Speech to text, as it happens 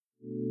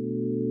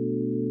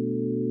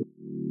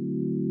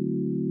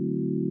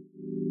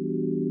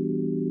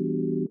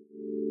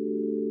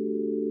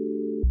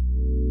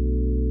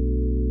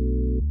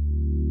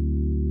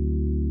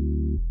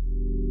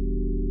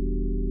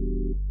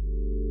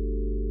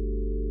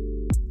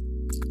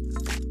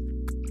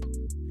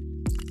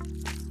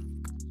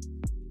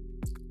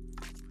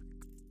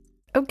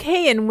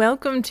Okay, and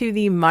welcome to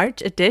the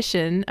March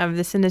edition of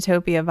the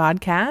Cinetopia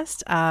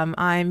podcast. I'm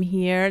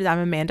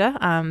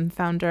Amanda,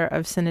 founder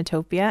of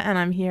Cinetopia, and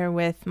I'm here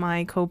with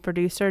my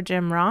co-producer,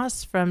 Jim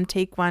Ross from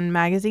Take One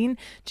Magazine.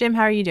 Jim,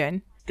 how are you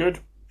doing? Good.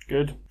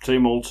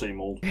 Same old.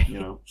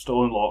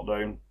 Still in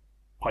lockdown,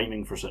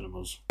 pining for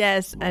cinemas.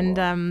 Yes, All and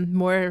that.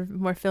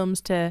 more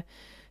films to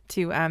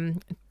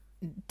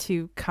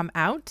come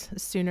out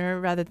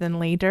sooner rather than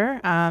later.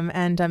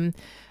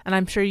 And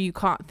I'm sure you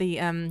caught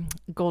the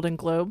Golden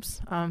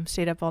Globes.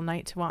 Stayed up all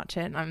night to watch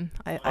it. I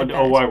Oh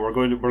bet. wow, we're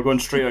going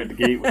straight out the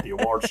gate with the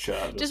awards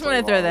chat this Just want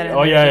to time, throw are that we? in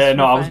Oh there yeah, just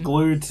no, for I was fun.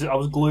 glued. I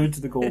was glued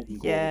to the Golden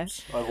Yeah.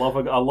 Globes. I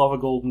love a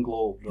Golden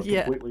Globe. They're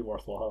Yeah. completely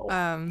worthwhile.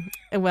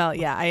 Well,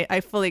 yeah, I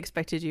fully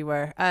expected you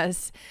were.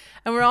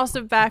 And we're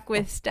also back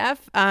with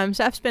Steph.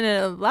 Steph's been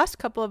in the last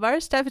couple of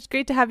hours. Steph, it's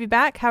great to have you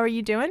back. How are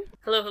you doing?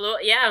 Hello.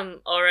 Yeah,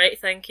 I'm all right,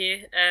 thank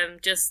you.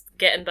 Just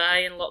getting by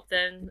in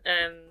lockdown.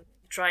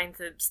 Trying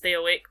to stay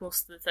awake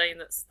most of the time.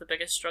 That's the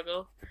biggest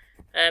struggle.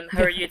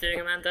 How are you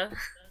doing, Amanda?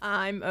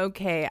 I'm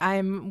okay.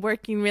 I'm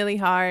working really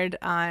hard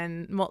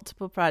on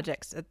multiple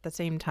projects at the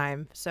same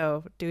time,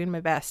 so doing my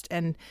best.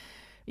 And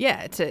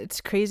yeah,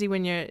 it's crazy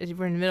when we're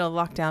in the middle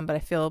of lockdown, but I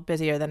feel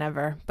busier than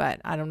ever. But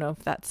I don't know if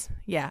that's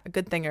a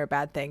good thing or a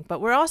bad thing. But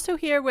we're also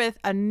here with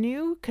a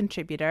new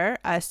contributor,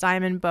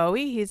 Simon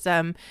Bowie. He's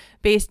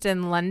based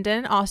in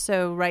London,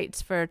 also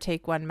writes for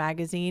Take One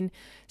magazine.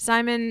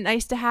 Simon,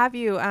 nice to have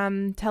you.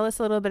 Tell us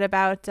a little bit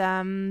about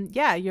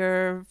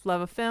your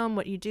love of film,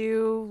 what you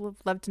do. We'd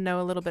love to know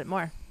a little bit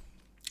more.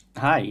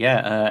 Hi,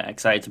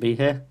 excited to be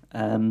here.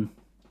 1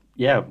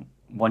 year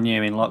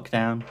in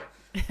lockdown.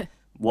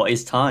 What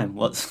is time?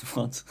 What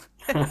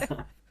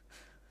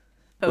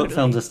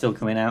films are still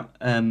coming out?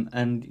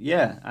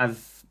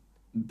 I've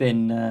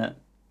been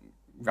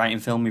writing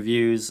film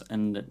reviews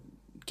and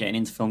getting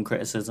into film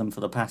criticism for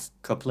the past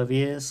couple of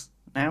years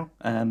now.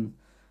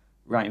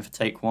 Writing for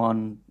Take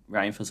One,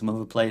 writing for some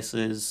other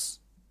places.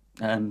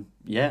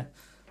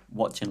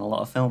 Watching a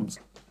lot of films.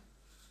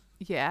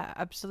 Yeah,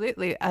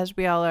 absolutely, as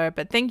we all are.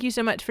 But thank you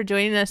so much for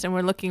joining us, and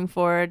we're looking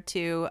forward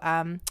to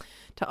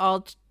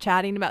all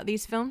chatting about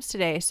these films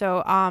today.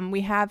 So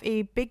we have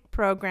a big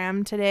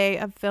program today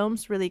of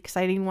films, really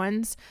exciting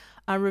ones.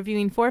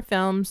 Reviewing 4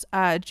 films: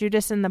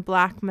 Judas and the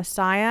Black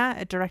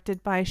Messiah,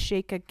 directed by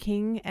Shaka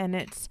King, and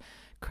it's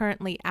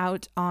currently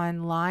out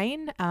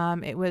online.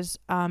 It was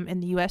in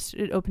the U.S.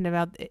 It opened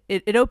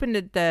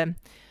at the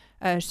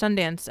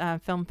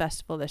Sundance Film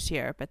Festival this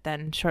year, but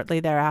then shortly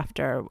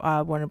thereafter,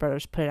 Warner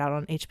Brothers put it out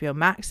on HBO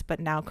Max, but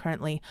now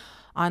currently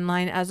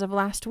online as of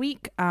last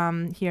week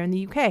here in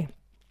the UK.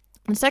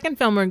 The second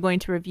film we're going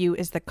to review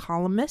is The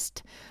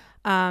Columnist,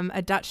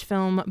 a Dutch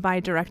film by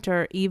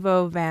director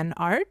Ivo van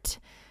Art.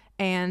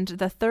 And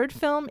the third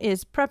film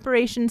is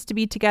Preparations to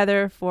Be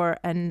Together for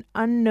an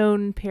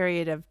Unknown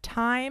Period of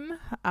Time.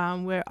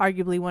 We're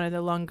arguably one of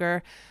the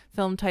longer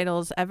film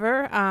titles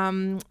ever,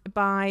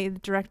 by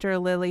director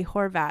Lili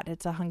Horvat.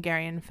 It's a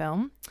Hungarian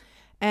film.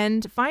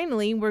 And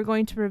finally, we're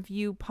going to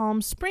review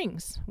Palm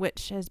Springs,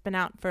 which has been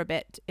out for a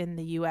bit in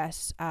the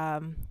U.S.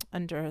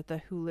 Under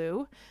the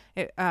Hulu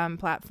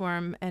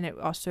platform, and it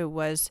also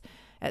was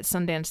at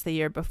Sundance the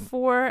year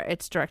before.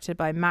 It's directed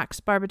by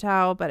Max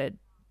Barbatou, but it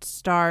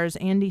stars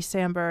Andy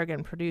Samberg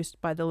and produced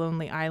by the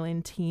Lonely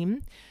Island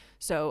team.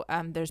 So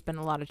there's been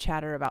a lot of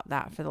chatter about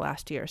that for the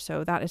last year.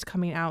 So that is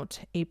coming out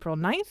April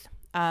 9th.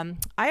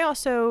 I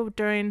also,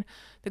 during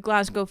the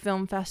Glasgow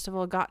Film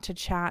Festival, got to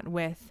chat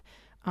with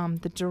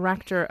the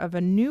director of a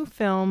new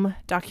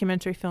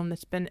documentary film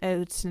that's been,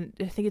 I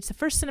think it's the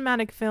first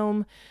cinematic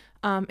film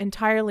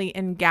entirely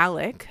in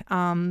Gaelic,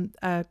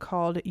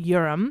 called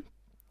Urim.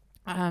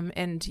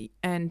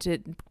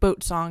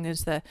 Boat Song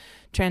is the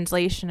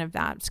translation of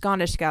that.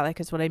 Scottish Gaelic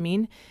is what I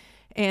mean.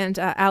 And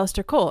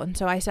Alistair Cole. And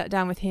so I sat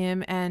down with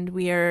him, and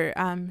we are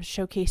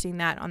showcasing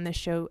that on this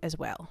show as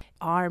well.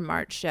 Our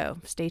March show.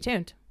 Stay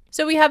tuned.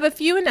 So we have a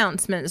few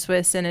announcements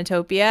with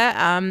Cinetopia.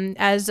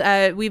 As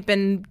we've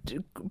been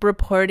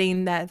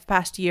reporting that the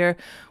past year,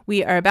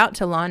 we are about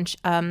to launch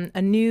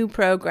a new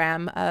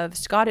program of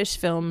Scottish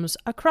films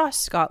across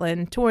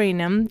Scotland, touring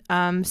them,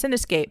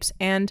 Cinescapes.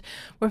 And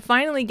we're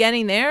finally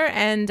getting there.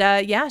 And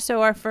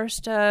so our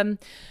first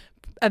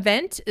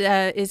event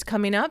is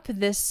coming up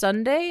this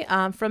Sunday,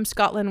 From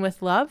Scotland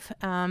with Love.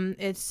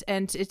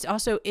 It's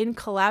also in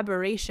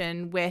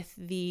collaboration with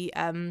the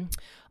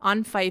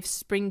On Fife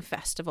Spring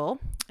Festival.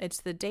 It's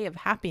the Day of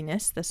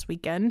Happiness this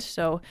weekend,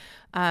 so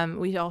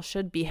we all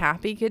should be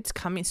happy. It's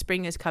coming.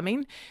 Spring is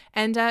coming,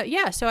 and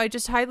so I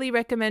just highly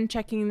recommend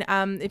checking.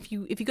 If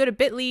you go to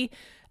bit.ly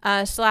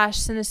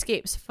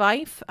 /Cinescapes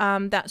Fife,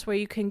 that's where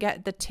you can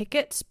get the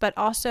tickets, but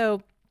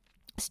also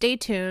stay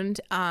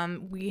tuned.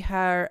 We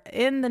are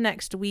in the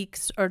next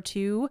weeks or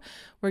two,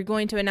 we're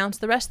going to announce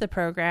the rest of the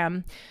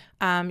program.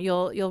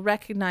 you'll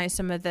recognize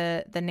some of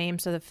the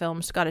names of the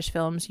films, Scottish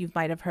films you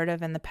might have heard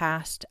of in the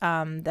past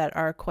that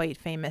are quite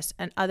famous,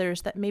 and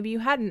others that maybe you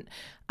hadn't.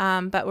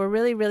 But we're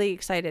really, really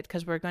excited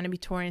because we're going to be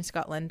touring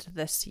Scotland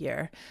this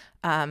year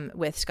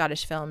with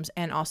Scottish films,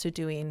 and also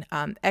doing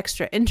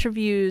extra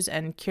interviews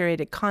and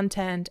curated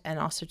content, and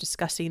also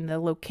discussing the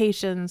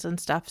locations and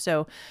stuff.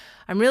 So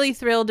I'm really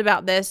thrilled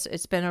about this.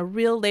 It's been a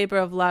real labor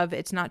of love.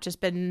 It's not just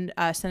been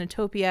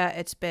Cinetopia,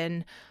 it's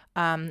been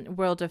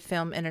World of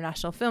Film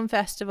International Film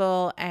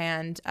Festival,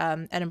 and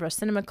Edinburgh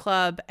Cinema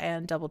Club,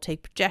 and Double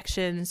Take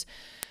Projections,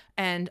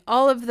 and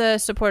all of the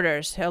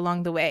supporters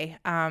along the way.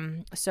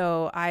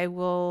 So I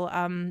will,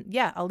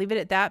 I'll leave it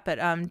at that, but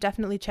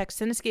definitely check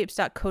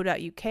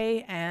cinescapes.co.uk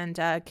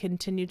and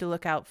continue to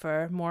look out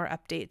for more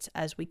updates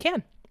as we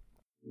can.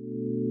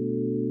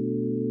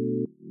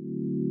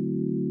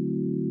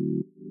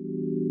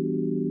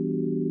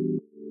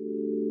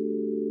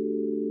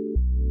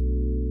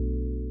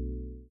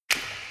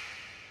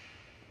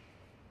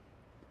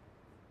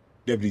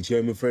 Deputy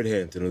Chairman Fred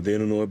Hampton of the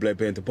Illinois Black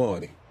Panther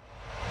Party.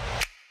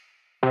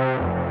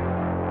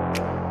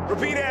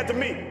 Repeat after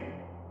me.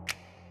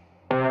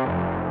 I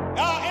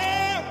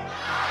am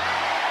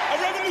a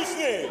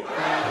revolutionary.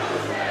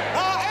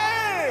 I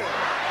am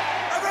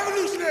a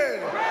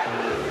revolutionary.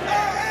 I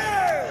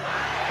am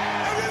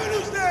a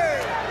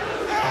revolutionary.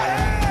 I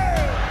am a revolutionary. I am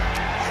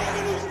a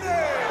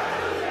revolutionary.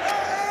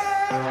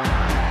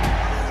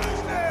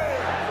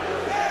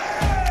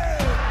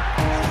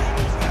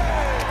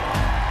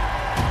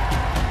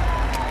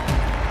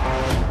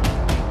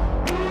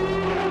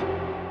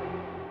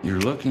 You're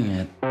looking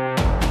at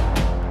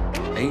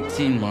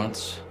 18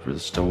 months for the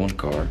stolen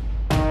car,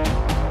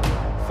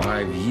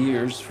 5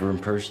 years for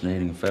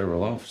impersonating a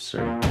federal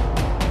officer,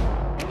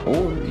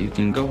 or you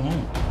can go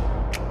home.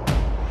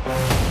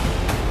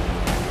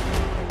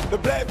 The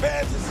Black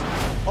Panthers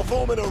are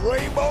forming a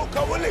rainbow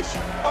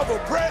coalition of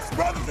oppressed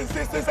brothers and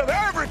sisters of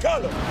every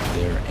color.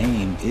 Their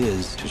aim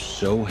is to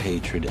sow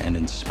hatred and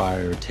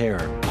inspire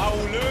terror. I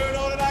will learn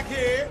all that I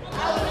can.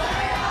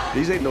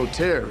 These ain't no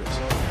terrorists.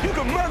 You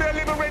can murder a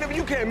liberator, but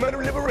you can't murder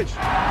liberation.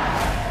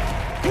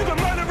 You can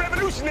murder a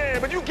revolutionary,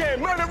 but you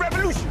can't murder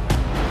revolution.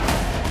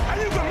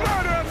 And you can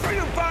murder a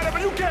freedom fighter,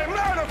 but you can't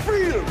murder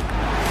freedom.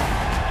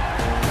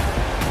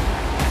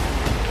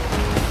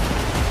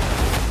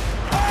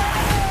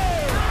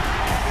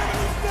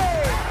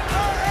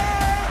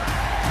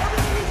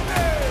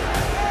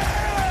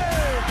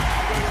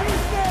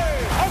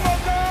 I'm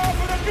gonna die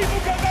for the people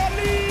 'cause I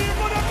live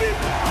for the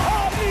people.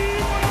 I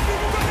live for the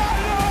people 'cause I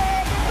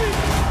love the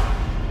people.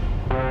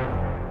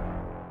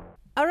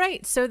 All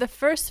right, so the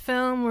first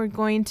film we're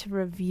going to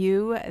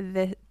review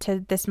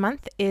this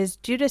month is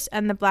Judas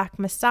and the Black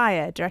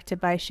Messiah, directed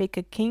by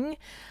Shaka King.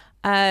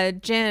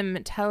 Jim,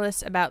 tell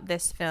us about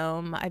this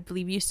film. I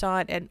believe you saw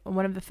it at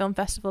one of the film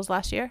festivals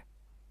last year.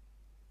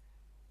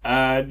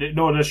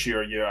 No, this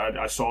year, yeah,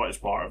 I saw it as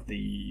part of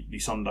the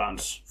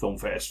Sundance Film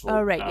Festival.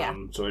 Oh, right, yeah.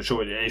 So it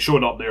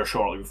showed up there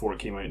shortly before it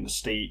came out in the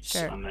States,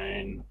 Sure. and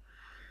then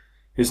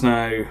it's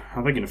now,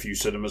 I think, in a few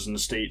cinemas in the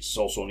States. It's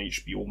also on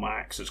HBO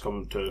Max. It's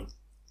coming to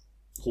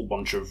a whole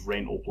bunch of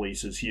rental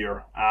places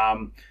here.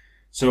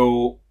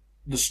 So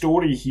the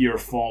story here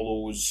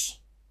follows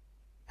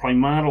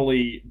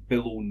primarily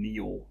Bill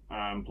O'Neill,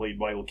 played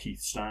by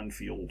Lakeith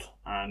Stanfield,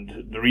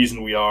 and the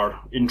reason we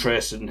are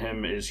interested in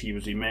him is he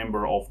was a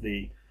member of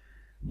the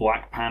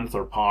Black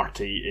Panther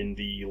Party in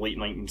the late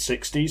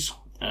 1960s,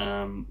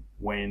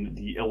 when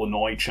the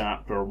Illinois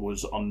chapter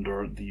was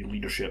under the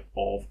leadership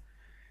of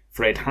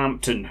Fred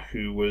Hampton,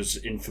 who was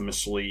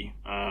infamously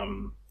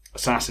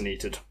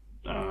assassinated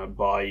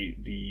by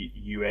the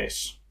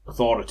US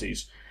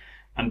authorities.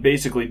 And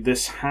basically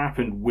this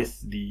happened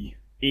with the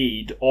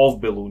aid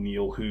of Bill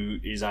O'Neill, who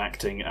is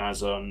acting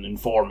as an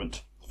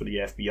informant for the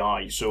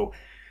FBI. So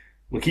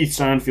Lakeith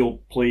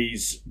Stanfield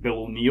plays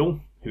Bill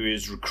O'Neill, who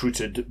is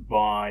recruited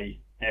by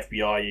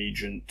FBI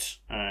agent,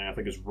 I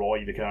think it's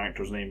Roy, the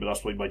character's name, but that's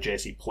played by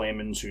Jesse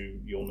Plemons, who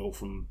you'll know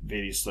from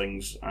various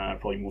things,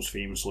 probably most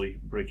famously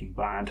Breaking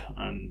Bad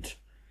and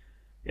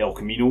El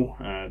Camino,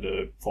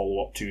 the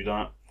follow-up to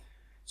that.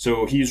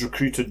 So he's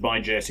recruited by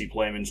Jesse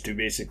Plemons to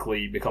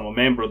basically become a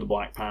member of the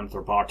Black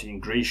Panther Party,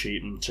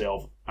 ingratiate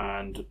himself,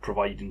 and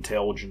provide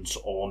intelligence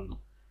on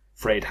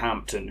Fred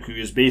Hampton, who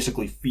is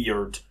basically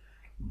feared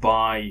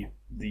by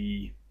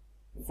the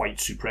white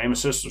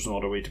supremacists, there's no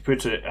other way to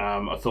put it,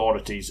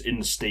 authorities in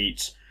the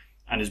States,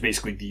 and is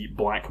basically the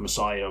Black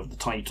Messiah of the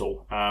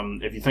title.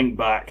 If you think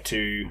back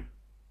to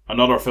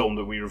another film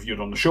that we reviewed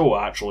on the show,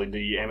 actually,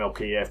 the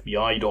MLK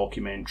FBI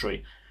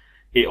documentary,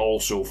 it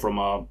also, from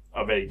a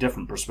very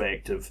different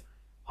perspective,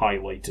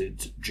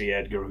 highlighted J.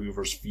 Edgar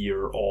Hoover's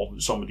fear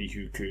of somebody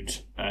who could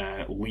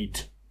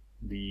lead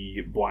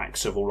the black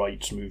civil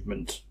rights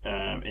movement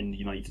in the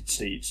United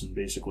States and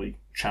basically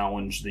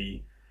challenge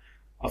the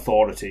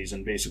authorities.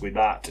 And basically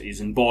that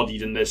is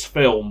embodied in this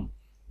film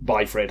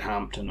by Fred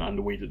Hampton and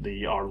the way that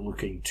they are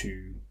looking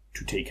to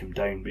take him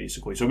down,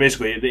 basically. So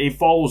basically it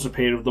follows the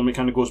pair of them. It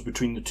kind of goes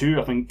between the two.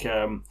 I think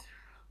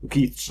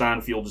Lakeith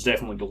Stanfield is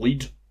definitely the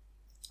lead.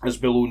 as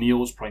Bill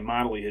O'Neill. It's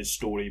primarily his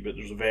story, but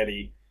there's a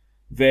very,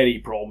 very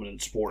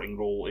prominent supporting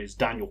role is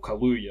Daniel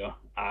Kaluuya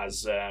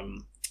as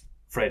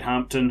Fred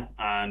Hampton,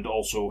 and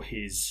also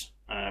his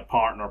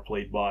partner,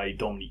 played by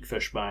Dominique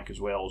Fishback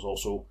as well, is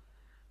also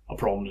a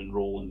prominent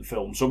role in the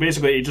film. So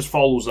basically, it just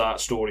follows that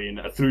story and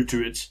through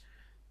to its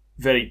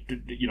very,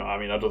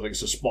 I don't think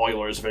it's a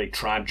spoiler, it's a very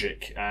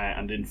tragic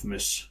and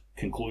infamous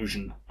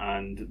conclusion,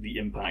 and the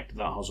impact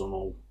that has on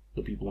all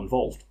the people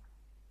involved.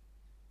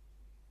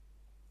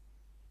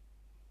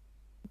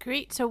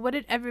 Great. So what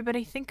did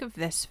everybody think of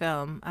this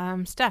film?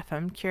 Steph,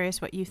 I'm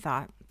curious what you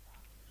thought.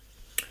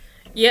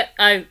 Yeah,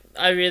 I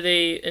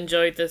really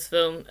enjoyed this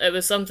film. It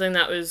was something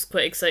that I was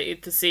quite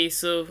excited to see,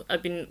 so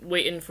I've been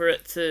waiting for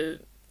it to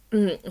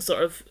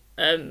sort of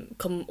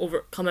come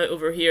out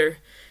over here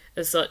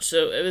as such.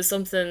 So it was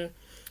something,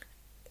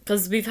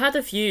 because we've had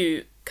a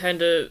few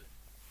kind of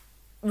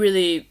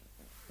really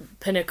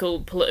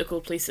pinnacle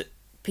political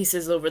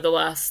pieces over the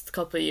last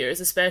couple of years,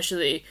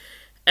 especially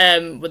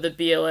with the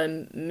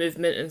BLM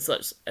movement and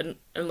such, and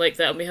like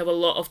that. And we have a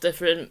lot of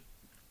different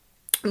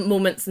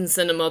moments in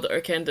cinema that are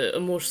kind of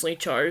emotionally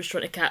charged,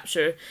 trying to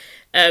capture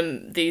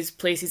these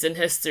places in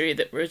history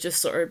that we're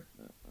just sort of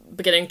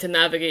beginning to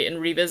navigate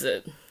and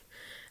revisit.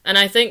 And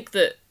I think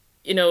that,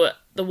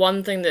 the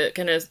one thing that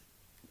kind of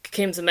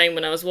came to mind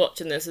when I was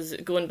watching this is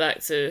going back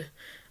to,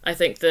 I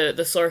think, the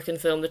Sorkin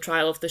film, The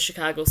Trial of the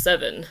Chicago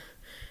 7,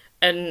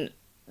 and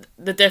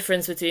the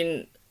difference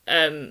between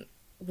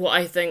what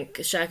I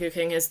think Shaku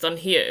King has done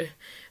here,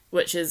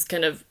 which is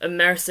kind of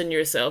immersing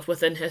yourself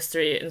within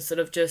history instead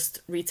of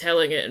just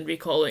retelling it and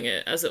recalling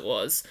it as it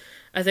was.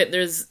 I think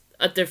there's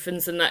a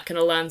difference in that kind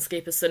of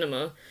landscape of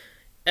cinema.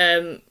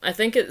 I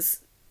think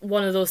it's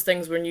one of those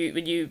things when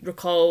you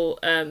recall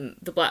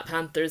the Black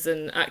Panthers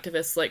and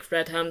activists like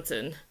Fred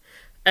Hampton,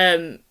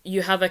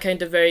 you have a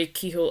kind of very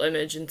keyhole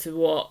image into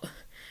what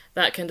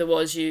that kind of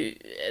was.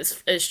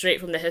 It's straight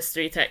from the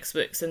history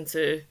textbooks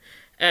into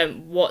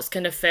what's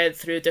kind of fed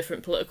through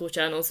different political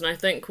channels. And I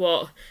think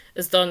what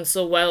is done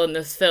so well in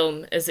this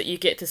film is that you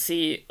get to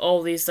see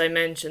all these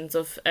dimensions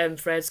of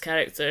Fred's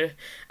character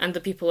and the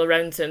people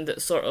around him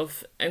that sort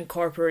of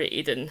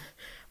incorporated and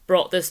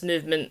brought this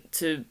movement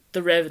to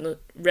the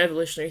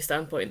revolutionary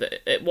standpoint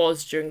that it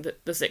was during the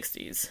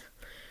 60s.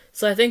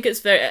 So I think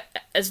it's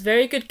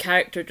very good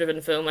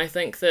character-driven film. I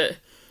think the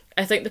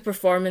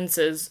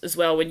performances as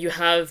well, when you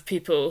have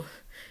people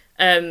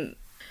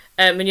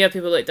when you have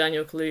people like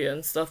Daniel Kaluuya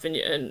and stuff,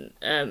 and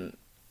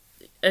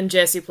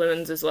Jesse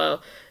Plemons as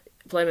well,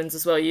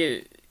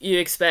 you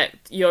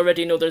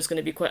already know there's going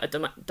to be quite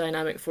a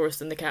dynamic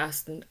force in the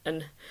cast,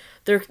 and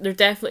they're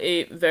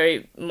definitely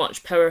very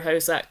much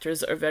powerhouse actors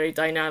that are very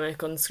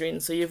dynamic on screen.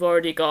 So you've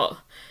already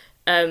got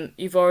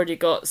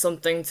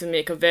something to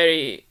make a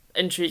very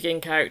intriguing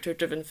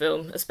character-driven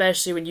film,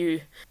 especially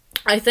when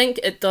I think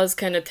it does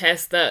kind of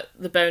test the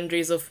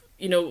boundaries of,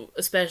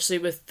 especially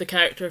with the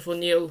character of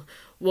O'Neill,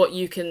 what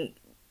you can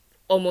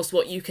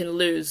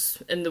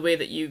lose in the way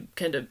that you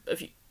kind of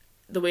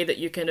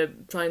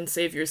try and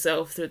save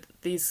yourself through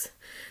these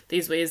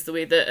ways. The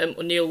way that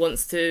O'Neill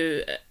wants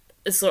to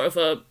is sort of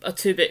a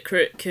two-bit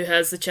crook who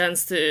has the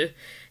chance to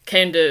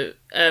kind of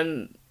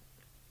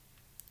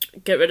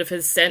get rid of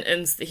his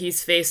sentence that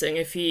he's facing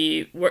if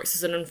he works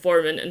as an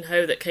informant, and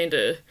how that kind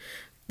of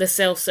the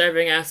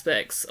self-serving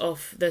aspects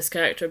of this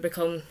character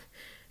become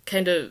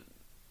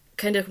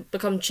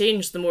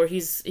changed the more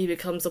he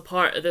becomes a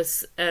part of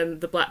this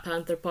the Black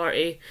Panther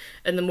Party,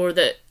 and the more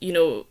that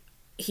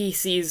he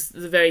sees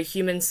the very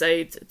human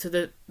side to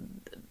the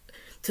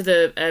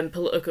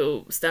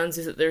political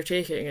stances that they're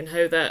taking, and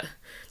how that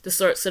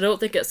distorts. So I don't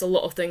think it's a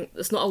lot of things.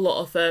 It's not a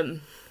lot of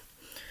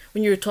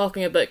when you're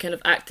talking about kind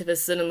of activist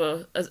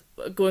cinema,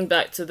 going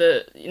back to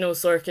the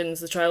Sorkin's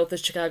The Trial of the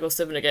Chicago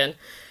 7 again,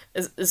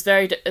 is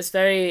very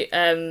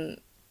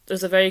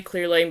there's a very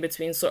clear line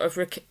between sort of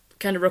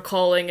kind of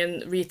recalling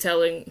and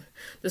retelling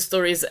the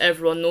stories that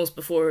everyone knows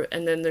before,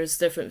 and then there's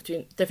difference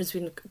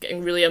between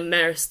getting really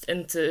immersed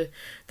into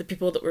the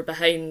people that were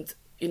behind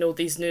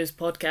these news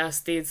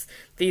podcasts,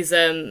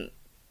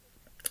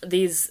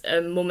 these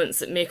moments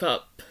that make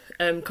up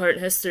current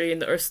history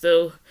and that are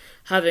still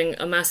having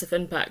a massive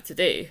impact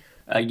today.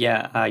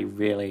 Yeah, I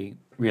really,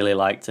 really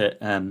liked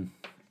it.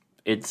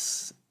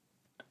 It's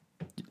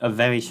a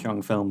very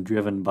strong film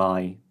driven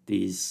by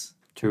these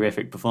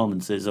terrific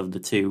performances of the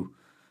two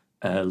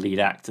lead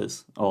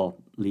actors, or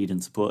lead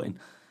and supporting.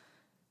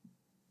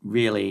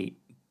 Really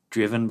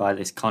driven by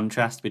this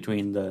contrast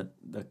between the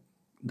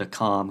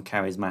calm,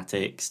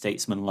 charismatic,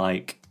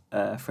 statesman-like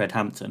Fred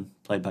Hampton,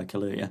 played by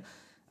Kaluuya,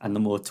 and the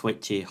more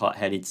twitchy,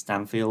 hot-headed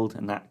Stanfield,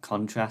 and that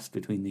contrast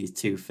between these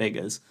two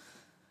figures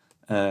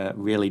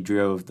really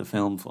drove the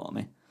film for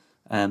me.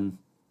 And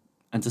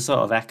to sort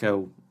of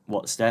echo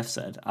what Steph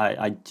said,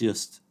 I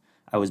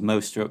was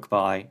most struck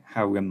by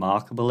how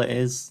remarkable it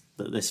is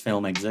that this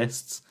film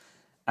exists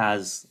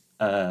as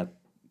a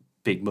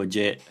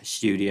big-budget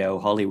studio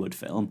Hollywood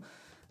film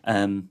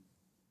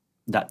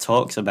that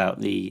talks about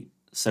the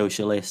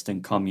socialist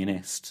and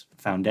communist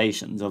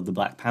foundations of the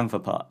Black Panther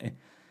Party,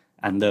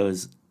 and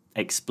those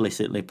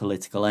explicitly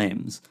political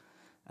aims,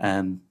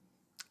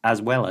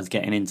 as well as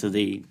getting into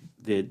the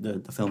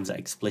film's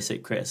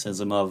explicit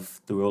criticism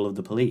of the role of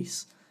the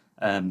police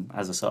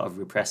as a sort of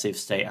repressive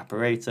state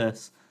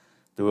apparatus,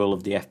 the role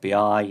of the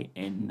FBI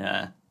in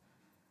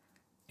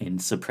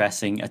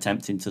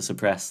attempting to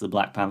suppress the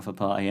Black Panther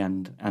Party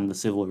and the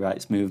civil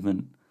rights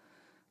movement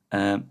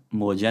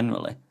more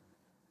generally.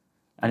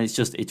 And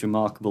it's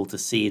remarkable to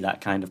see that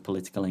kind of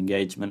political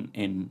engagement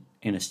in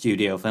a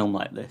studio film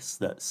like this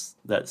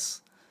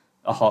that's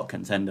a hot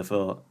contender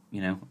for,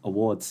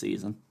 awards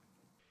season.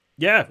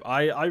 Yeah,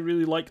 I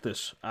really like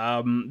this.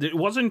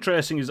 What's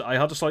interesting is I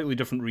had a slightly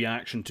different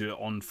reaction to it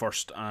on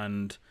first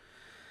and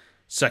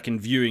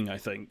second viewing, I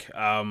think.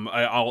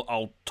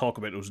 I'll talk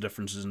about those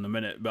differences in a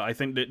minute, but I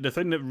think that the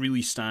thing that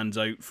really stands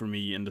out for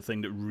me and the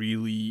thing that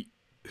really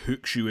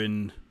hooks you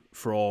in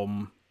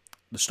from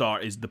the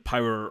start is the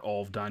power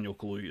of Daniel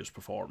Kaluuya's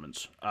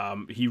performance.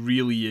 He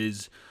really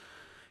is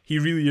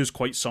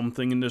quite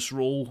something in this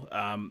role.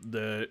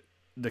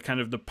 The kind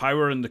of the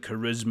power and the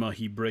charisma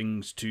he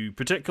brings to,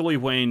 particularly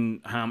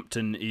when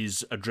Hampton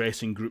is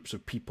addressing groups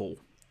of people,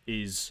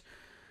 is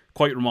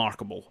quite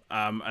remarkable.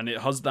 And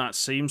it has that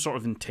same sort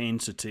of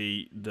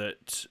intensity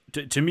that,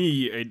 to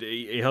me,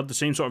 it had the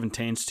same sort of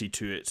intensity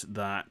to it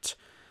that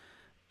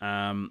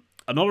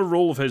another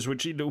role of his,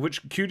 which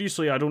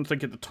curiously I don't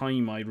think at the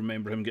time I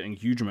remember him getting a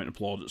huge amount of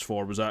plaudits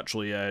for, was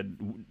actually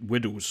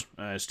Widows,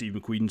 Steve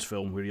McQueen's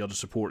film, where he had a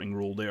supporting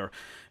role there.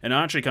 And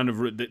actually kind of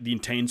the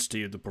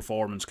intensity of the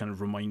performance kind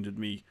of reminded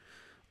me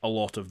a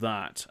lot of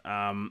that.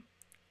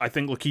 I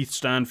think Lakeith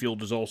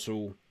Stanfield is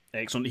also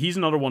excellent. He's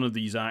another one of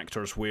these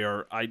actors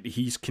where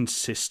he's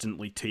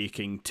consistently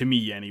taking, to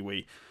me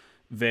anyway,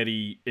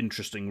 very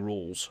interesting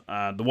roles.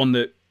 The one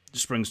that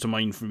springs to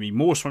mind for me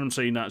most when I'm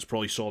saying that is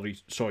probably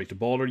Sorry to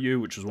Bother You,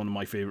 which is one of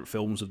my favourite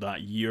films of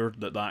that year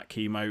that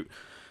came out.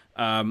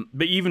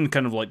 But even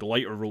kind of like the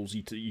lighter roles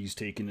he's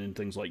taken in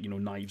things like,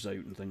 Knives Out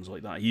and things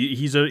like that.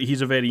 He's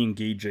a very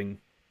engaging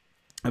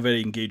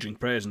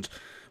presence.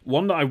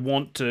 One that I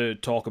want to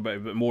talk about a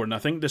bit more, and I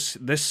think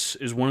this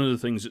is one of the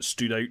things that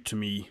stood out to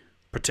me,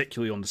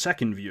 particularly on the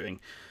second viewing,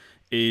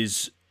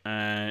 is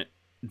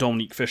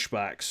Dominique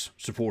Fishback's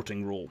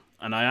supporting role.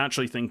 And I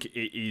actually think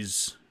it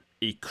is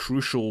a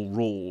crucial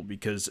role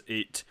because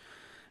it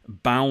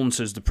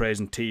balances the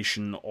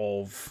presentation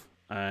of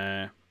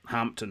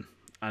Hampton,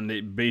 and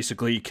it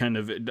basically kind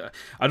of,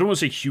 I don't want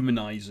to say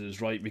humanizes,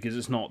 right, because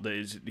it's not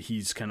that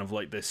he's kind of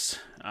like this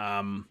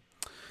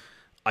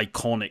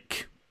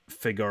iconic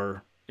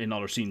figure in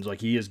other scenes.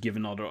 Like, he is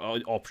given other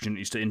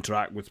opportunities to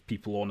interact with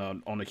people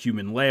on a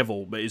human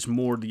level, but it's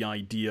more the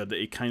idea that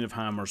it kind of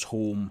hammers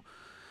home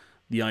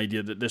the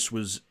idea that this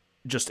was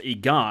just a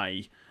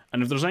guy.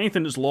 And if there's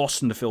anything that's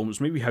lost in the film,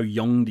 it's maybe how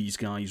young these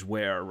guys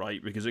were,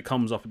 right? Because it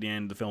comes up at the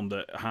end of the film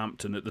that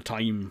Hampton, at the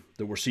time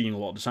that we're seeing a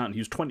lot of this happen, he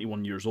was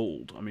 21 years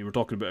old. I mean, we're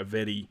talking about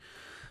a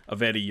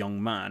very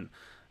young man.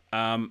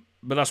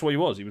 But that's what he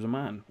was. He was a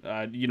man.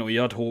 He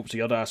had hopes, he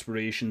had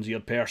aspirations, he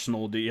had a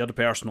personal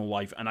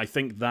life. And I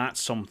think that's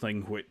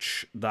something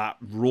which that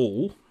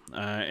role,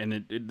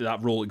 that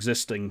role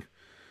existing,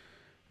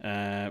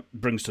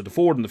 brings to the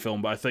fore in the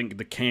film. But I think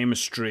the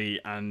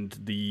chemistry and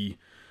the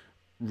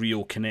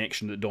real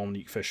connection that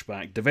Dominique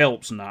Fishback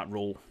develops in that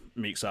role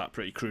makes that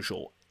pretty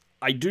crucial.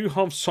 I do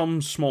have some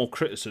small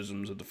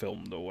criticisms of the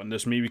film, though, and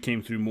this maybe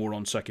came through more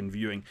on second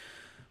viewing.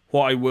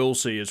 What I will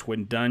say is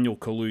when Daniel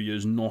Kaluuya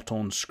is not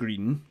on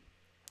screen,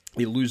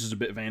 he loses a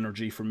bit of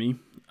energy for me.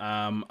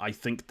 I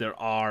think there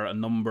are a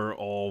number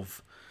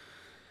of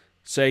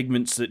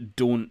segments that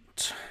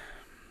don't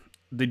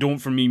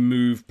for me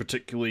move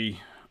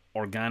particularly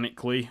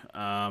organically.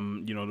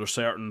 There's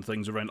certain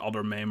things around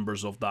other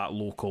members of that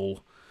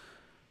local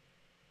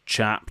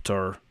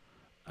chapter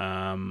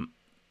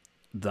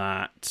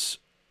that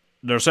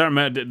there are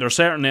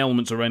certain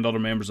elements around other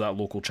members of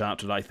that local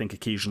chapter that I think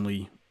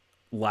occasionally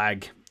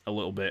lag a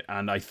little bit,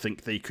 and I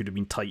think they could have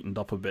been tightened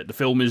up a bit. The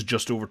film is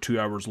just over 2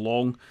 hours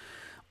long.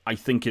 I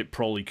think it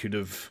probably could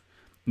have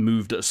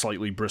moved at a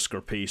slightly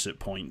brisker pace at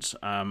points,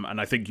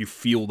 and I think you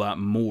feel that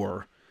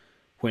more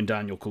when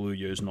Daniel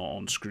Kaluuya is not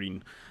on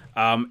screen.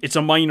 It's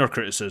a minor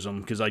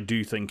criticism because I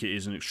do think it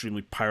is an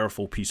extremely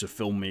powerful piece of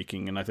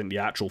filmmaking, and I think the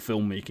actual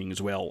filmmaking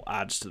as well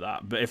adds to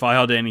that. But if I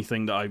had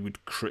anything that I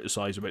would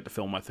criticize about the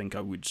film, I think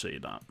I would say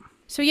that.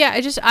 So yeah,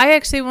 I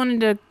actually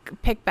wanted to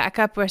pick back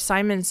up where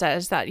Simon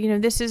says that,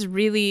 this is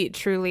really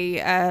truly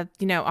a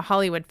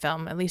Hollywood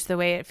film, at least the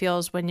way it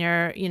feels when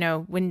you're,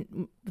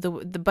 when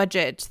the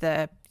budget,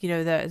 the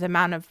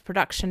amount of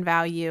production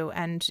value,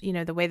 and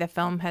the way the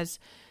film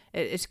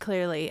is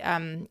clearly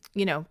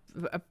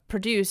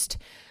produced.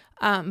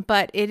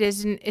 But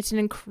it's an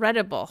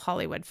incredible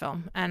Hollywood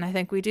film, and I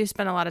think we do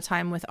spend a lot of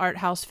time with art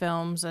house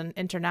films and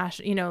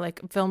international,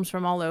 like films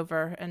from all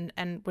over,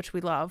 and which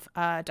we love,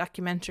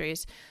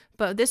 documentaries.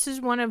 But this is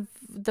one of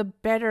the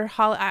better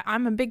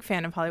I'm a big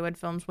fan of Hollywood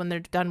films when they're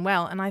done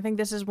well, and I think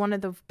this is one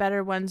of the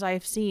better ones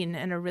I've seen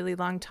in a really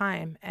long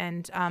time.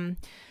 And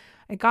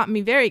it got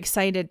me very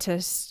excited to,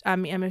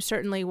 I've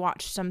certainly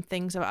watched some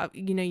things about,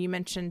 you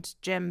mentioned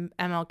Jim,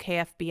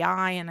 MLK,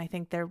 FBI, and I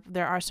think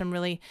there are some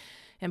really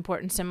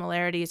important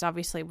similarities,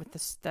 obviously, with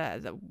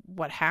the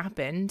what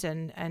happened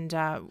and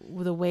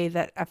the way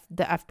that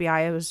the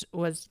FBI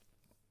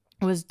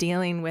was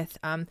dealing with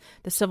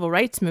the civil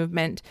rights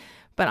movement.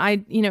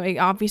 But it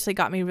obviously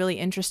got me really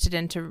interested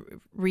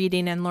into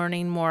reading and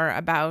learning more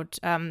about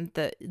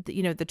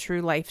the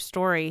true life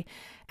story.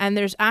 And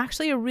there's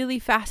actually a really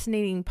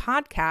fascinating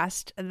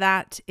podcast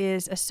that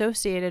is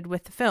associated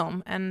with the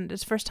film. And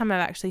it's the first time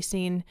I've actually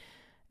seen,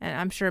 and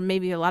I'm sure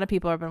maybe a lot of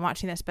people have been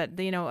watching this, but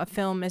a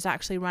film is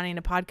actually running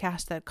a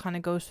podcast that kind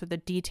of goes through the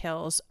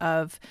details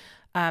of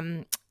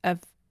the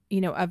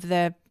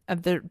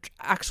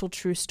actual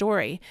true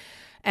story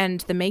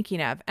and the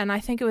making of. And I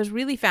think it was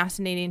really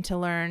fascinating to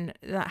learn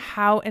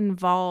how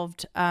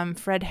involved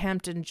Fred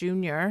Hampton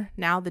Jr.,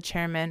 now the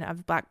chairman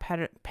of Black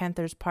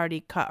Panthers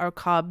Party, or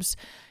Cubs,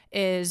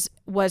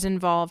 was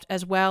involved,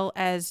 as well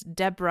as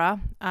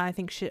Deborah. I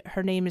think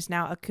her name is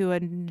now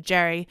Akua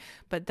Njeri,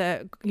 but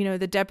the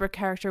Deborah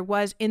character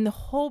was in the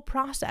whole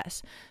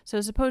process.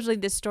 So supposedly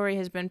this story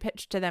has been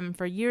pitched to them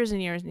for years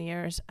and years and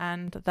years,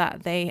 and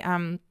that they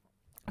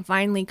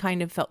finally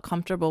kind of felt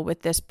comfortable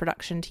with this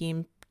production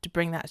team to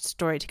bring that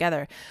story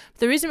together.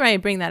 The reason why I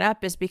bring that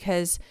up is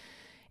because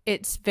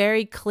it's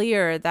very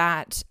clear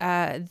that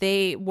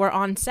they were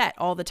on set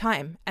all the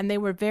time, and they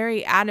were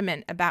very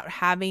adamant about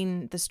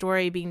having the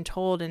story being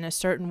told in a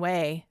certain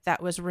way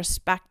that was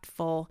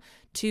respectful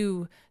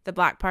to the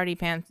Black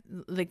Panther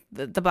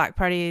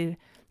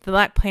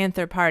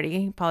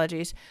Party,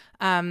 apologies,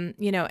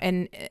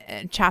 and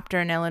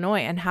chapter in Illinois,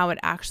 and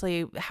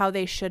how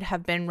they should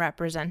have been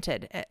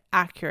represented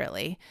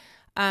accurately.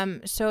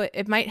 So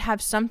it might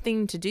have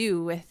something to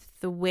do with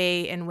the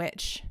way in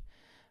which,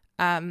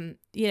 the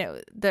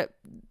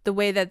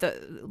way that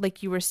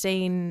like you were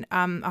saying,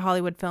 a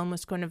Hollywood film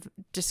was kind of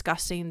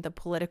discussing the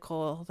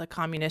political, the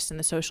communist and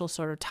the social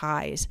sort of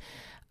ties,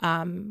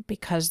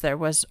 because there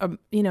was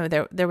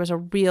there was a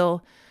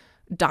real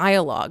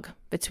dialogue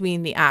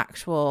between the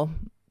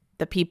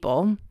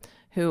people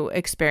who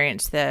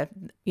experienced the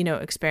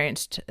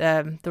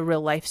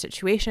real life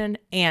situation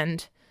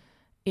and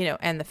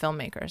the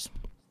filmmakers.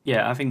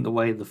 Yeah, I think the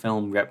way the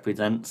film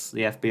represents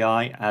the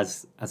FBI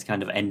as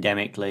kind of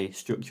endemically,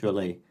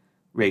 structurally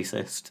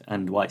racist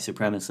and white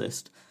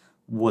supremacist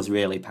was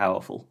really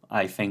powerful.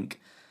 I think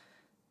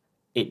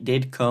it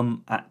did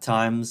come at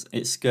times,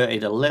 it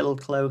skirted a little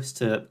close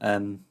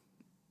to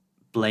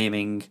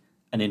blaming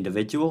an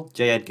individual.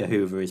 J. Edgar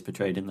Hoover is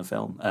portrayed in the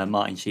film.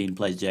 Martin Sheen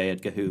plays J.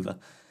 Edgar Hoover.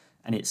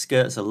 And it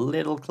skirts a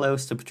little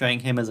close to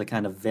portraying him as a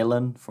kind of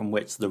villain from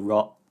which the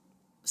rot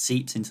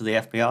seeps into the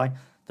FBI.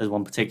 There's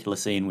one particular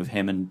scene with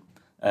him and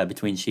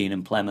between Sheen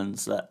and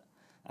Plemons that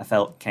I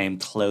felt came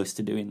close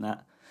to doing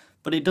that.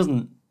 But it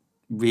doesn't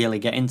really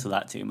get into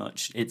that too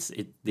much. It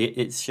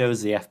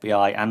shows the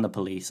FBI and the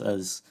police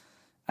as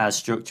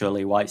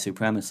structurally white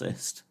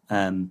supremacist,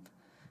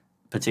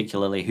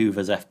 particularly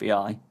Hoover's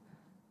FBI.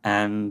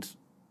 And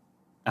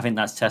I think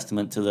that's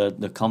testament to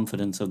the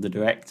confidence of the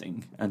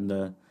directing and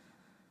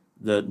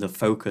the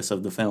focus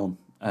of the film.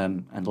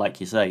 And like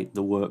you say,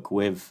 the work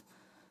with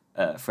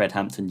Fred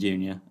Hampton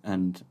Jr.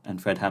 and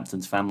Fred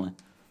Hampton's family.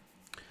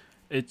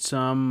 It's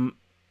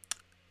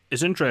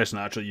interesting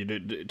actually.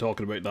 You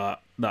talking about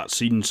that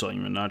scene,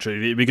 Simon.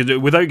 Actually, because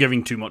without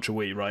giving too much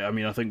away, right? I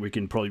mean, I think we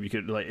could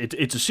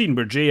it's a scene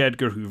where J.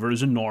 Edgar Hoover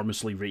is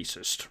enormously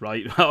racist,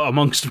 right?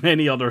 Amongst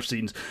many other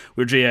scenes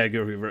where J.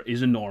 Edgar Hoover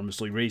is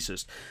enormously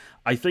racist.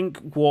 I think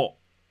what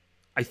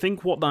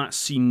that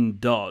scene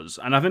does,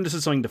 and I think this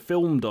is something the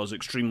film does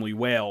extremely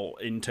well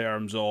in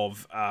terms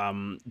of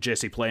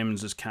Jesse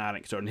Plemons'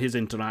 character and his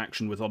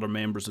interaction with other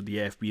members of the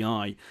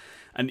FBI,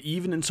 and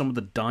even in some of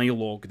the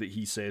dialogue that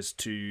he says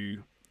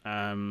to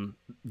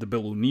the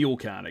Bill O'Neill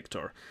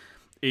character,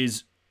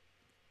 is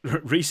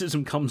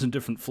racism comes in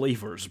different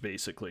flavors,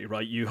 basically,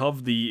 right? You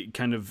have the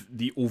kind of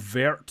the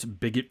overt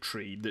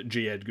bigotry that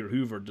J. Edgar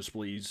Hoover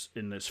displays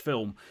in this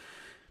film,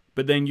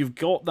 but then you've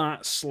got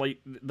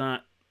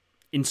that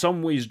in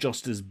some ways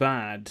just as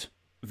bad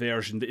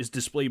version that is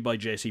displayed by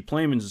Jesse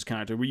Plemons'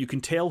 character, where you can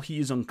tell he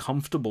is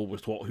uncomfortable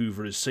with what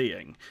Hoover is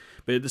saying,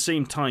 but at the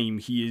same time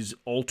he is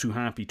all too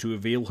happy to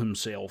avail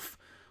himself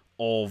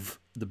of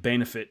the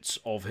benefits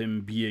of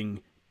him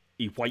being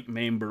a white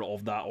member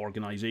of that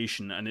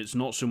organisation. And it's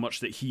not so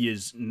much that he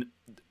is,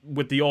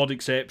 with the odd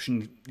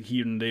exception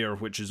here and there,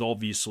 which is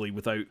obviously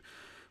without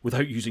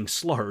using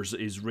slurs,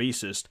 is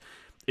racist.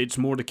 It's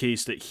more the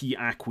case that he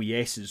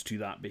acquiesces to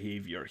that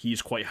behaviour. He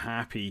is quite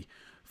happy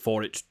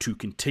for it to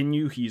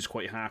continue. He is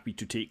quite happy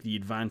to take the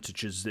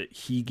advantages that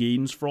he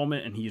gains from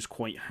it, and he is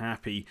quite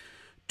happy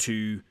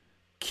to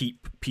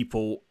keep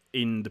people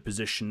in the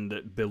position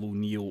that Bill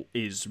O'Neill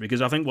is.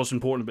 Because I think what's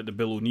important about the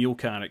Bill O'Neill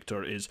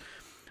character is,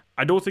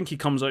 I don't think he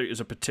comes out as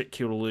a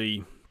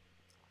particularly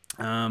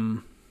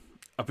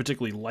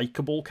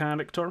likeable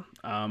character,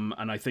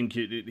 and I think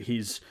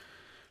his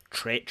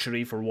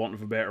treachery, for want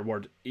of a better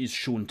word, is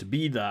shown to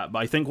be that. But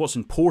I think what's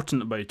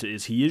important about it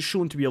is he is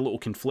shown to be a little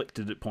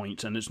conflicted at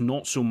points, and it's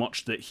not so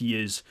much that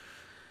he is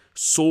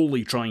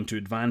solely trying to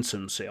advance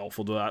himself,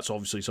 although that's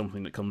obviously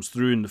something that comes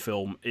through in the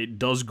film. It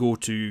does go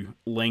to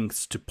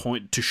lengths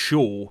to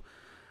show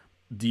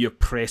the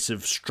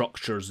oppressive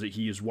structures that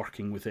he is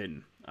working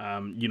within.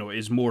 It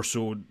is more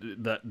so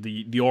that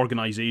the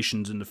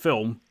organizations in the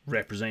film,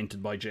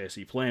 represented by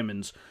Jesse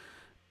Plemons,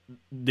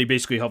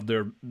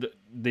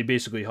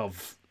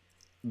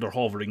 they're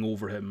hovering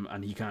over him,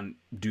 and he can't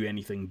do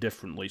anything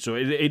differently. So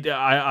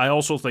I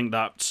also think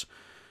that's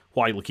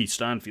why Lakeith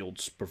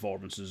Stanfield's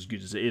performance is as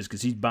good as it is,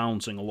 because he's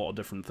balancing a lot of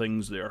different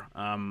things there.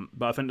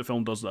 But I think the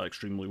film does that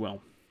extremely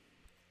well.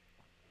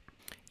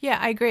 Yeah,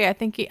 I agree. I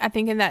think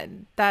in that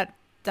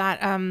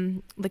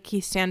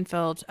Lakeith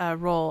Stanfield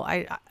role,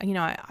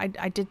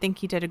 I did think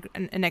he did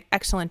an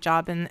excellent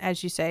job. And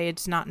as you say,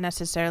 it's not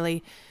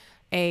necessarily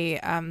a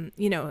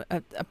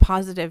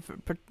positive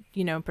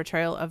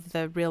portrayal of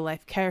the real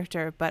life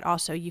character, but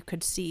also you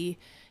could see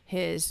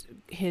his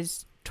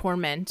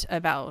torment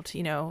about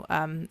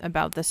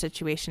the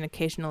situation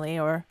occasionally,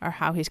 or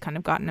how he's kind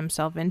of gotten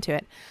himself into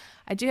it.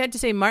 I do have to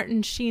say,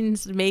 Martin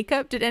Sheen's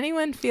makeup, did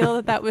anyone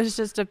feel that was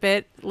just a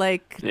bit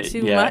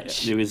too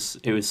much? It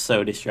was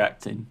so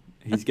distracting.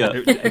 He's got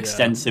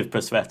extensive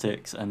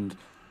prosthetics, and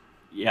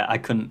I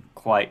couldn't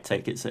quite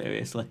take it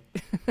seriously.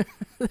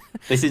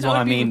 This is what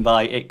I mean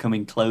by it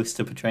coming close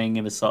to portraying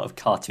him as sort of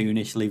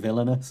cartoonishly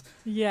villainous.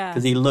 Yeah.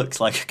 Because he looks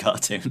like a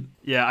cartoon.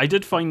 Yeah, I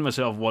did find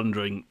myself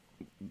wondering,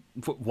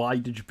 why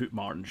did you put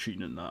Martin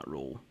Sheen in that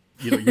role?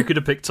 You could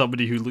have picked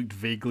somebody who looked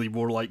vaguely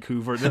more like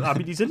Hoover. I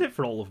mean, he's in it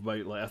for all of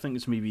about, I think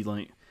it's maybe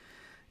I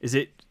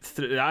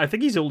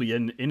think he's only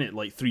in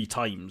it 3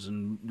 times,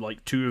 and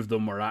 2 of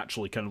them are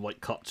actually kind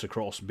of cuts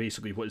across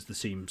basically what is the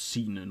same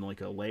scene in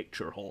a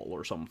lecture hall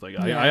or something.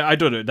 Yeah. I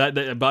don't know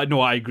that, but no,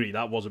 I agree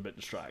that was a bit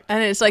distracting.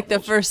 And it's the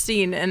first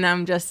scene, and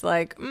I'm just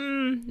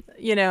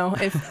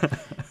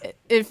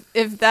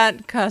if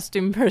that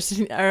costume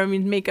person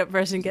makeup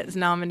person gets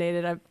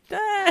nominated,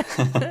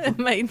 I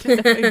might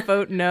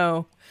vote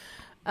no.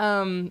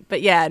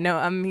 But yeah, no,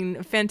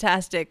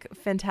 fantastic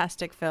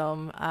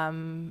film.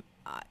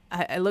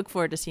 I look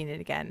forward to seeing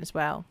it again as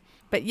well.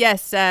 But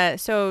yes,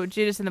 so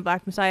Judas and the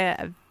Black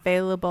Messiah,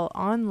 available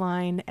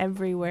online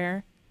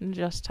everywhere.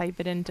 Just type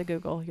it into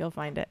Google, you'll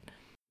find it.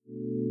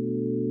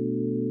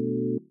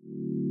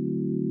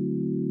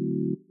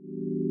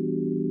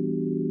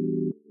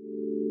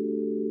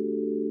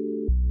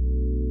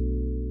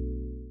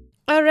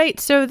 All right,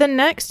 so the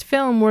next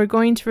film we're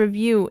going to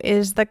review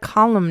is The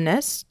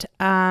Columnist,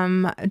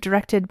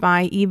 directed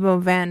by Ivo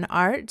Van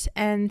Art.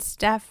 And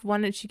Steph,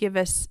 why don't you give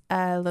us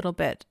a little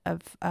bit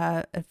of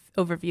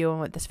overview on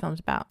what this film's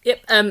about?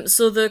 Yep.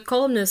 So The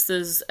Columnist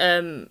is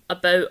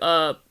about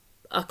a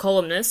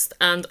columnist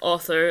and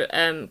author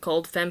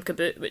called Femke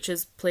Boot,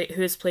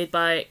 who is played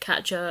by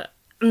Katja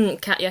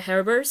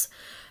Herbers,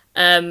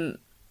 and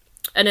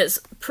it's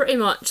pretty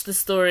much the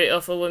story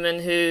of a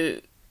woman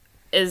who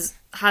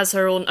has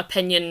her own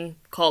opinion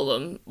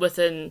column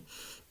within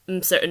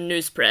certain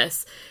news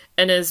press,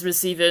 and is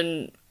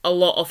receiving a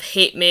lot of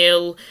hate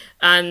mail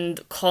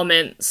and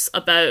comments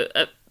about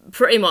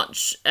pretty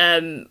much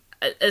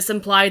it's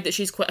implied that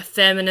she's quite a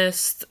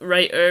feminist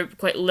writer,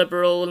 quite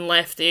liberal and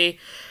lefty,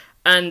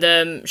 and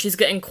she's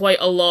getting quite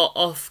a lot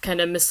of kind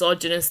of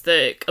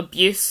misogynistic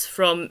abuse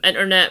from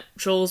internet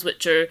trolls,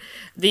 which are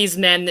these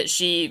men that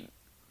she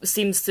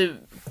seems to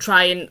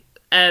try and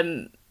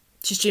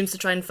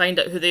find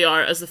out who they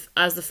are as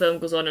the film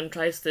goes on, and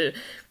tries to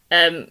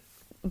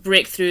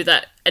break through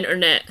that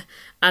internet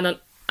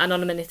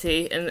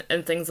anonymity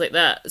and things like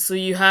that. So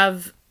you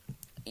have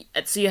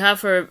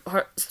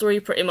her story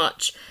pretty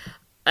much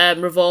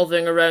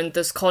revolving around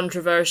this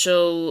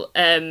controversial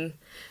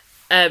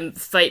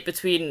fight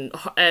between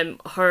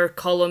her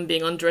column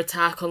being under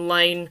attack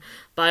online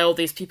by all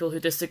these people who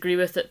disagree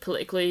with it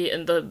politically,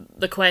 and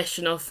the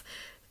question of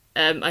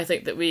I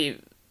think that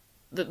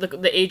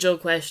the age-old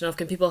question of,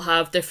 can people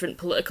have different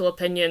political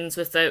opinions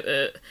without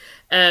it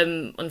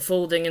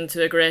unfolding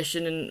into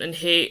aggression and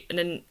hate?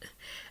 And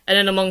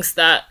then amongst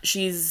that,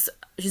 she's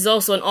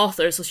also an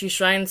author, so she's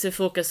trying to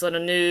focus on a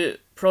new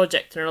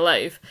project in her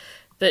life,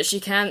 but she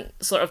can't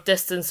sort of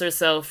distance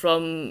herself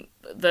from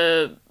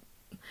the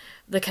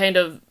kind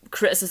of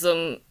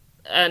criticism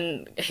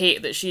and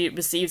hate that she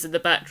receives in the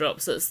backdrop.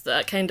 So it's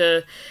that kind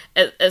of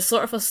it's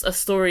sort of a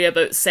story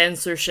about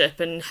censorship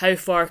and how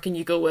far can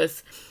you go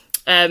with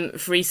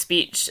free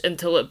speech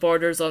until it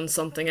borders on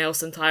something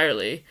else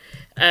entirely,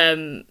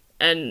 and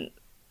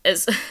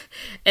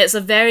it's a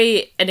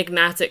very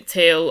enigmatic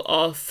tale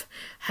of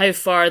how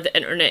far the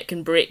internet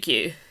can break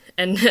you,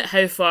 and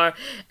how far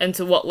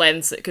into what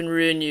lengths it can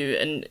ruin you,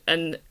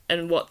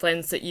 and what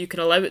lengths that you can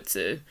allow it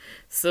to.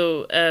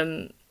 So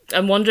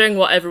I'm wondering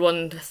what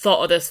everyone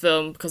thought of this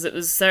film, because it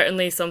was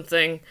certainly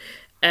something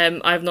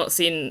I've not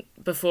seen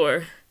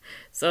before.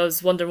 So I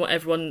was wondering what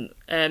everyone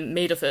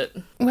made of it.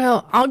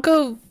 Well, I'll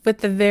go with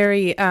the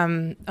very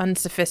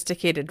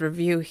unsophisticated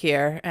review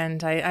here,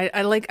 and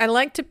I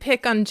like to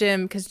pick on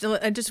Jim because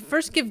I just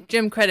first give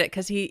Jim credit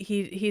because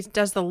he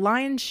does the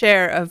lion's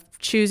share of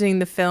choosing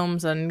the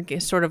films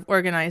and sort of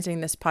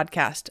organizing this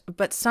podcast.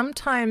 But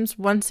sometimes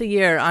once a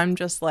year, I'm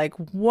just like,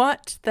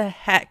 what the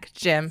heck,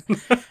 Jim?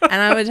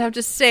 And I would have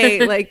to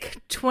say, like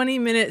 20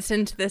 minutes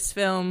into this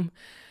film.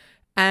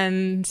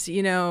 And,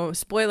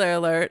 spoiler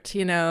alert,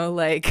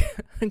 like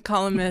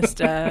columnist,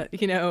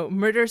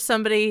 murders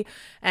somebody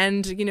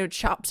and,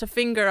 chops a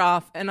finger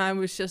off. And I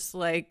was just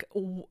like,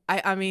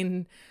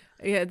 my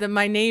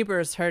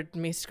neighbors heard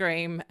me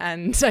scream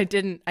and I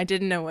didn't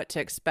know what to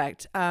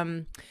expect.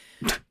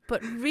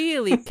 But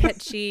really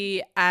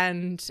kitschy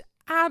and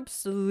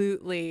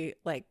absolutely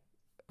like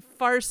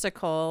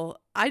farcical.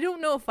 I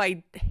don't know if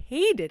I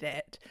hated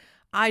it.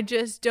 I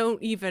just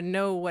don't even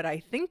know what I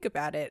think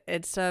about it.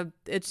 It's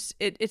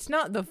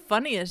not the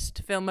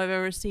funniest film I've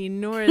ever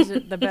seen, nor is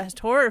it the best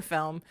horror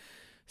film.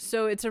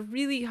 So it's a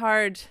really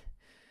hard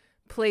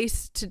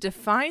place to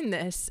define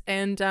this.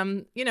 And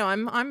I'm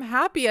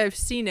happy I've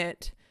seen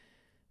it.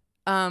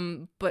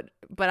 But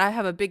I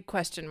have a big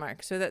question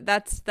mark. So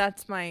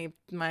that's my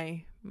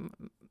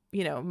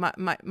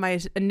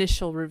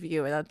initial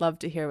review, and I'd love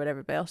to hear what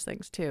everybody else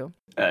thinks too.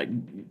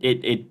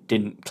 It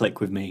didn't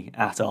click with me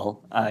at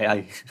all.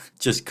 I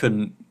just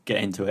couldn't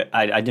get into it.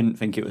 I didn't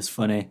think it was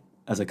funny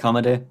as a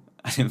comedy.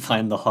 I didn't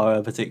find the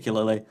horror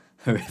particularly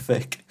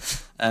horrific.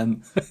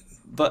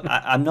 But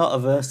I'm not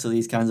averse to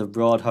these kinds of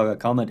broad horror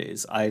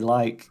comedies. I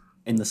like,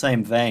 in the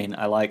same vein,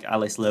 I like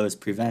Alice Lowe's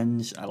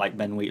Prevenge. I like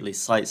Ben Wheatley's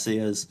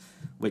Sightseers,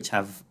 which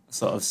have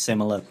sort of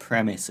similar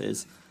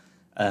premises.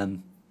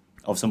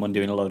 Of someone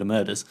doing a load of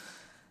murders.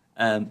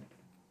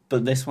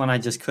 But this one I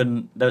just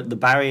couldn't... The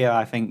barrier,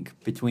 I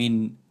think,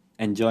 between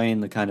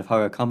enjoying the kind of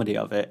horror comedy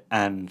of it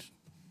and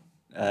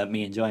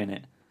me enjoying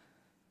it,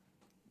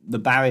 the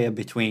barrier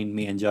between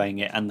me enjoying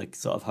it and the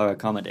sort of horror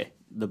comedy,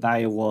 the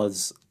barrier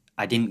was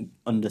I didn't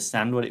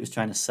understand what it was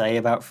trying to say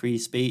about free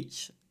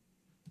speech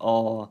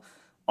or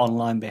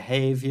online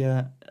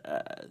behaviour.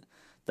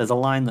 There's a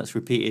line that's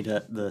repeated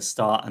at the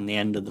start and the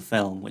end of the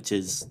film, which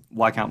is,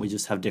 why can't we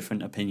just have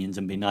different opinions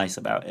and be nice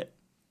about it?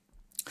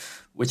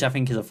 Which I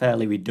think is a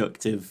fairly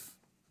reductive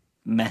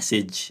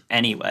message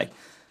anyway.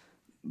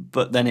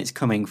 But then it's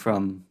coming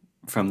from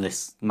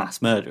this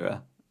mass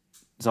murderer.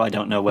 So I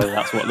don't know whether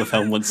that's what the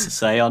film wants to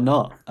say or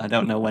not. I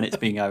don't know when it's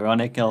being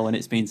ironic or when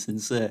it's being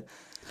sincere.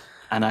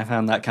 And I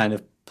found that kind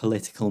of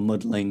political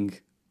muddling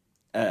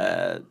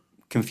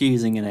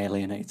confusing and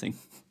alienating.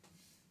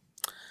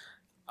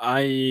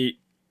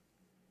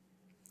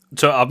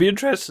 So I'll be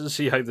interested to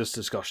see how this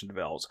discussion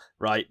develops,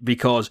 right?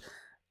 Because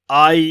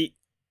I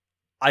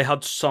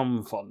had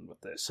some fun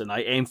with this, and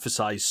I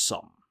emphasize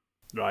some,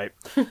 right?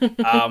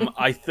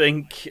 I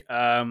think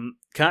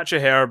Katja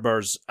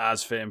Herber's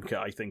as Femke,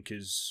 I think,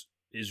 is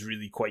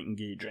really quite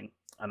engaging,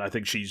 and I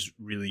think she's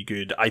really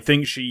good. I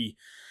think she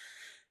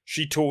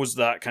toes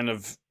that kind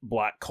of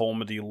black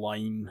comedy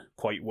line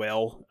quite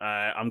well.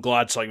 I'm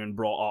glad Simon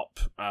brought up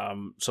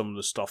some of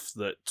the stuff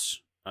that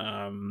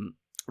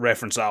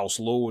reference Alice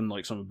Lowe and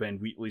like some of Ben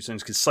Wheatley's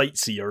things, because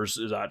Sightseers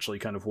is actually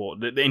kind of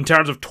what, in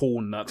terms of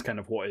tone, that's kind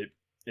of what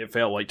it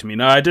felt like to me.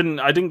 Now, I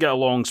didn't get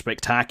along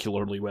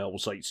spectacularly well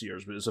with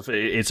Sightseers, but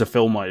it's a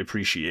film I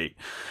appreciate.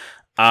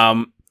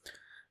 I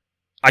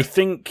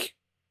think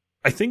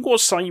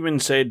what Simon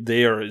said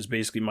there is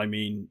basically my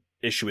main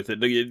issue with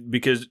it,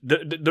 because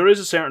there is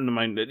a certain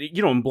amount that,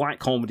 in black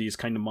comedy is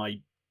kind of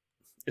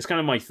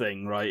my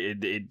thing, right?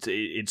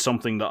 It's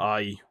something that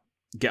I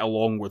get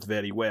along with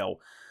very well.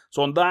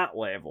 So on that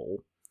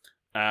level,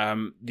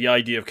 the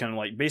idea of kind of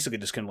like basically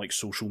this kind of like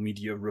social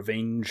media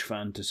revenge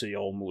fantasy,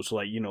 almost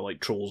like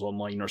like Trolls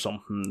Online or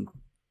something,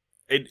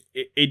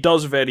 it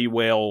does very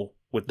well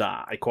with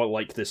that. I quite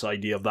like this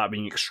idea of that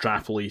being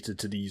extrapolated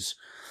to these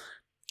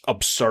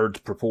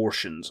absurd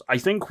proportions. I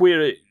think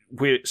where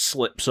it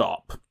slips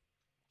up,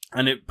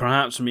 and it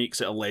perhaps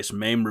makes it a less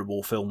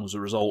memorable film as a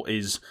result,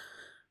 is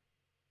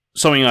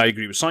something I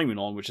agree with Simon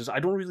on, which is I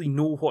don't really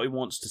know what it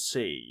wants to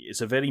say. It is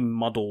a very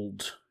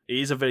muddled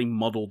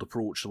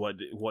approach to what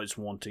it's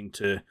wanting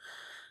to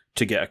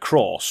get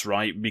across,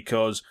 right?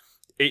 Because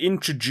it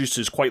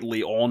introduces quite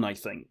late on, I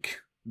think,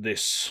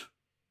 this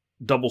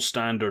double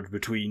standard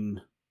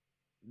between,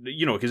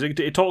 because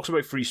it talks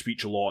about free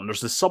speech a lot, and there's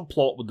this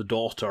subplot with the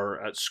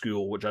daughter at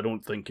school, which I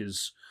don't think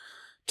is,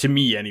 to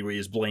me anyway,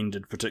 is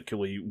blended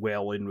particularly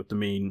well in with the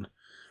main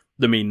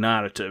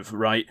narrative,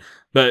 right?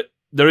 But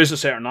there is a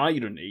certain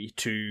irony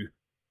to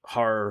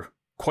her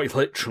quite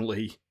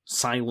literally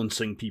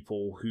silencing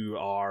people who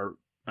are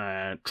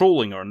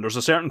trolling her, and there's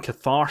a certain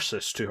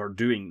catharsis to her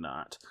doing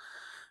that.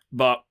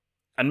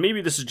 And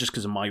maybe this is just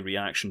because of my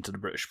reaction to the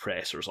British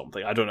press or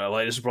something, I don't know,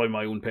 like this is probably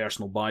my own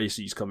personal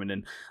biases coming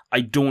in.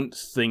 I don't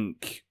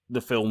think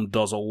the film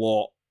does a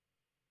lot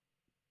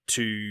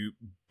to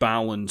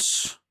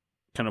balance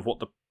kind of what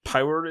the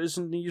power is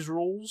in these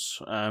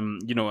roles,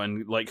 and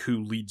like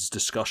who leads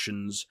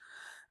discussions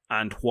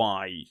and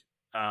why.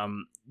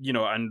 And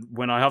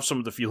when I have some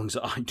of the feelings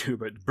that I do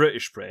about the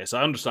British press,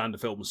 I understand the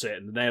film is set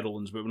in the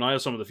Netherlands, but when I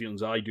have some of the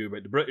feelings I do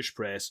about the British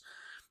press,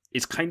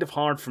 it's kind of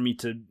hard for me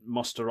to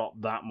muster up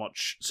that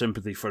much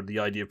sympathy for the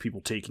idea of people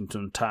taking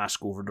to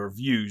task over their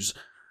views.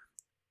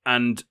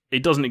 And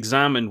it doesn't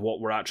examine what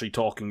we're actually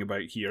talking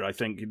about here. I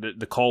think that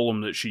the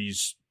column that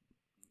she's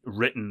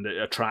written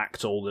that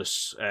attracts all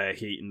this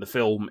hate in the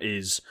film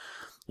is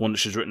one that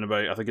she's written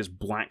about, I think it's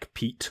Black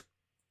Pete.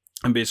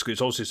 And basically,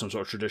 it's also some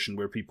sort of tradition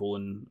where people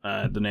in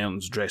the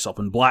Netherlands dress up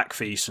in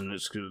blackface, and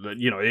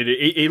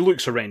it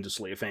looks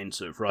horrendously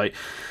offensive, right?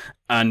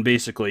 And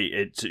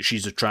basically,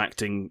 she's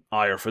attracting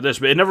ire for this,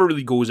 but it never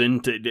really goes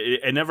into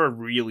it. Never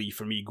really,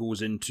 for me,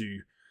 goes into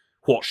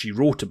what she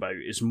wrote about.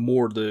 It's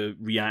more the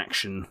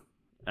reaction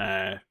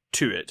to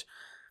it.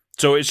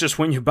 So it's just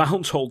when you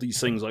balance all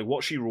these things, like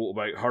what she wrote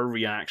about, her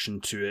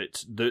reaction to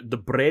it, the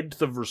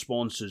breadth of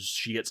responses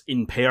she gets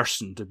in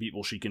person to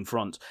people she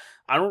confronts.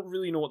 I don't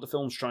really know what the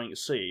film's trying to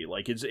say.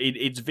 Like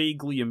it's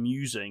vaguely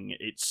amusing.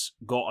 It's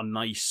got a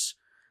nice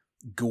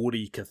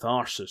gory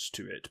catharsis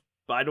to it,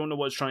 but I don't know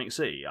what it's trying to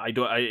say. I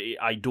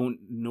don't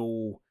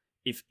know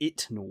if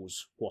it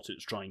knows what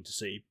it's trying to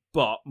say.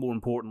 But more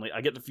importantly,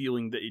 I get the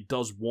feeling that it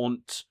does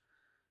want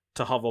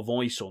to have a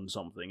voice on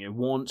something. It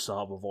wants to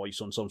have a voice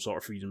on some sort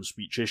of freedom of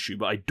speech issue,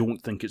 but I don't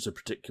think it's a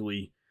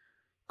particularly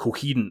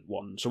coherent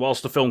one. So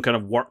whilst the film kind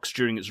of works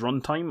during its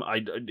runtime,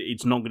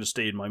 it's not going to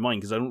stay in my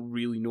mind because I don't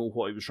really know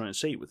what it was trying to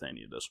say with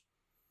any of this.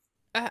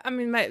 I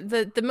mean,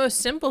 the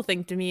most simple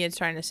thing to me it's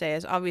trying to say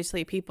is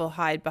obviously people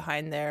hide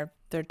behind their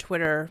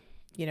Twitter,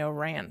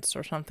 rants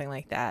or something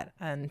like that,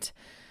 and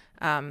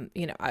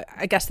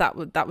I guess that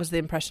was the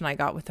impression I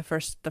got with the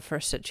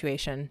first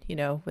situation,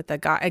 with the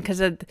guy,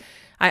 because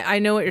I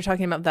know what you're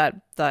talking about,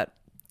 that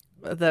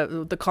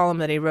the column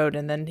that he wrote,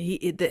 and then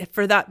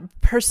for that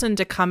person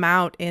to come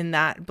out in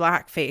that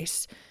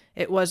blackface,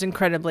 it was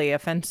incredibly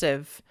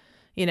offensive,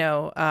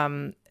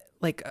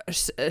 like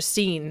a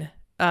scene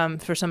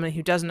for somebody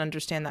who doesn't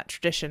understand that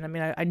tradition. I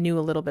mean, I knew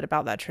a little bit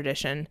about that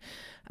tradition,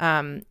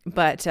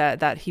 but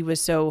that he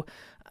was so,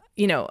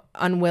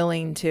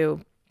 unwilling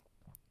to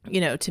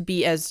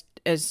be as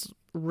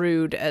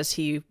rude as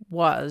he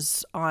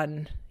was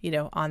on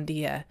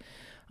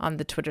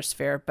the Twitter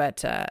sphere,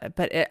 but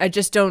I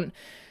just don't.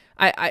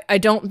 I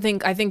don't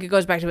think. I think it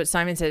goes back to what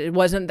Simon said. It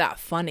wasn't that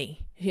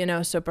funny,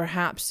 So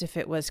perhaps if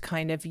it was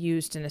kind of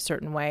used in a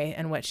certain way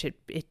in which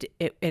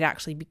it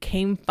actually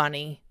became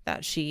funny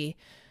that she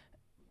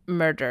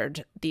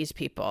murdered these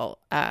people,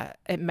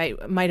 it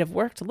might have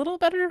worked a little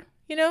better,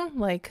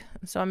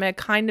 So I mean, I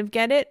kind of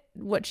get it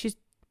what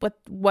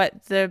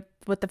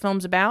the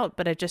film's about,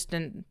 but I just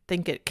didn't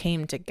think it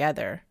came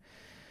together.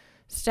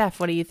 Steph,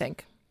 what do you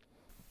think?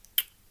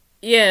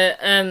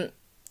 Yeah,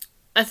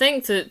 I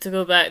think to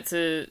go back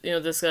to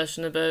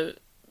discussion about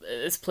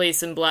its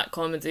place in black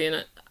comedy,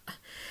 and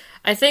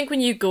I think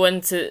when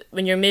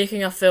you're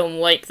making a film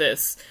like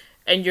this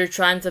and you're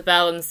trying to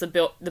balance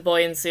the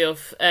buoyancy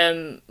of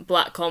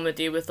black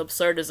comedy with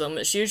absurdism,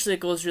 it usually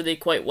goes really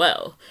quite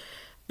well.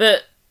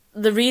 But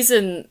the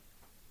reason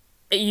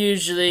it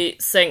usually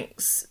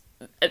sinks,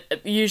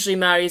 it usually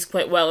marries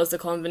quite well as a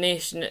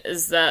combination,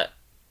 is that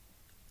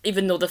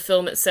even though the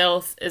film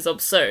itself is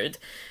absurd,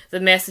 the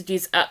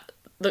messages at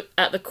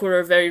the core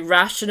are very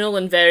rational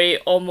and very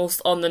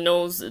almost on the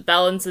nose. It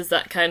balances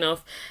that kind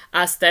of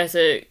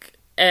aesthetic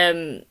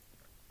kind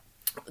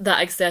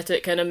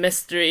of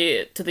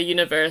mystery to the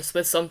universe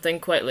with something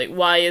quite like,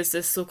 why is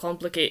this so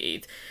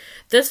complicated?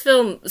 This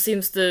film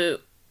seems to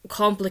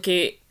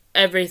complicate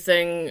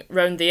everything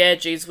round the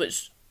edges,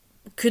 which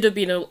could have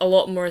been a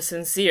lot more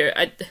sincere.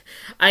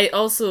 I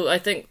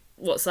think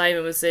what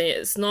Simon was saying,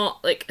 it's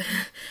not like,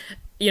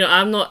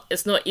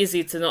 it's not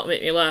easy to not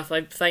make me laugh.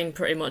 I find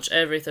pretty much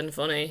everything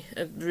funny.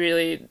 I'm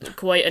really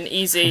quite an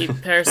easy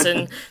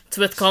person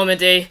with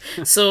comedy.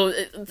 So,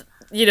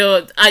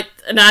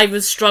 I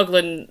was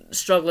struggling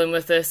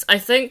with this. I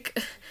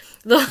think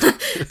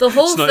the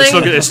whole thing.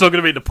 It's not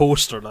going to be the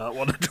poster, that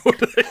one. I don't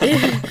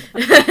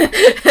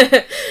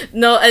think.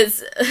 No,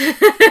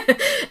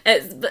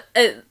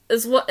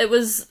 it's what it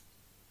was.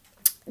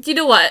 You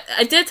know what?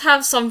 I did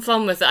have some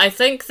fun with it. I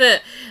think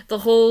the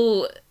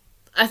whole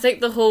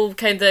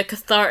kind of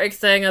cathartic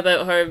thing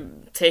about her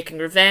taking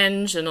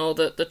revenge and all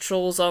the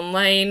trolls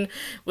online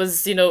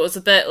was, it was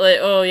a bit like,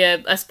 oh yeah,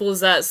 I suppose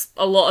that's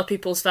a lot of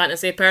people's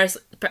fantasy,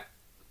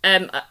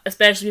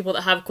 especially people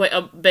that have quite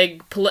a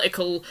big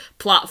political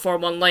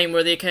platform online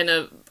where they kind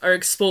of are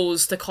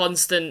exposed to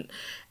constant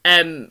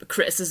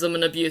criticism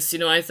and abuse.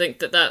 I think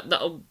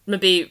that'll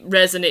maybe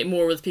resonate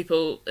more with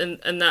people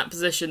in that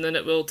position than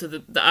it will to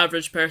the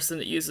average person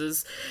that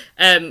uses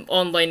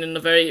online in a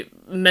very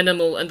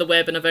minimal, and the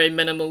web in a very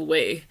minimal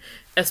way,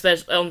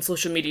 especially on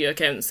social media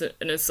accounts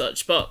and as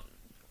such. But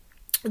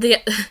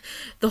the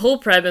whole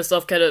premise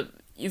of kind of,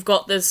 you've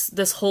got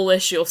this whole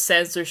issue of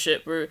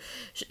censorship where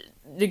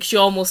she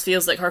almost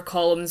feels like her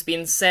column's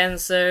being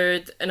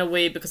censored in a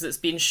way because it's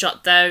being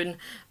shut down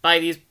by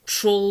these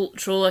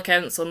troll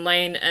accounts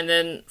online, and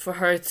then for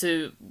her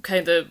to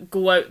kind of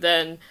go out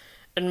then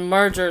and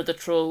murder the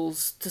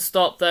trolls to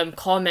stop them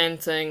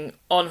commenting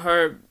on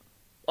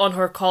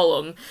her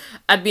column.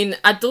 I mean,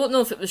 I don't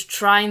know if it was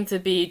trying to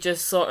be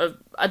just sort of...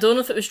 I don't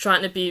know if it was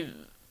trying to be...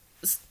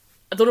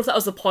 I don't know if that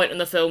was the point in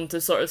the film, to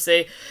sort of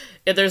say,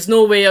 yeah, there's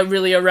no way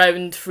really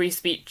around free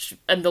speech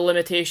and the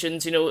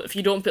limitations. You know, if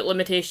you don't put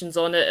limitations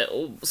on it,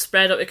 it'll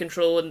spread out of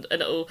control,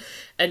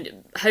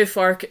 and how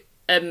far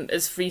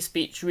is free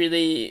speech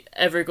really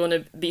ever going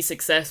to be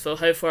successful?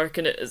 How far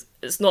can it?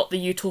 It's not the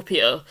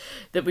utopia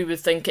that we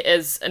would think it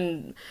is,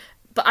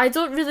 but I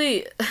don't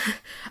really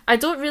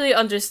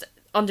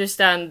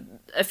understand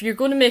if you're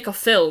going to make a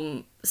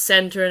film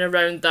centering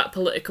around that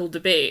political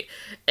debate,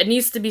 it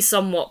needs to be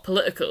somewhat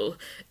political.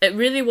 It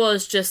really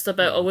was just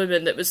about a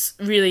woman that was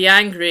really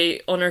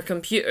angry on her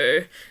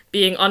computer,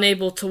 being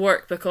unable to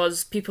work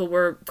because people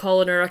were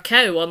calling her a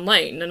cow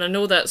online. And I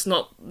know that's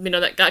not,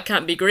 that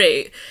can't be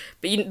great,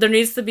 but there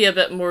needs to be a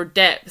bit more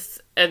depth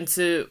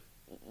into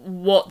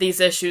what these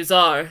issues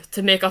are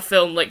to make a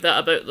film like that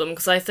about them,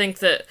 because I think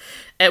that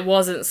it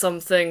wasn't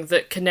something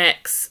that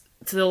connects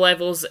to the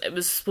levels it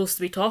was supposed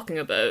to be talking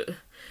about.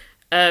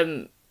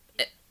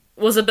 It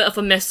was a bit of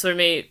a miss for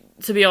me,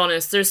 to be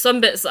honest. There's some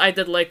bits that I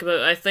did like about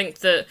it. I think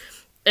that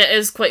it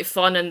is quite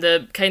fun in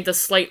the kind of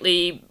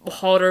slightly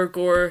horror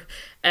gore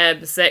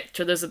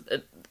sector.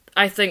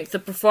 I think the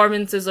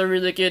performances are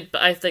really good,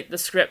 but I think the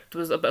script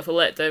was a bit of a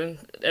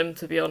letdown,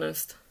 to be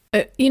honest.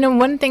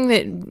 One thing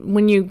that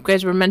when you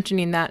guys were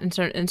mentioning that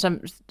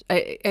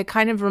it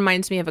kind of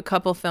reminds me of a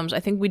couple films. I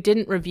think we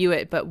didn't review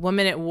it, but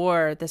Woman at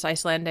War, this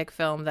Icelandic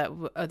film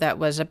that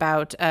was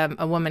about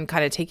a woman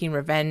kind of taking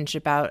revenge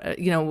about,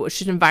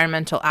 she's an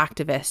environmental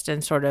activist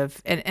and sort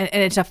of, and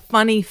it's a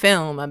funny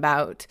film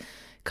about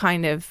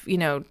kind of,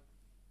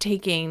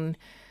 taking,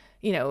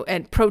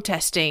 and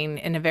protesting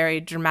in a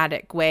very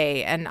dramatic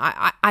way. And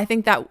I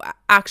think that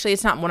actually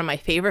it's not one of my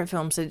favorite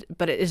films,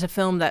 but it is a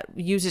film that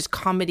uses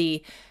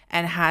comedy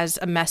and has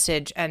a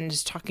message and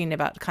is talking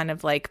about kind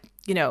of like,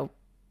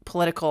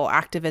 political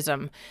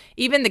activism.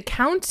 Even The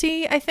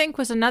County, I think,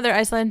 was another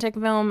Icelandic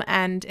film,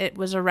 and it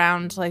was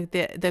around like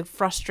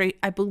the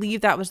I believe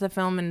that was the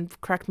film,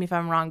 and correct me if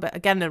I'm wrong, but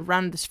again,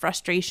 around this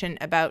frustration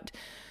about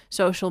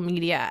social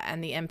media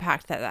and the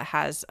impact that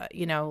has,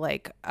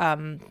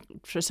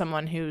 for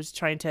someone who's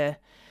trying to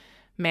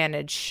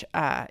manage,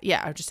 or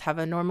just have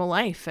a normal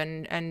life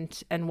and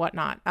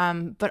whatnot.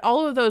 But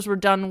all of those were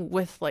done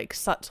with like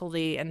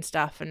subtlety and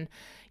stuff, and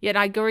yet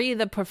I agree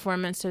the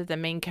performance of the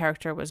main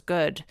character was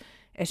good.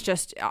 It's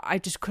just, I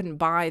just couldn't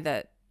buy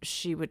that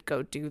she would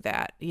go do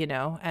that,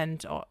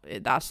 and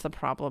that's the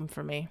problem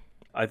for me.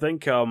 I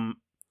think the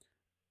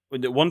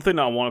one thing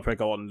that I want to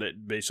pick on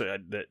that basically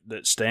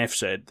that Steph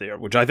said there,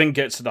 which I think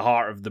gets to the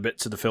heart of the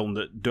bits of the film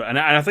that do, and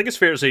I think it's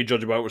fair to say,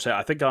 judging by what we're saying,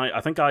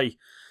 I think I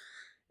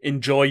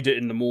enjoyed it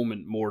in the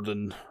moment more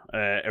than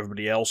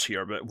everybody else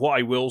here. But what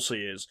I will say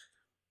is,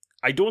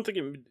 I don't think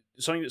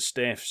something that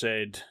Steph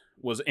said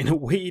was in a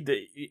way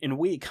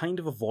it kind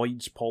of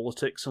avoids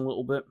politics a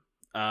little bit.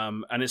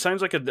 And it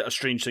sounds like a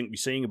strange thing to be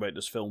saying about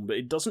this film, but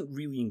it doesn't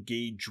really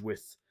engage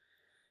with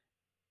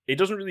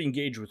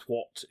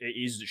what it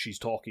is that she's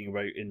talking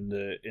about in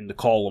the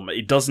column.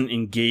 It doesn't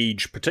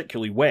engage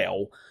particularly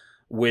well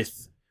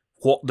with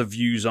what the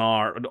views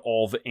are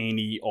of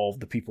any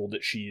of the people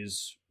that she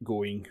is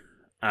going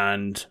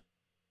and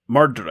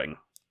murdering.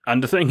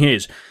 And the thing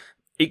is,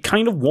 it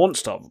kind of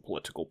wants to have a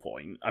political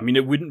point. I mean,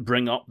 it wouldn't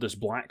bring up this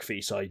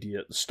blackface idea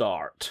at the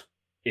start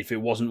if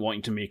it wasn't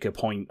wanting to make a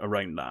point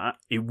around that.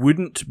 It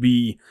wouldn't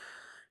be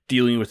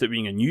dealing with it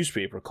being a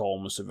newspaper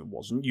columnist if it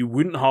wasn't. You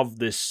wouldn't have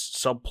this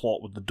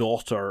subplot with the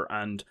daughter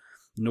and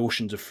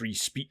notions of free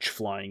speech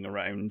flying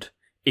around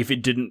if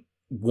it didn't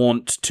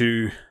want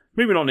to,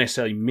 maybe not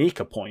necessarily make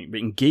a point,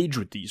 but engage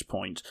with these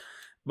points.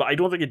 But I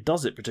don't think it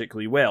does it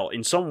particularly well.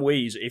 In some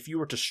ways, if you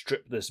were to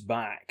strip this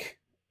back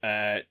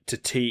to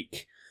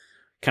take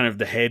kind of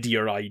the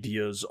headier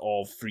ideas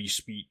of free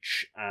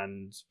speech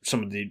and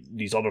some of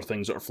these other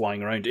things that are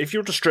flying around, if you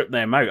were to strip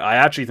them out, I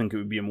actually think it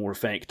would be a more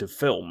effective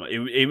film.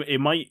 It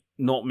might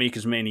not make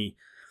as many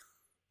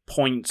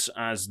points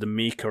as the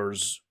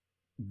makers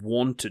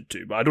wanted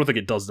to, but I don't think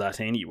it does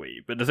that anyway.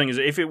 But the thing is,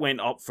 if it went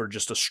up for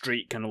just a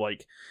straight kind of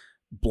like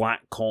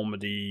black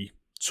comedy,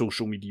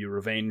 social media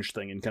revenge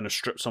thing and kind of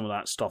strip some of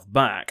that stuff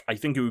back, I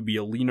think it would be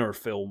a leaner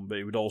film, but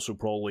it would also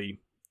probably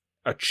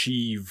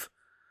achieve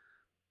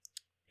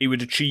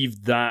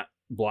that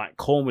black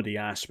comedy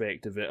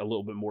aspect of it a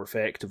little bit more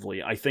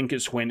effectively. I think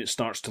it's when it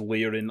starts to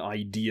layer in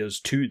ideas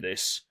to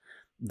this,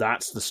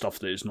 that's the stuff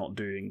that it's not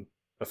doing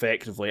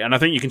effectively. And I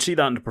think you can see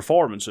that in the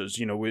performances.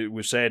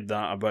 We've said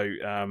that about,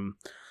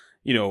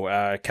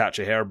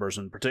 Katja Herbers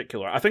in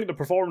particular. I think the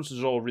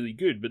performances are all really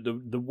good, but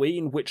the way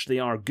in which they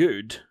are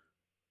good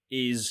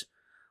is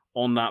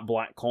on that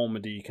black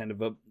comedy kind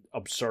of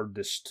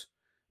absurdist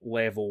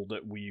level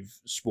that we've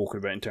spoken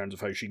about in terms of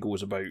how she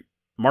goes about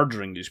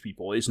murdering these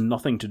people. It's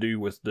nothing to do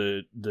with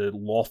the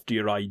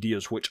loftier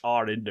ideas which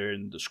are in there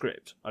in the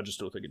script. I just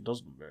don't think it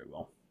does them very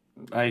well.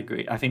 I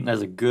agree. I think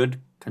there's a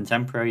good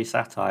contemporary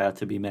satire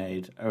to be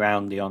made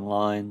around the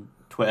online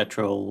Twitter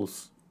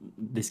trolls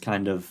this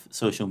kind of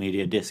social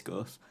media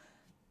discourse.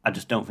 I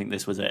just don't think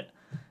this was it.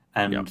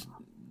 And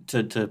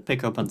to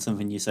pick up on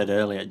something you said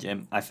earlier,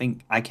 Jim, I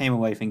think I came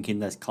away thinking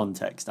there's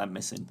context I'm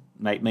missing.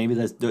 Maybe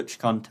there's Dutch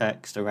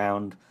context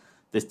around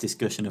this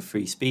discussion of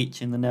free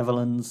speech in the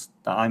Netherlands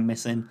that I'm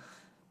missing.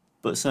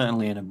 But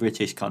certainly in a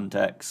British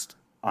context,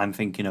 I'm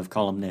thinking of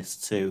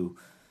columnists who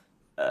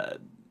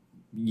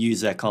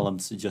use their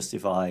columns to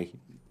justify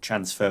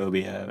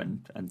transphobia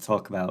and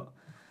talk about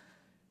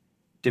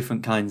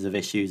different kinds of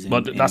issues.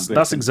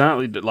 That's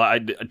exactly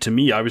like to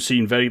me. I was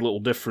seeing very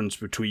little difference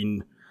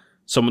between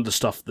some of the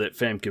stuff that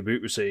Femke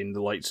Boot was saying,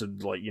 the likes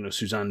of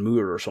Suzanne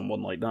Moore or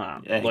someone like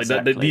that. Yeah,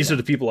 exactly, these are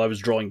the people I was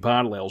drawing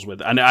parallels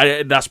with, and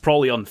that's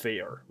probably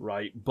unfair,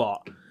 right?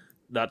 But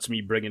that's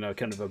me bringing a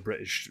kind of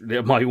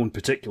my own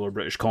particular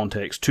British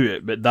context to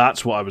it. But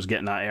that's what I was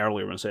getting at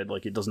earlier when I said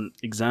it doesn't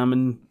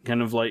examine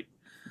kind of the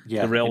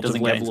relative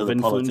level of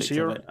influence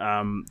here.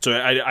 So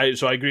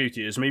I agree with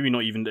you. It's maybe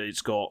not even that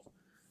it's got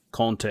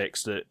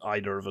context that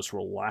either of us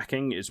were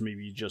lacking. It's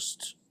maybe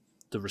just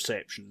the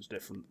reception is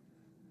different.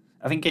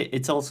 I think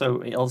it's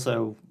also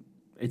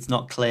it's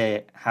not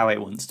clear how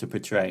it wants to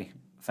portray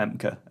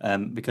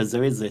Femke, because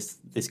there is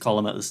this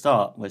column at the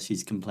start where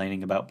she's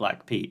complaining about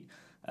Black Pete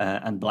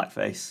and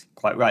blackface,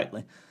 quite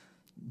rightly.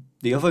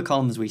 The other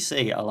columns we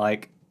see are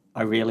like,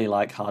 I really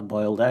like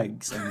hard-boiled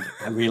eggs and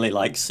I really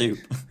like soup.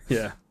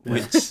 Yeah.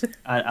 Which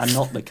are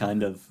not the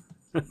kind of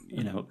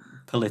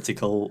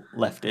political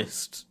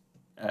leftist.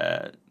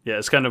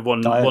 It's kind of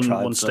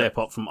one step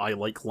up from I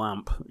like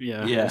lamp.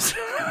 Yeah.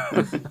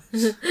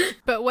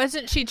 But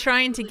wasn't she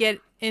trying to get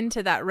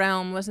into that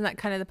realm? Wasn't that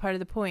kind of the part of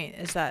the point?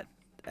 Is that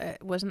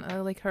wasn't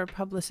like her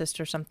publicist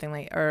or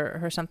something or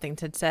her something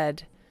had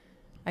said?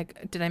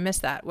 Did I miss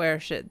that? Where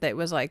that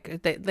was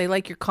like they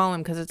like your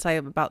column because it's like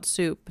about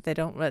soup, but they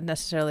don't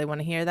necessarily want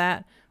to hear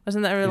that.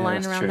 Wasn't there a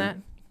line around that?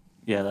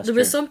 Yeah, that's true.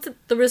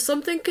 There was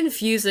something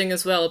confusing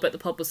as well about the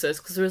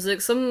publicist, because there was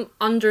like some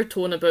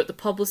undertone about the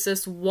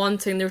publicist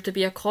wanting there to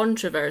be a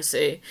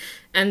controversy,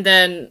 and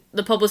then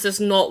the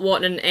publicist not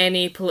wanting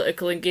any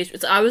political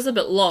engagement. So I was a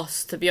bit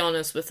lost, to be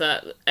honest, with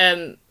that.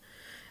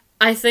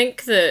 I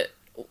think that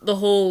the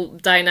whole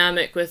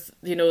dynamic with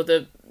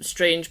the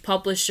strange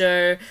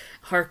publisher,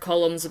 her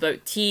columns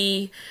about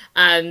tea,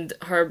 and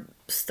her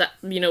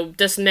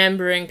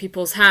dismembering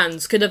people's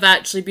hands could have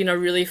actually been a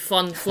really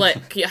fun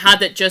flick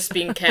had it just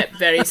been kept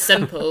very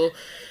simple.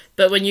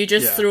 But when you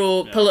just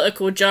throw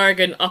political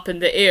jargon up in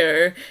the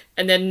air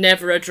and then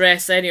never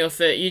address any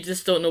of it, you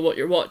just don't know what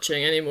you're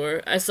watching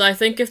anymore. So I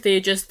think if they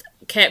just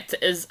kept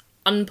it as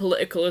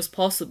unpolitical as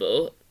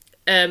possible,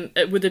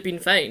 it would have been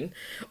fine.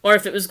 Or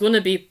if it was going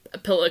to be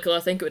political, I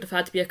think it would have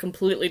had to be a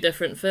completely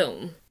different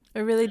film. I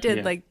really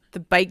did like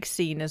the bike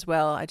scene as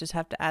well. I just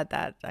have to add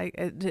that.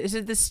 Is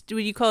it this?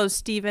 Would you call it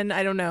Stephen?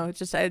 I don't know. It's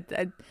just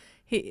that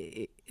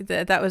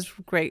was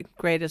great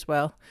as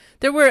well.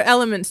 There were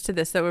elements to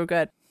this that were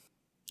good.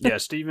 Yeah,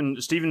 Stephen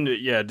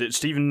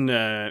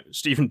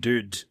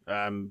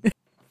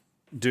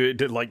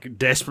Dude, like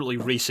desperately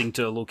racing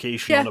to a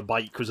location on a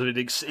bike was an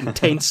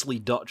intensely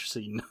Dutch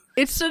scene.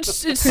 It's so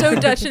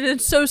Dutch, and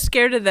it's so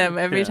scared of them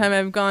every time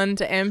I've gone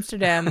to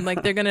Amsterdam.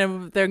 Like they're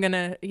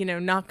gonna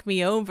knock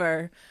me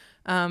over.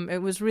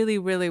 It was really,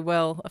 really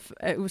well.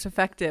 It was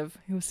effective.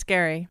 It was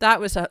scary. That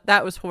was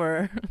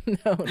horror.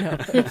 No.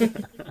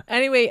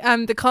 Anyway,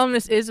 The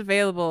Columnist is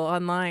available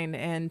online,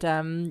 and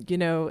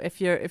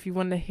if you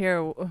want to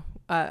hear,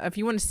 if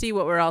you want to see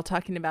what we're all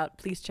talking about,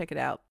 please check it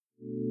out.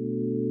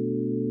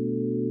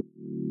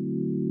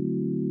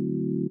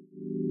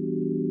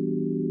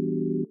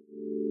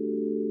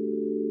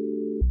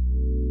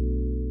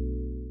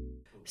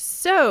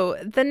 So,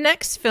 the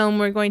next film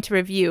we're going to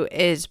review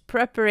is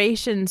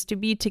Preparations to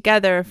Be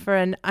Together for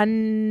an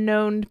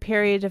Unknown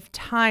Period of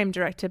Time,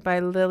 directed by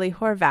Lily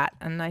Horvath.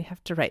 And I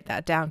have to write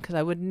that down because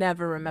I would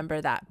never remember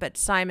that. But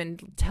Simon,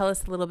 tell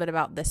us a little bit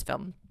about this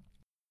film.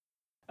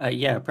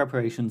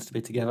 Preparations to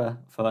Be Together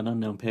for an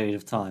Unknown Period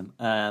of Time.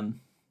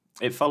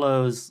 It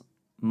follows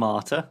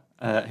Marta,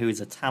 who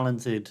is a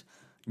talented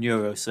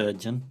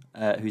neurosurgeon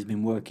who's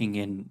been working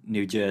in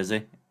New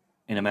Jersey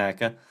in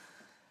America.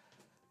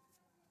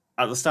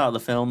 At the start of the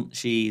film,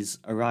 she's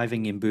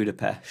arriving in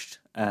Budapest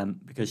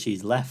because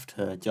she's left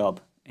her job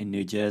in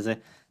New Jersey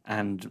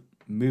and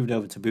moved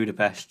over to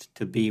Budapest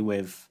to be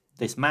with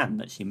this man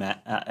that she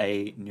met at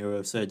a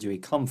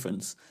neurosurgery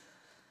conference.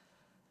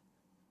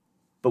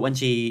 But when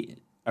she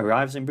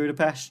arrives in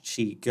Budapest,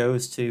 she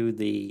goes to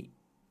the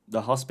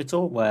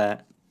hospital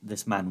where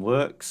this man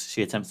works.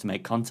 She attempts to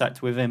make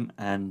contact with him,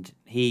 and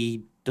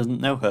he doesn't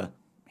know her.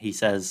 He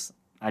says,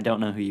 "I don't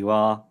know who you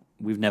are.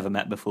 We've never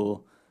met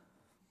before.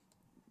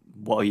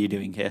 What are you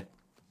doing here?"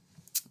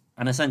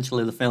 And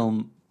essentially the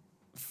film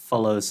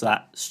follows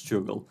that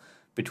struggle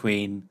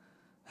between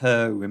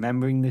her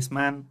remembering this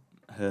man,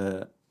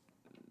 her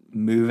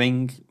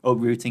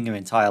uprooting her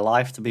entire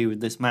life to be with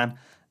this man,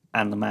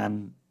 and the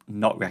man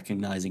not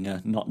recognizing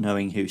her, not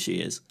knowing who she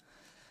is.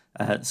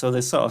 So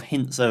there's sort of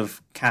hints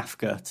of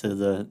Kafka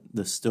to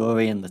the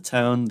story and the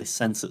tone, this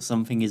sense that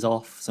something is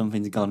off,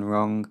 something's gone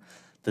wrong.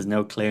 There's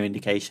no clear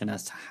indication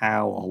as to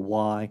how or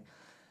why.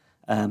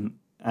 And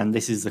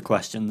this is the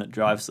question that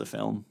drives the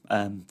film.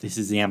 This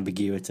is the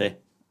ambiguity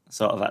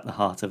sort of at the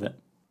heart of it.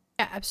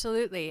 Yeah,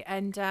 absolutely.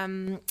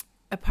 And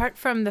apart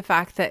from the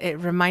fact that it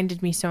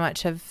reminded me so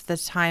much of the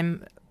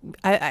time,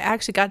 I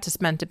actually got to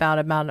spend about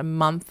a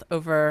month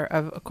over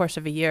a course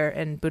of a year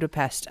in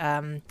Budapest.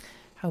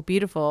 How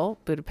beautiful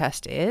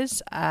Budapest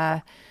is.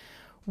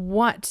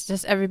 What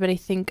does everybody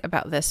think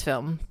about this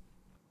film?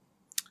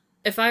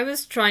 If I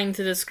was trying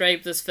to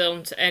describe this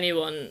film to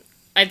anyone,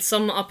 I'd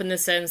sum it up in the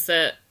sense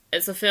that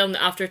it's a film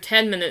that after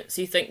 10 minutes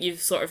you think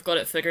you've sort of got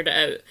it figured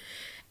out.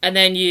 And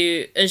then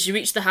as you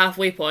reach the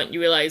halfway point, you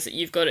realise that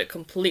you've got it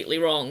completely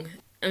wrong.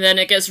 And then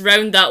it gets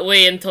round that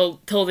way until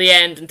the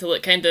end, until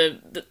it kind of,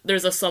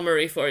 there's a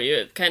summary for you.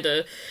 It kind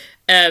of,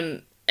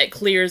 it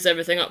clears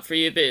everything up for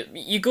you. But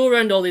you go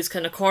around all these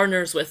kind of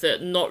corners with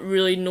it, not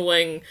really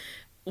knowing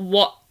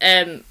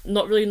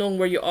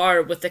where you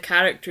are with the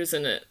characters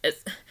in it.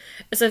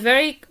 It's a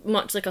very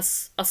much like a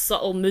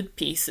subtle mood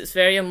piece. It's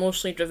very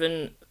emotionally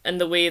driven in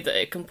the way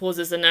that it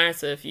composes the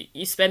narrative.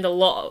 You spend a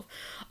lot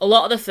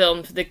of the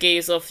film through the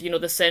gaze of,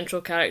 the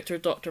central character,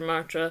 Dr.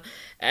 Marta,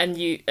 and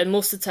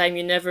most of the time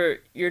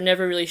you're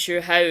never really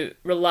sure how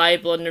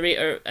reliable a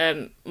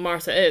narrator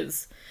Marta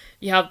is.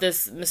 You have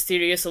this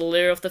mysterious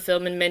allure of the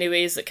film in many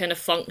ways that kind of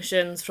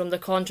functions from the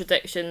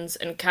contradictions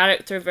in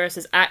character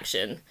versus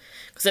action.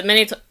 Because at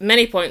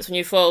many points when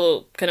you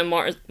follow kind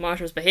of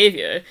Marta's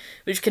behaviour,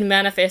 which can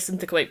manifest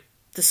into quite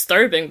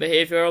disturbing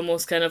behaviour,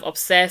 almost kind of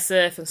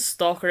obsessive and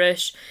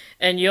stalkerish,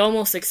 and you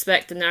almost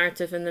expect the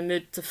narrative and the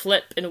mood to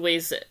flip in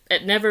ways that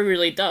it never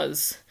really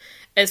does.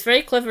 It's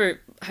very clever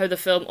how the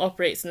film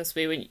operates in this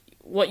way, when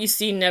what you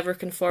see never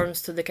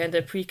conforms to the kind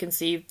of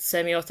preconceived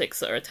semiotics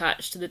that are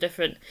attached to the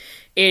different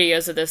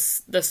areas of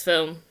this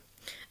film.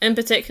 In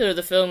particular,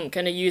 the film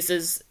kind of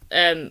uses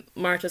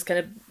Marta's kind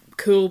of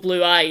cool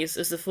blue eyes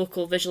as the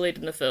focal visual aid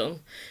in the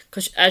film,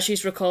 because as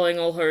she's recalling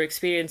all her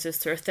experiences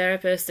to her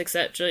therapist,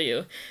 etc.,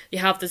 you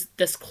have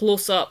this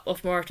close up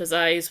of Marta's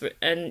eyes,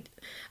 and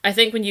I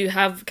think when you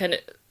have kind of,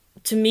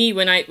 to me,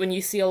 when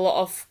you see a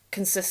lot of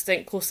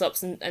consistent close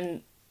ups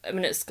and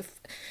when it's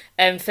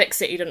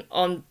fixated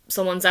on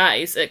someone's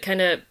eyes, it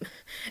kind of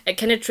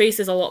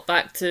traces a lot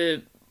back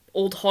to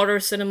old horror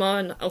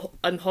cinema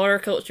and horror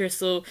culture,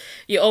 so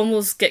you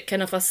almost get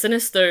kind of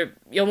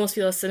you almost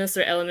feel a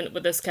sinister element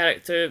with this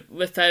character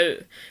without,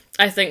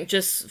 I think,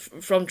 just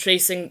from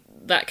tracing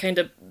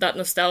that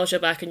nostalgia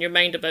back in your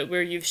mind about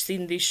where you've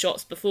seen these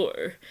shots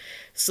before.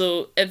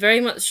 So it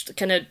very much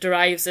kind of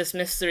derives this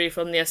mystery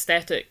from the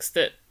aesthetics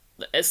that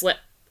is lit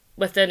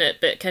within it,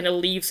 but it kind of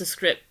leaves the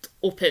script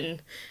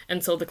open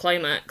until the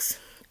climax.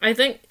 I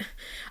think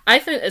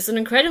it's an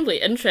incredibly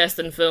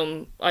interesting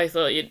film. I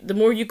thought the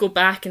more you go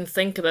back and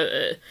think about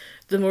it,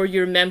 the more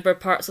you remember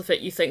parts of it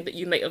you think that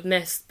you might have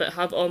missed, but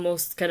have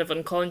almost kind of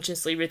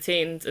unconsciously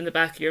retained in the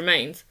back of your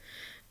mind.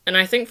 And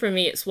I think for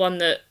me, it's one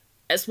that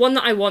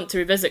I want to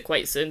revisit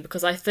quite soon,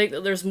 because I think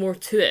that there's more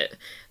to it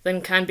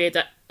than can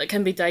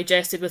be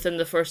digested within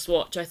the first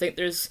watch. I think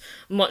there's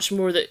much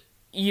more that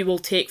you will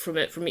take from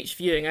it from each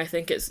viewing. I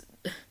think it's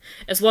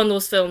one of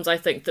those films, I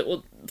think, that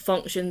will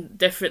function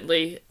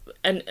differently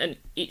and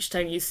each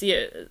time you see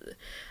it.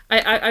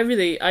 I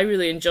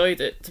really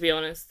enjoyed it, to be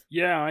honest.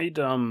 Yeah, I'd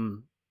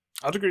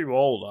agree with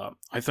all that.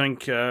 I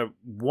think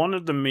one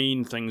of the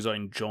main things I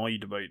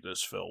enjoyed about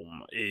this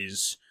film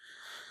is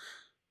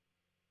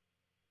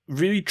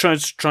really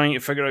trying to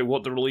figure out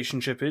what the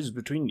relationship is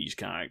between these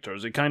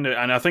characters. It kind of,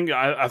 and I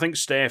think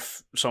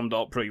Steph summed it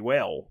up pretty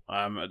well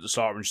at the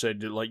start when she said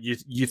that, like,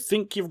 you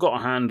think you've got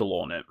a handle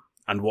on it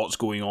and what's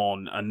going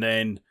on, and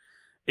then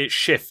it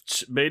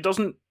shifts, but it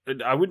doesn't.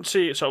 I wouldn't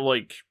say it's sort of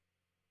like,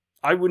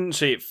 I wouldn't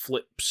say it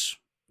flips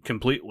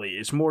completely.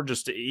 It's more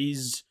just, it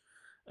is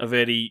a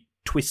very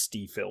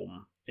twisty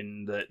film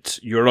in that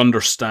your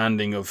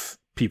understanding of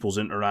people's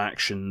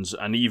interactions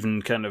and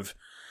even kind of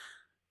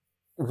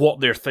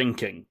what they're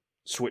thinking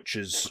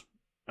switches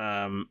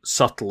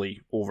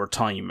subtly over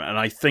time. And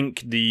I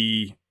think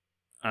the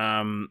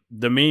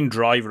main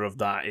driver of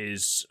that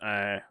is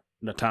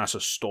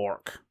Natasha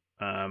Stork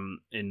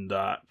in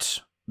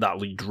that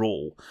lead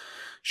role.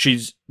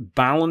 She's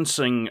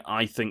balancing,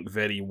 I think,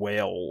 very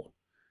well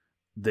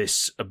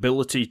this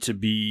ability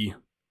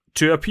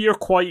to appear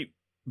quite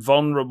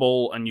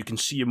vulnerable, and you can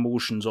see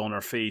emotions on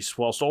her face,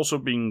 whilst also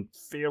being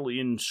fairly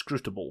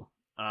inscrutable.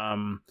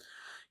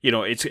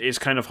 It's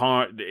kind of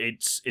hard.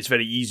 It's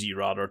very easy,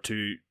 rather,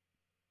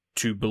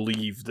 to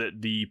believe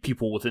that the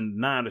people within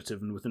the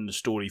narrative and within the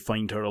story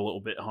find her a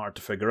little bit hard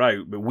to figure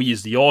out. But we,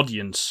 as the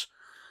audience,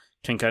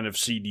 can kind of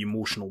see the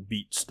emotional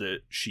beats that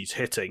she's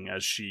hitting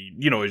as she,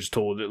 is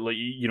told that, like,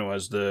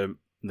 as the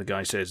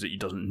guy says that he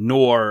doesn't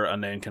know her,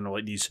 and then kind of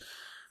like these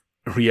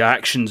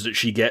reactions that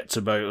she gets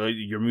about, like,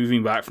 you're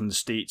moving back from the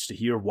States to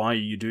here, why are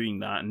you doing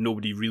that? And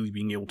nobody really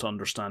being able to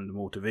understand the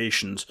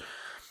motivations.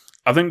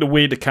 I think the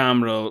way the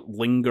camera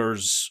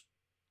lingers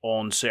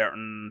on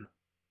certain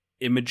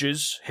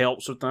images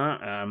helps with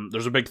that.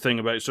 There's a big thing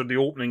about, so the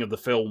opening of the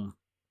film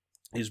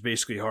is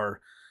basically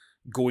her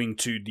going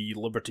to the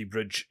Liberty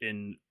Bridge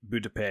in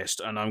Budapest,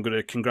 and I'm going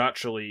to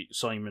congratulate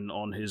Simon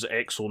on his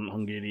excellent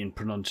Hungarian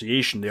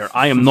pronunciation there.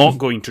 I am not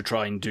going to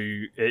try and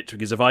do it,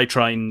 because if I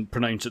try and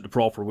pronounce it the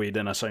proper way,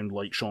 then I sound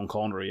like Sean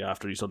Connery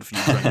after he's had a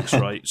few drinks,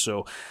 right?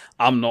 So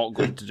I'm not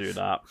going to do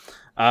that.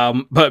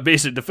 But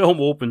basically, the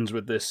film opens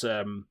with this,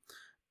 her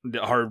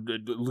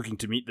looking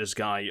to meet this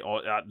guy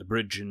at the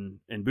bridge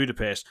in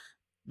Budapest.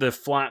 The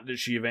flat that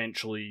she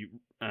eventually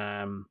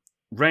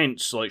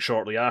rents, like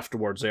shortly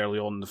afterwards, early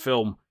on in the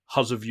film,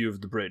 has a view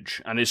of the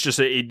bridge, and it's just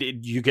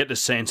you get the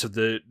sense of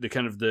the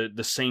kind of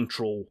the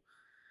central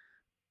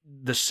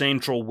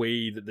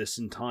way that this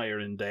entire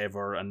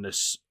endeavor and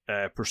this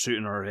pursuit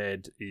in her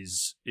head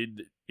is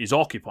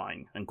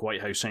occupying, and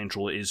quite how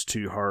central it is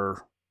to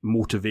her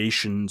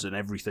motivations and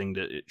everything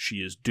that she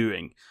is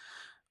doing.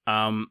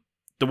 The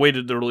way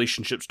that the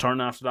relationships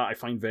turn after that, I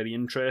find very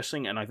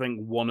interesting, and I think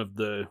one of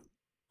the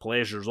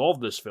pleasures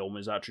of this film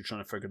is actually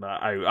trying to figure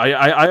that out.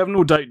 I have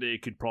no doubt that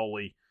it could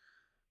probably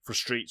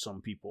frustrate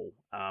some people.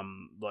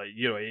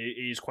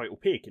 It is quite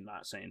opaque in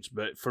that sense,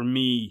 but for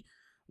me,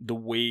 the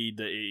way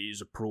that it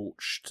is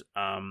approached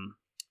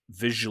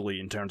visually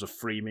in terms of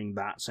framing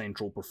that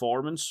central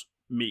performance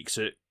makes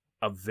it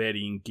a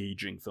very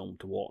engaging film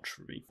to watch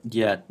for me.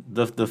 Yeah,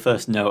 the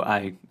first note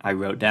I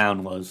wrote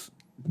down was,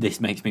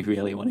 this makes me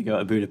really want to go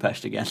to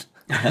Budapest again,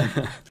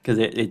 because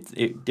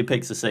it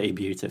depicts the city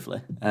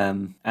beautifully,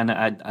 and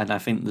I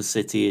think the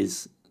city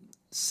is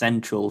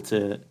central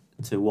to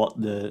what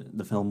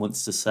the film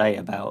wants to say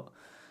about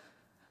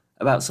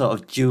sort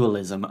of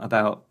dualism,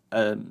 about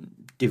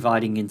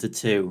dividing into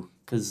two,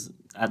 because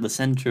at the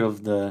centre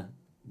of the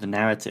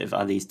narrative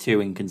are these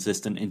two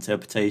inconsistent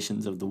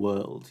interpretations of the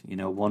world.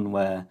 One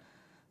where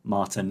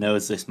Marta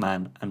knows this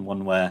man, and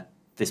one where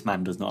this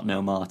man does not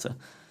know Marta.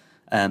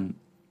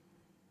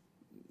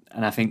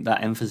 And I think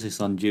that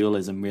emphasis on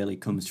dualism really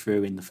comes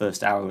through in the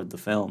first hour of the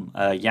film.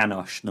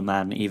 János, the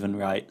man, even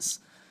writes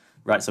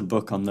a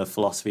book on the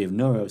philosophy of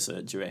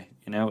neurosurgery.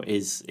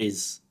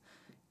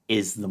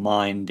 Is the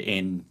mind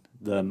in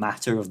the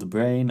matter of the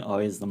brain,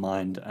 or is the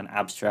mind an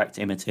abstract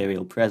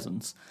immaterial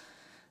presence?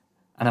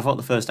 And I thought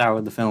the first hour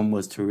of the film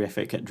was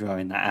terrific at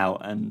drawing that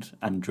out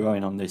and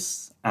drawing on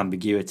this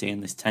ambiguity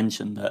and this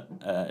tension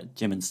that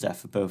Jim and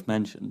Steph have both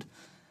mentioned.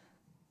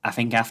 I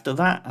think after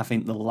that,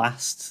 the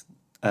last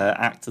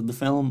act of the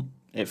film,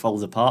 it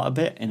falls apart a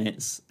bit in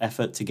its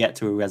effort to get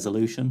to a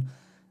resolution.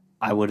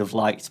 I would have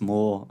liked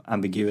more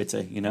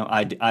ambiguity.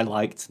 I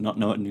liked not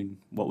knowing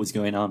what was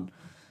going on,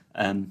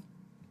 and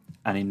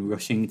in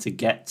rushing to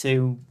get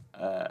to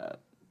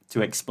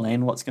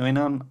explain what's going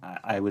on,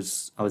 I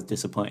was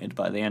disappointed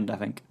by the end, I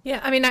think. Yeah,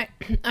 I mean,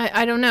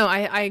 I don't know.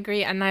 I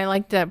agree, and I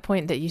like that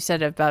point that you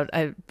said about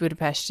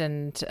Budapest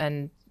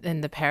and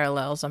the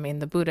parallels. I mean,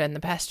 the Buddha and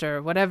the pest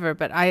or whatever.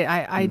 But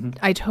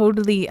I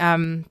totally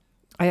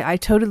I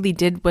totally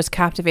was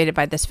captivated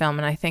by this film,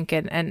 and I think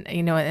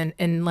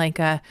in like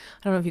a,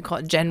 I don't know if you call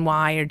it Gen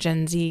Y or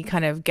Gen Z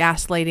kind of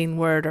gaslighting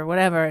word or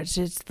whatever. It's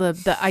just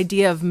the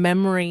idea of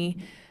memory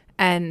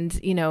and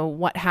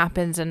what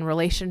happens in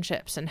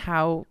relationships and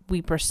how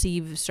we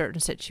perceive certain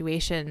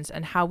situations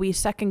and how we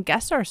second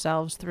guess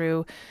ourselves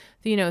through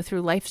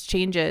life's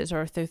changes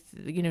or through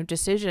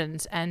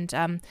decisions. And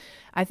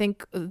I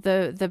think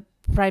the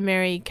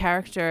primary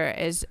character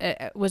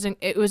was an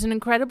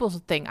incredible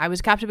thing. I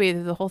was captivated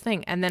with the whole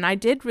thing, and then I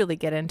did really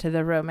get into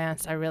the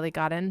romance. I really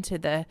got into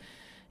the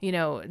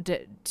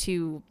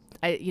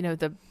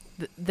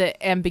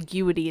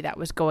ambiguity that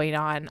was going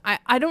on.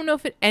 I don't know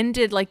if it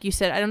ended like you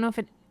said. I don't know if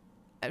it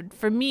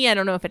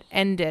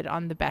ended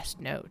on the best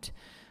note.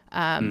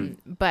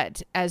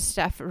 But as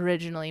Steph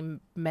originally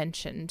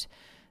mentioned,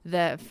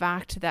 the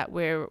fact that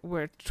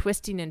we're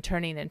twisting and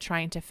turning and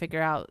trying to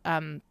figure out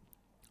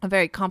a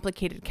very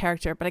complicated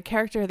character, but a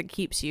character that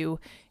keeps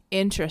you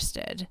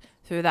interested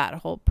through that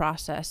whole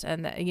process,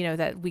 and that,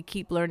 that we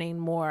keep learning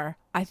more.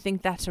 I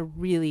think that's a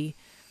really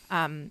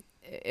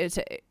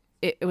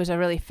it was a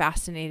really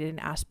fascinating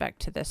aspect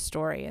to this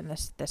story and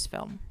this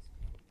film.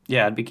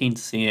 Yeah, I'd be keen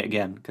to see it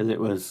again, because it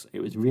was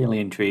really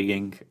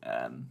intriguing,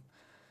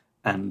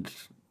 and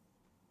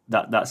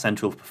that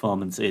central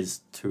performance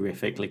is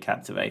terrifically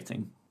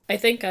captivating. I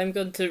think I'm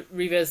going to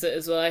revisit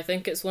as well. I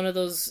think it's one of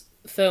those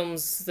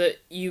films that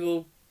you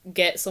will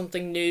get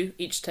something new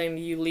each time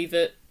you leave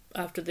it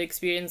after the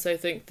experience. I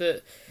think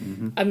that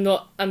I'm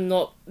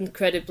not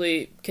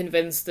incredibly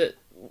convinced that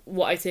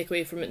what I take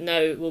away from it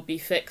now will be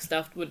fixed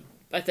afterward.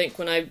 I think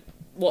when I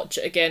watch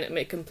it again, it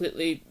may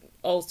completely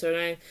alter,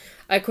 and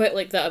I quite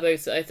like that about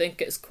it. I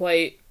think it's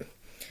quite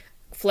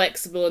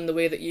flexible in the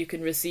way that you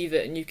can receive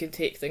it and you can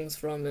take things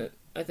from it.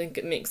 I think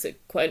it makes it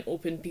quite an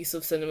open piece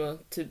of cinema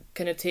to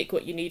kind of take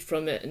what you need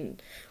from it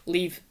and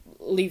leave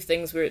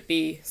things where it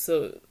be.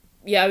 So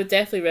yeah, I would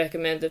definitely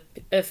recommend it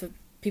if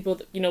people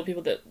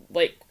that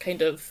like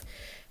kind of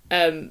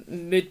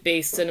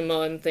mood-based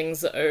cinema and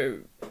things that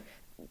are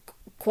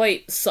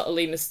quite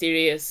subtly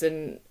mysterious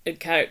and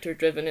character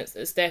driven.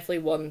 It's definitely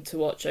one to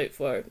watch out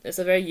for. It's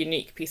a very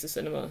unique piece of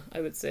cinema, I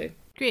would say.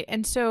 Great.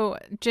 And so,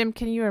 Jim,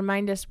 can you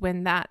remind us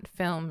when that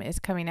film is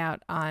coming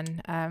out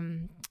on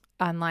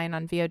online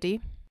on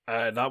VOD?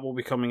 That will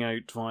be coming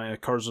out via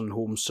Curzon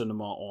Home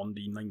Cinema on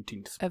the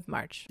 19th of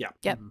March. Yeah.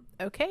 Yep.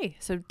 Okay.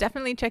 So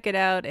definitely check it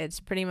out. It's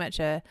pretty much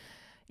a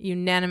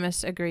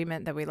unanimous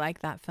agreement that we like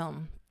that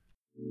film.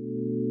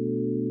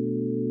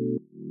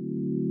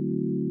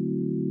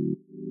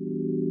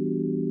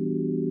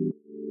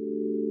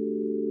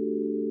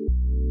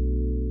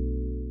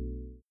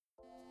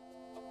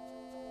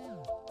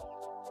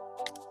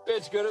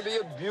 It's gonna be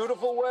a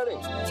beautiful wedding.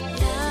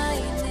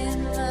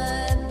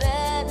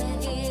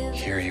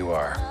 Here you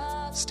are,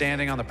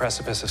 standing on the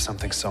precipice of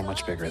something so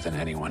much bigger than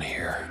anyone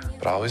here.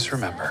 But always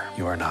remember,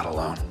 you are not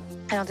alone.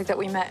 I don't think that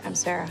we met. I'm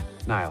Sarah.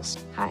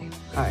 Niles. Hi.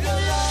 Hi.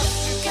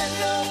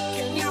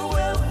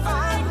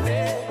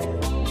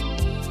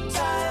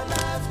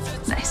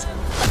 Nice.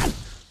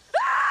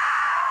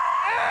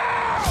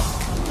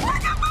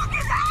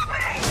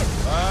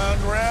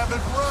 Run,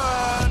 rabbit,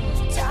 run!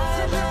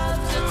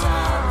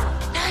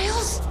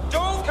 Niles?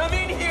 Don't come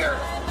in here!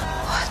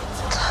 What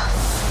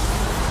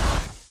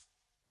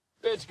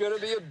the? It's gonna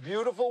be a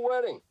beautiful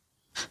wedding.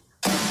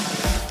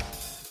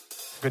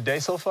 Good day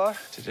so far?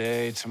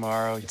 Today,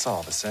 tomorrow, it's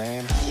all the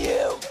same.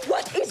 You!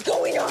 What is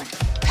going on?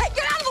 Hey,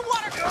 get out of the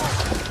water!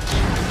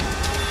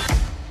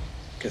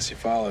 Guess you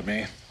followed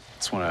me.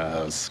 It's one of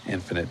those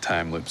infinite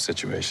time loop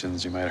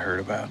situations you might have heard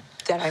about.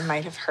 That I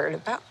might have heard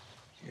about.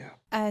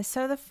 Yeah.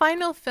 So the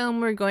final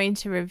film we're going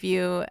to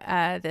review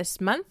this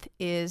month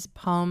is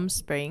Palm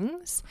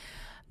Springs.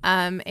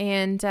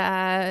 And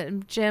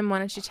Jim, why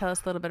don't you tell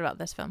us a little bit about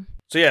this film?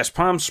 So yes,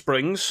 Palm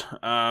Springs.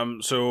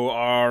 So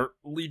our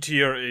lead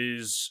here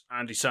is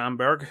Andy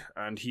Samberg,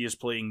 and he is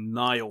playing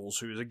Niles,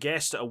 who is a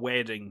guest at a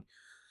wedding.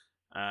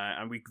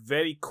 And we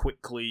very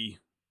quickly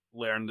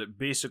learn that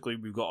basically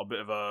we've got a bit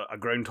of a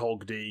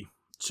Groundhog Day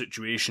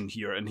situation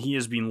here, and he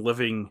has been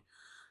living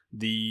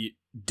the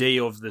day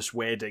of this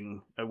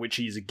wedding, at which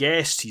he's a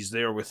guest. He's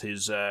there with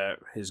his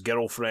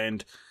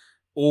girlfriend,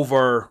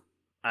 over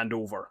and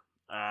over.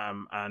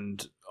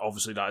 And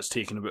obviously that has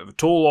taken a bit of a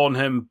toll on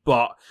him,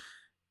 but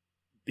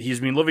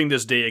he's been living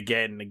this day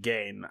again and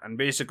again, and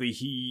basically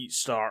he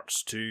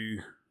starts to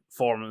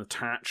form an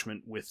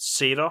attachment with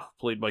Sarah,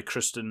 played by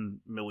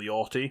Kristen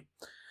Milioti,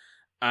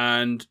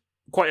 and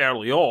quite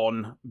early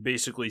on,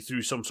 basically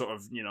through some sort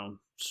of,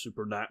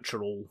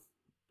 supernatural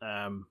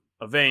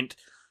event,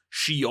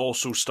 she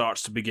also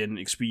starts to begin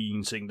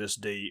experiencing this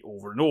day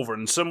over and over,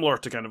 and similar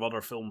to kind of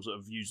other films that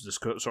have used this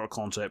sort of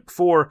concept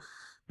before,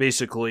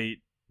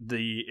 basically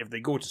if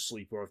they go to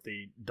sleep or if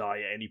they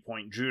die at any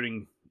point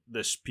during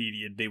this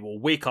period, they will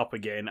wake up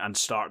again and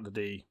start the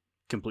day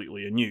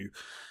completely anew.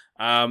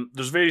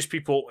 There's various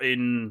people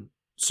in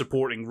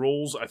supporting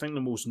roles. I think the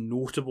most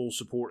notable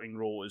supporting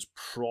role is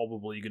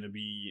probably going to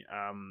be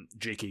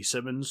J.K.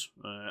 Simmons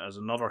as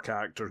another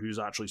character who's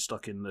actually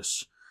stuck in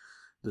this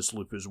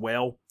loop as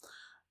well.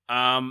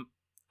 And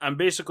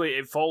basically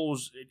it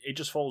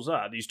just follows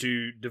that. These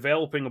two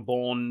developing a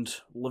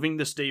bond, living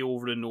this day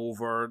over and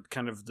over,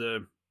 kind of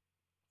the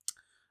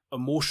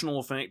emotional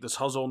effect this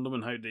has on them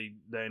and how they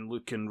then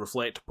look and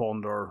reflect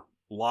upon their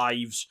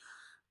lives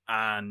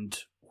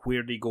and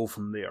where they go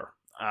from there.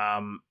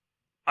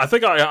 I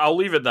think I'll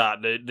leave it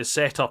at that. The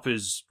setup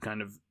is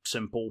kind of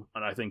simple,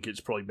 and I think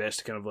it's probably best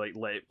to kind of like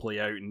let it play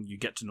out and you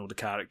get to know the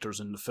characters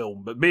in the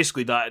film. But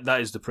basically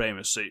that is the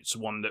premise. It's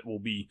one that will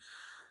be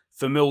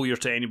familiar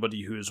to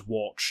anybody who has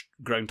watched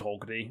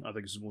Groundhog Day. I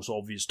think it's the most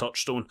obvious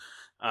touchstone.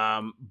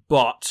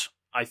 But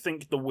I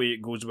think the way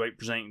it goes about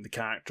presenting the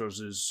characters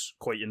is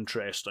quite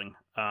interesting,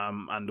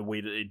 and the way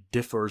that it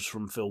differs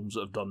from films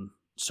that have done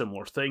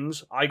similar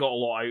things. I got a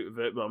lot out of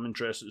it, but I'm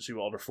interested to see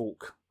what other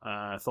folk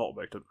thought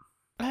about it.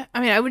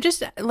 I mean, I would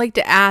just like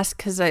to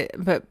ask,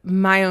 but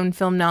my own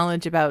film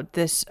knowledge about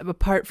this,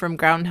 apart from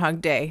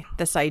Groundhog Day,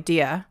 this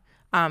idea,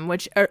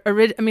 which, I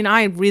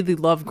really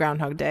love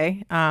Groundhog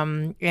Day,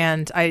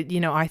 and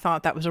I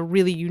thought that was a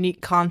really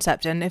unique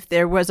concept, and if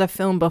there was a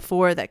film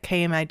before that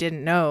came I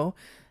didn't know,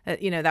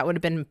 that would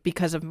have been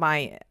because of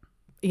my,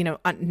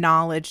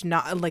 knowledge,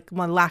 not like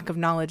my lack of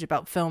knowledge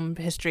about film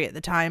history at the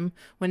time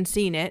when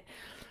seeing it.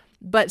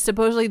 But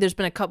supposedly there's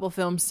been a couple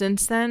films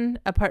since then,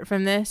 apart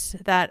from this,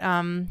 that,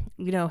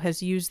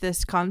 has used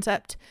this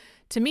concept.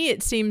 To me,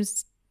 it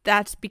seems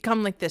that's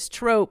become like this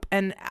trope.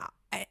 And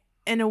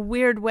in a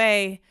weird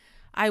way,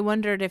 I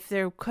wondered if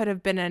there could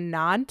have been a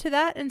nod to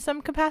that in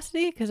some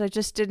capacity, because I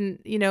just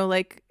didn't,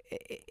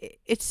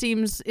 it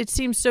seems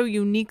so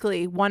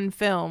uniquely one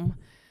film,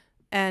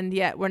 and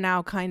yet we're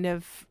now kind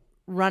of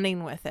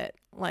running with it.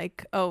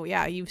 Like, oh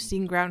yeah, you've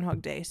seen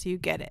Groundhog Day, so you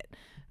get it.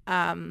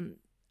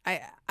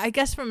 I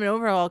guess from an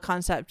overall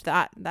concept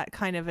that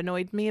kind of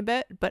annoyed me a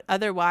bit, but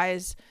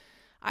otherwise,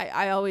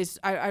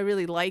 I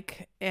really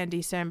like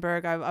Andy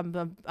Samberg.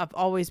 I've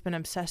always been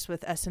obsessed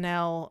with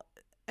SNL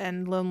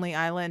and Lonely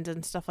Island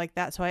and stuff like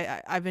that. So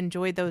I've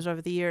enjoyed those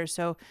over the years.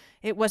 So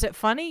was it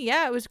funny?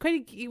 Yeah, it was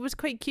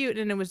quite cute,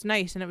 and it was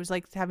nice, and it was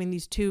like having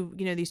these two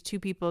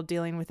people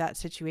dealing with that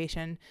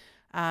situation.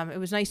 It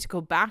was nice to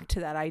go back to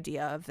that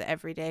idea of the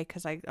everyday,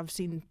 because I've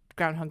seen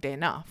Groundhog Day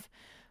enough.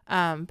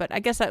 But I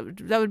guess that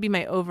would be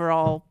my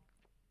overall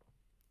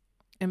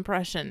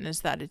impression,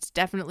 is that it's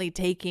definitely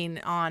taking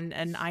on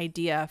an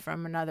idea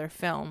from another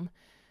film,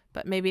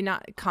 but maybe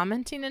not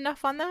commenting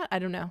enough on that. I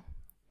don't know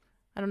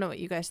what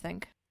you guys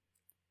think.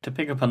 To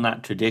pick up on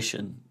that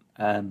tradition,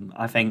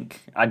 I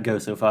think I'd go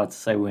so far to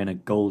say we're in a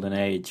golden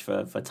age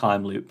for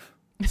time loop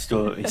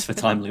stories, for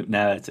time loop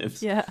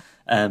narratives. Yeah.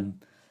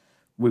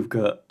 We've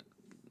got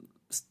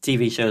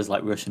TV shows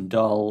like Russian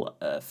Doll,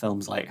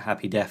 films like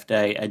Happy Death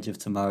Day, Edge of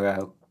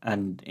Tomorrow,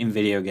 and in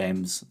video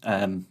games,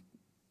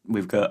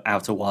 we've got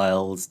Outer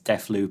Wilds,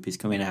 Deathloop is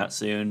coming out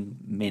soon,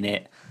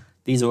 Minute.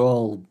 These are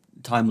all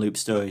time loop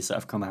stories that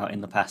have come out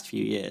in the past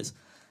few years.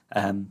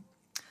 And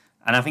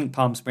I think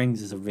Palm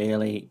Springs is a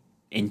really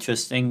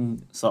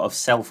interesting, sort of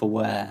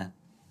self-aware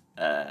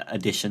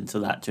addition to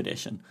that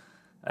tradition.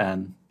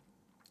 I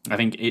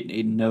think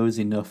it knows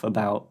enough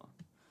about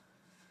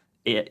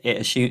it.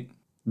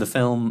 The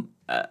film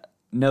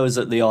knows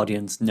that the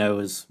audience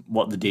knows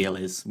what the deal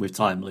is with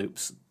time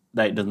loops.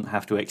 That it doesn't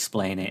have to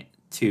explain it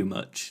too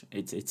much.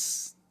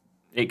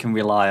 It can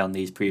rely on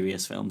these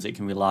previous films. It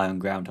can rely on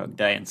Groundhog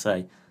Day and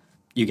say,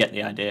 you get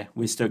the idea.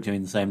 We're stuck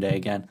doing the same day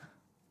again.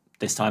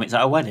 This time it's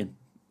at a wedding.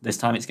 This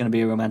time it's going to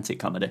be a romantic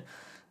comedy.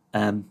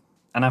 And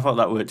I thought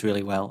that worked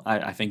really well.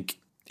 I think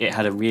it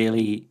had a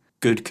really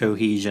good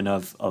cohesion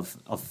of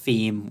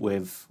theme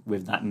with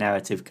that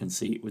narrative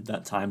conceit, with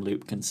that time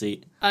loop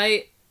conceit.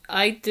 I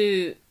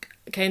do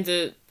kind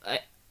of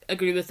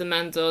agree with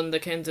Amanda on the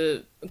kind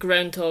of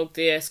Groundhog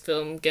Day-esque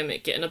film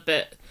gimmick getting a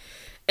bit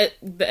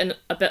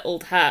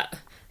old hat.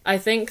 I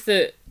think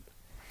that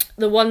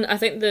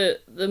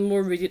the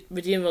more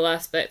redeemable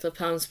aspect of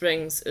Palm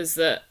Springs is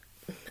that,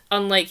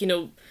 unlike,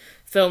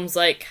 films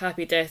like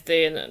Happy Death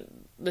Day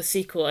and the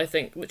sequel, I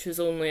think, which was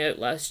only out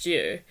last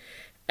year,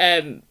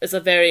 is a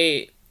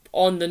very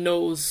on the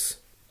nose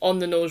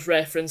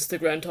reference to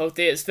Groundhog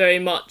Day. It's very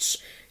much,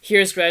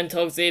 here's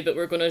Groundhog Day, but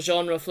we're going to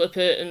genre flip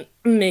it and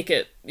make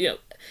it,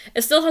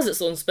 it still has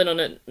its own spin on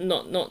it,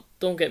 not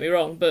don't get me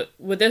wrong, but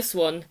with this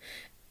one,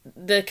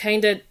 the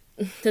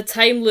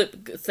time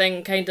loop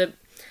thing kind of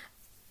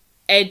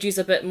edges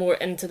a bit more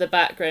into the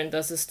background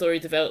as the story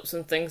develops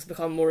and things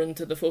become more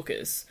into the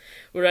focus.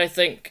 Where I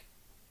think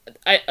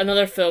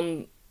another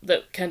film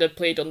that kind of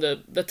played on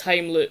the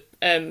time loop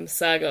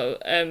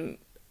saga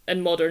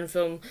in modern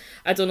film,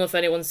 I don't know if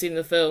anyone's seen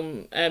the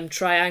film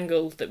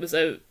Triangle that was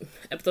out,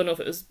 I don't know if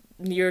it was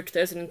near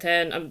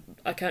 2010,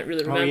 I can't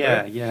really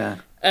remember. Oh yeah.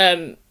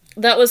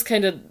 That was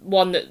kind of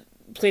one that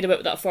played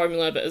about that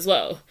formula a bit as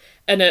well,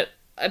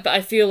 but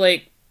I feel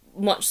like,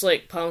 much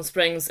like Palm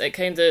Springs, it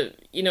kind of,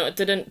 it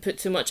didn't put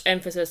too much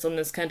emphasis on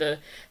this kind of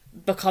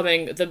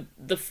becoming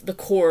the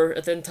core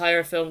of the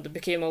entire film. That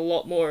became a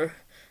lot more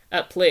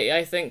at play.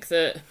 I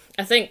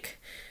think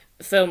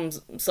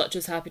films such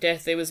as Happy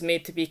Death Day was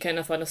made to be kind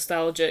of a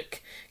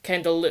nostalgic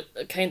kind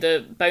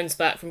of bounce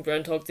back from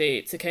Groundhog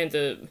Day to kind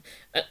of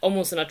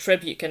almost in a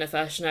tribute kind of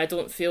fashion. I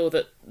don't feel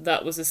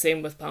that was the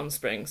same with Palm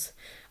Springs.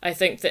 I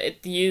think that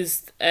it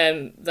used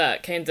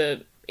that kind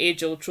of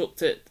age-old trope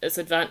to its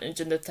advantage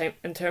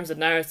in terms of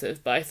narrative,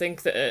 but I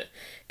think that it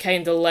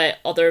kind of let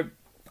other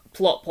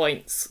plot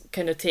points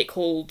kind of take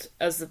hold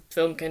as the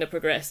film kind of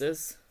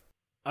progresses.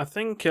 I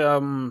think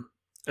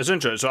it's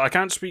interesting. So I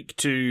can't speak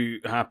to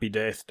Happy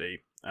Death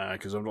Day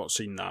because I've not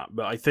seen that,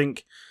 but I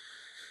think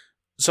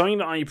something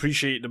that I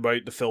appreciate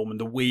about the film and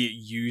the way it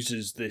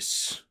uses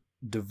this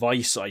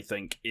device, I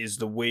think, is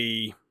the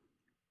way.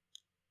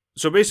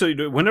 So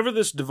basically, whenever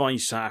this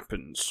device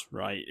happens,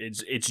 right,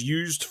 it's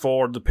used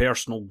for the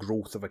personal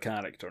growth of a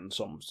character in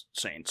some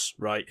sense,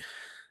 right?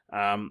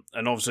 And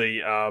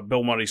obviously,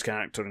 Bill Murray's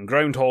character in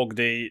Groundhog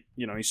Day,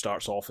 he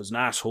starts off as an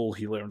asshole.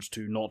 He learns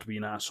to not be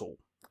an asshole,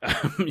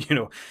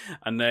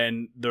 and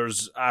then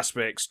there's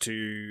aspects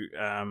to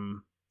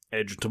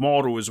Edge of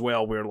Tomorrow as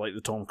well, where like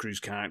the Tom Cruise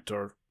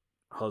character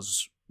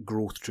has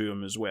growth to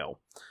him as well.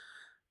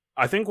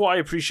 I think what I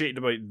appreciated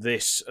about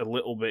this a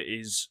little bit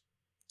is,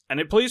 and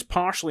it plays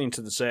partially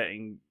into the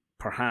setting,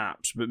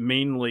 perhaps, but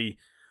mainly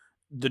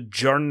the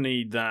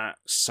journey that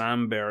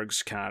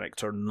Sandberg's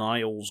character,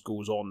 Niles,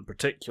 goes on in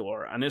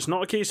particular. And it's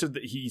not a case of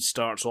that he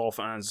starts off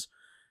as,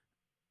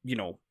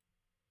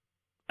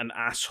 an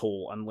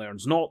asshole and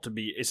learns not to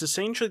be. It's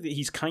essentially that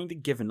he's kind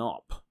of given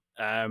up.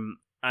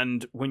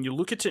 And when you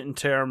look at it in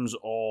terms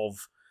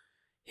of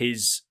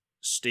his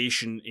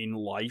station in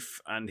life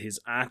and his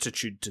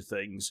attitude to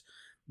things,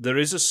 there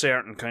is a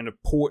certain kind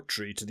of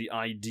poetry to the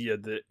idea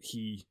that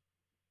he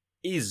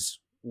is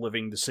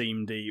living the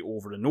same day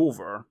over and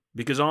over,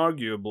 because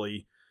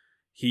arguably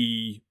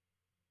he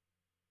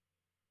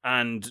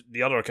and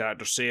the other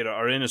character, Sarah,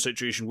 are in a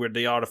situation where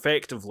they are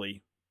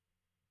effectively,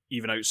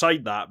 even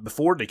outside that,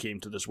 before they came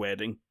to this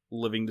wedding,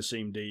 living the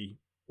same day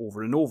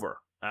over and over,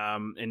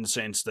 in the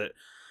sense that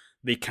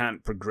they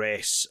can't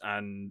progress,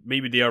 and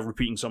maybe they are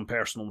repeating some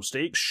personal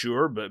mistakes,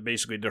 sure, but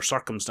basically their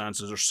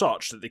circumstances are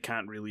such that they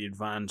can't really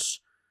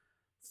advance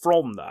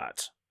from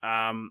that.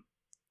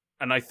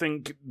 I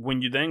think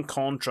when you then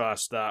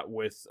contrast that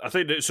with, I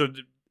think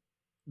that,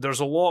 there's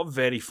a lot of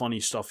very funny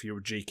stuff here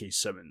with J.K.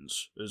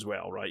 Simmons as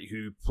well, right?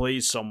 Who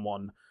plays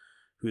someone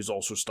who's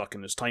also stuck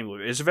in this time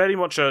loop. It's very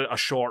much a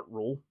short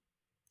role.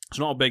 It's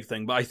not a big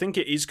thing, but I think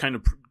it is kind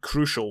of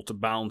crucial to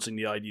balancing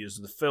the ideas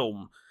of the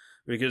film,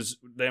 because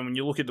then when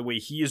you look at the way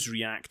he has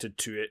reacted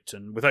to it,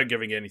 and without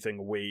giving anything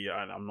away,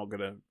 I'm not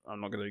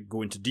gonna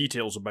go into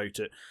details about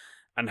it,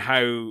 and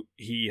how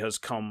he has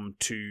come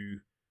to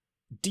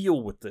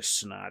deal with this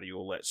scenario,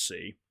 let's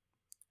say,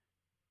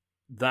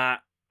 that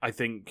I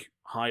think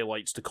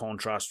highlights the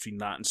contrast between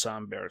that and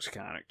Sandberg's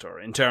character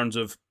in terms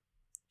of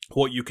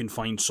what you can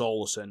find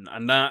solace in,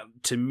 and that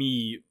to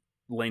me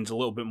lends a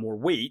little bit more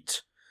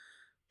weight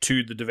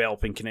to the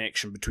developing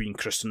connection between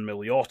Kristen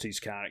Miliotti's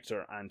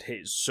character and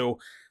his. So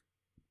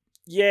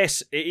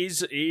yes, it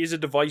is a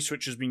device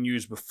which has been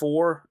used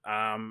before.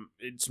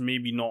 It's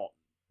maybe not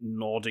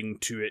nodding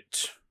to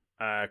it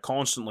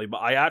constantly, but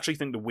I actually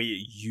think the way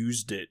it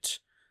used it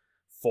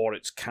for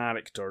its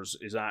characters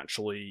is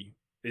actually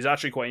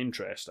quite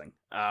interesting.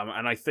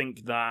 And I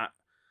think that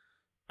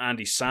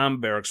Andy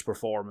Samberg's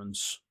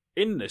performance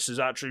in this is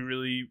actually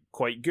really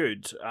quite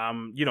good.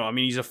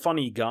 He's a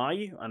funny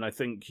guy, and I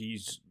think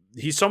he's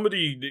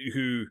somebody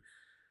who,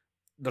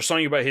 there's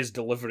something about his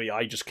delivery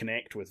I just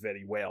connect with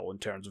very well in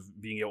terms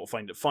of being able to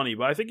find it funny,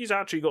 but I think he's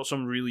actually got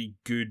some really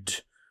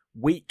good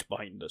weight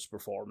behind this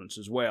performance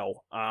as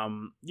well. I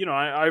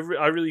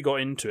really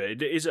got into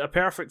it. Is it a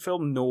perfect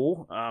film?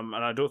 No. And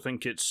I don't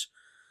think it's,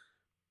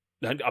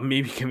 I'm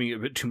maybe giving it a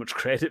bit too much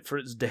credit for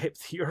its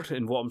depth here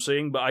in what I'm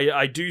saying, but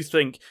I do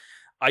think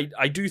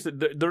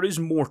there is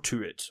more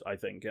to it, I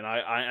think, and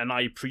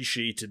I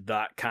appreciated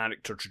that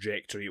character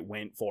trajectory it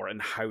went for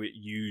and how it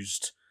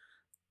used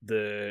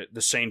the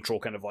central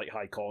kind of like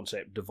high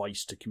concept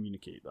device to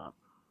communicate that.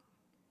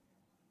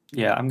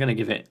 Yeah, I'm gonna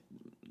give it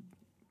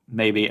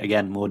maybe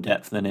again more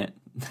depth than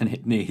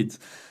it needs,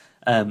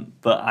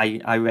 but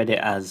I read it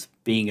as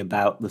being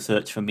about the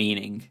search for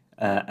meaning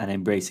and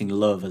embracing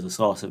love as a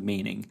source of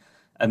meaning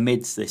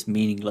amidst this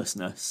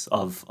meaninglessness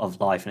of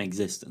life and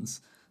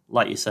existence.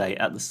 Like you say,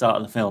 at the start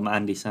of the film,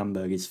 Andy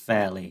Samberg is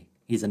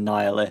he's a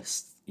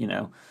nihilist,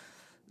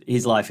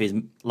 his life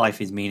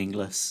is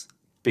meaningless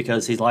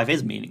because his life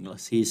is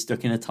meaningless. He's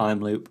stuck in a time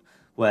loop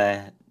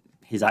where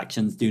his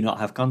actions do not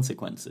have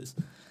consequences.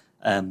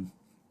 And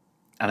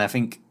I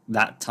think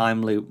that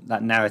time loop,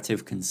 that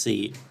narrative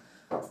conceit,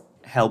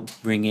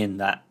 helped bring in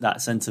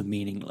that sense of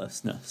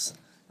meaninglessness,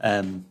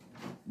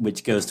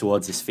 which goes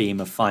towards this theme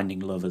of finding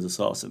love as a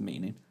source of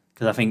meaning.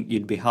 Because I think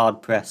you'd be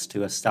hard-pressed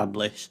to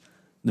establish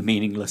the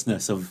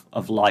meaninglessness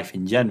of life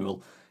in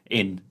general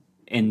in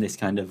this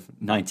kind of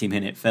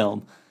 90-minute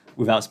film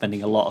without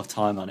spending a lot of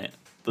time on it.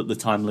 But the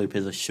time loop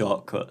is a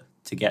shortcut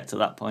to get to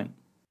that point.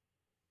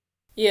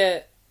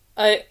 Yeah,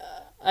 I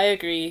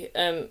agree.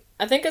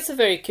 I think it's a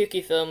very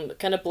kooky film. It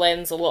kind of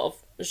blends a lot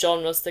of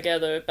genres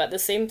together, but at the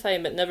same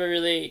time it never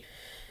really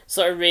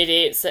sort of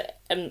radiates the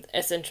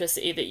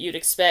eccentricity that you'd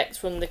expect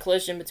from the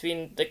collision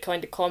between the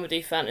kind of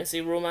comedy,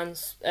 fantasy,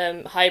 romance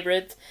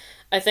hybrid.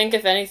 I think,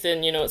 if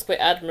anything, it's quite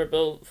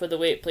admirable for the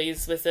way it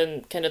plays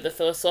within kind of the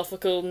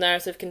philosophical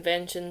narrative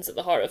conventions at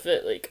the heart of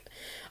it. Like,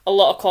 a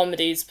lot of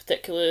comedies,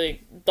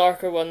 particularly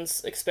darker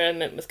ones,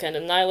 experiment with kind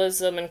of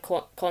nihilism and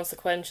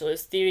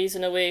consequentialist theories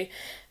in a way.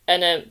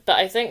 And but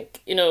I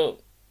think,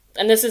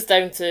 and this is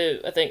down to,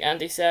 I think,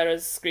 Andy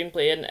Serra's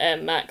screenplay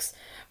and Max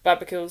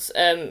Barbaco's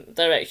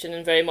direction,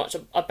 and very much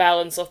a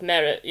balance of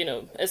merit.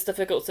 It's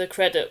difficult to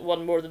credit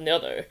one more than the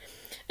other.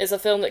 It's a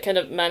film that kind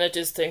of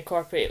manages to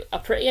incorporate a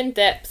pretty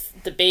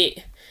in-depth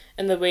debate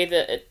in the way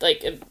that it,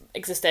 like,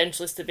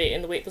 existentialist debate,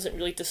 in the way it doesn't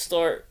really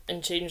distort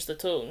and change the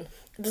tone.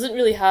 It doesn't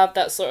really have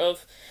that sort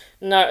of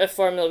narrative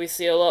formula we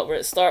see a lot, where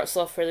it starts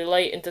off really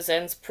light and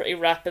descends pretty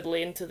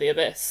rapidly into the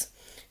abyss.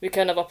 We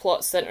kind of have a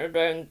plot centred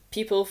around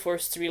people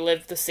forced to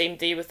relive the same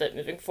day without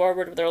moving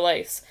forward with their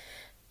lives.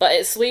 But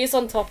it sways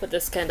on top of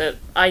this kind of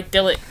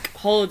idyllic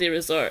holiday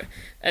resort,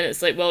 and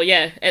it's like, well,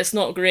 yeah, it's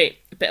not great,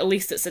 but at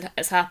least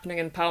it's happening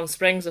in Palm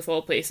Springs of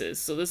all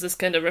places. So there's this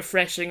kind of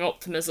refreshing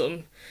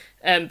optimism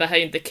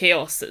behind the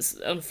chaos that's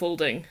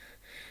unfolding.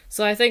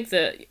 So I think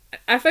that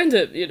I found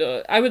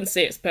it, I wouldn't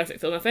say it's a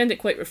perfect film. I found it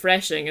quite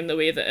refreshing in the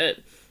way that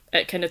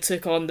it kind of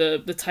took on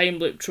the time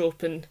loop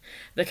trope and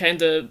the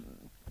kind of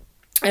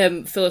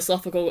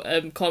philosophical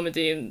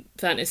comedy and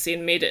fantasy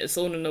and made it its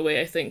own in a way.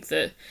 I think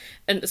that,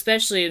 and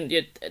especially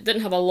it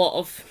didn't have a lot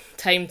of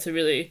time to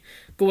really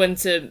go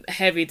into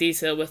heavy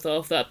detail with all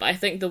of that, but I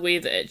think the way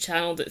that it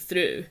channeled it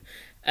through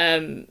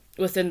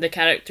within the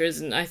characters,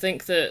 and I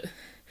think that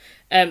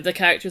the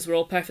characters were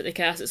all perfectly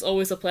cast. It's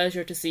always a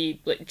pleasure to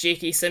see like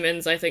J.K.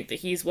 Simmons. I think that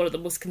he's one of the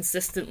most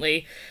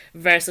consistently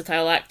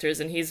versatile actors,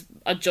 and he's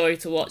a joy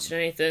to watch in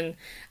anything.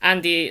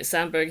 Andy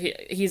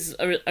Samberg, he's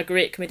a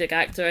great comedic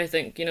actor. I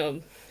think,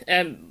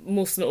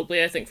 most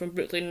notably, I think, from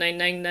Brooklyn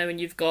Nine-Nine now,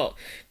 and you've got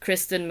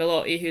Kristen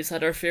Milioti, who's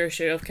had her fair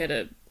share of kind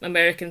of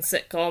American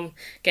sitcom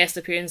guest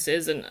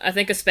appearances, and I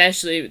think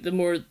especially the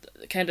more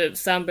kind of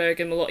Samberg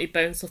and Milioti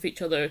bounce off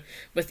each other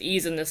with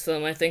ease in this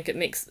film, I think it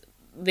makes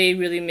they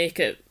really make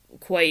it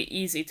quite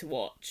easy to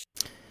watch.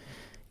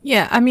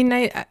 Yeah, I mean,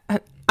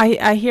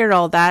 I hear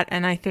all that,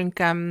 and I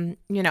think I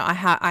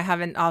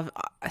haven't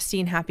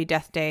seen Happy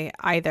Death Day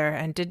either,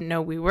 and didn't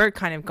know we were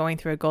kind of going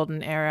through a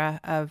golden era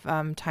of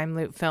time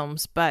loop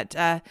films. But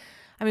I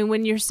mean,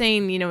 when you're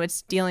saying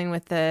it's dealing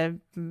with the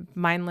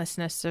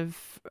mindlessness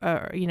of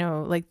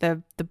like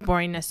the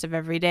boringness of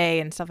every day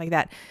and stuff like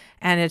that,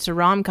 and it's a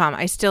rom-com,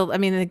 I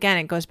mean, again,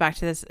 it goes back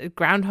to this.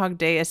 Groundhog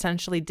Day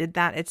essentially did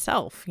that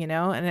itself,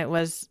 and it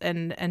was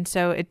and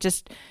so it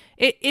just.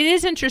 It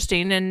is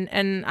interesting,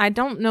 and I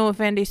don't know if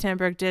Andy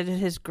Samberg did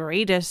his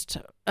greatest,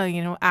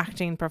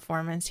 acting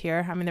performance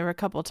here. I mean, there were a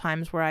couple of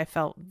times where I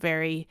felt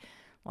very,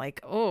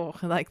 like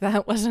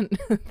that wasn't,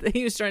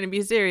 he was trying to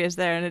be serious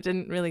there, and it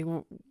didn't really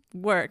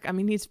work. I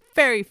mean, he's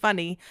very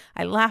funny.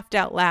 I laughed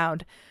out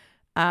loud.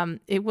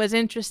 It was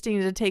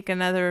interesting to take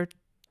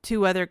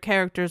two other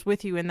characters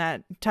with you in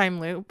that time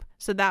loop,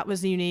 so that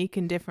was unique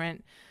and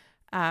different.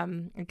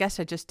 I guess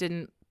I just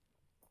didn't.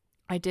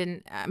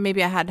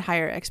 Maybe I had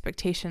higher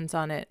expectations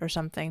on it or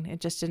something. It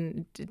just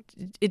didn't.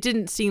 It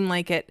didn't seem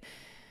like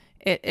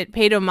it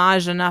paid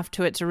homage enough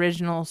to its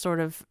original sort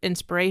of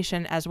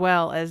inspiration, as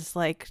well as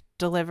like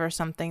deliver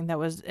something that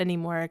was any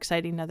more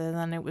exciting, other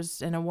than it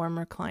was in a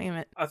warmer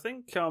climate. I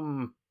think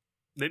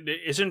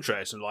it's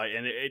interesting. Like,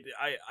 and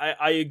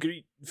I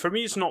agree. For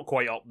me, it's not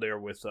quite up there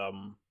with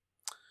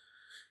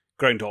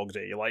Groundhog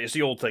Day. Like, it's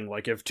the old thing.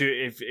 Like,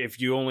 if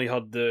you only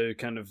had the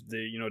kind of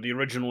the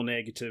original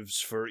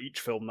negatives for each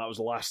film, that was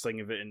the last thing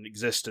of it in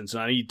existence,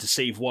 and I need to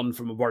save one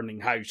from a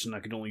burning house, and I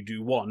could only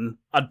do one,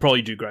 I'd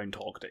probably do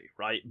Groundhog Day,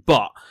 right?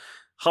 But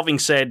having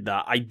said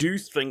that, I do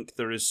think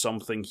there is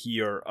something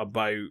here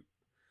about.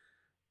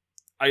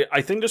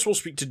 I think this will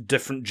speak to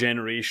different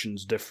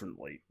generations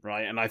differently,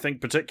 right? And I think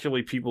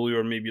particularly people who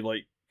are maybe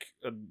like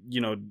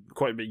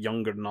quite a bit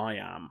younger than I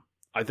am,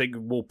 I think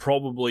will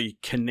probably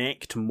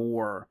connect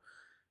more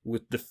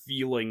with the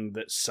feeling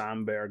that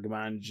Samberg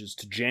manages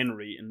to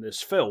generate in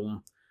this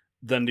film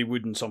than they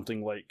would in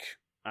something like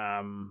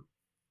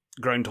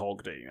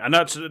Groundhog Day. And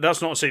that's not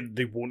to say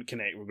they won't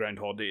connect with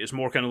Groundhog Day. It's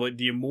more kind of like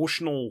the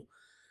emotional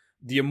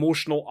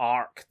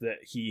arc that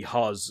he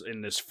has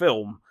in this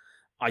film,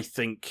 I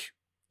think,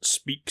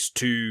 speaks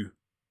to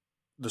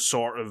the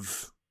sort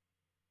of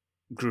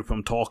group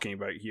I'm talking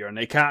about here. And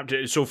they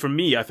capture. So for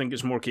me, I think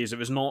it's more a case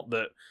of, it's not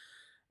that.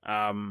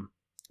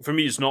 For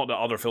me, it's not that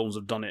other films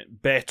have done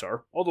it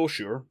better, although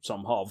sure,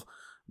 some have,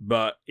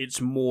 but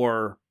it's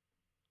more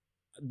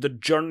the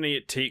journey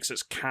it takes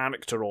its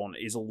character on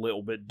is a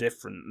little bit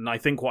different. And I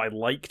think what I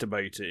liked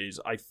about it is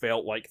I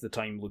felt like the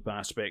time loop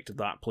aspect of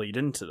that played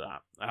into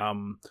that.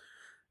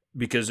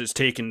 Because it's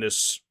taken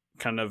this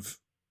kind of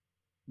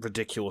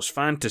ridiculous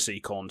fantasy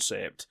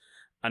concept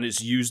and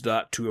it's used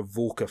that to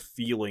evoke a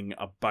feeling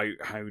about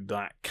how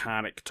that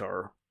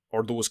character,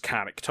 or those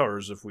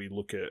characters, if we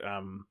look at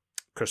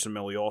Kristen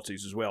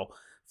Miliotti's as well,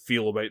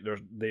 feel about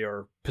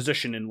their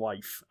position in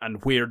life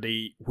and where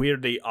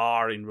they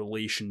are in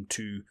relation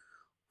to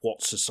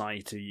what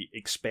society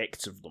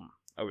expects of them,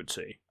 I would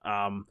say.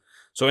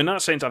 So in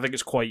that sense, I think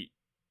it's quite.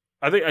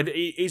 I think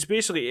it's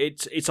basically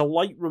it's a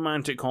light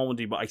romantic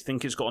comedy, but I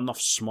think it's got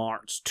enough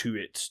smarts to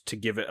it to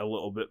give it a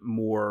little bit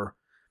more,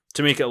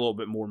 to make it a little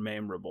bit more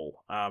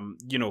memorable.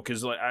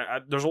 Because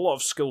there's a lot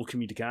of skilled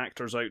comedic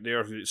actors out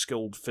there,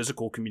 skilled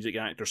physical comedic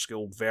actors,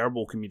 skilled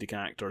verbal comedic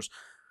actors.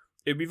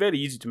 It'd be very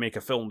easy to make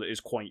a film that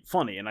is quite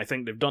funny, and I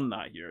think they've done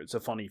that here. It's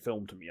a funny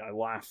film to me. I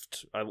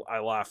laughed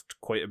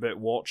quite a bit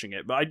watching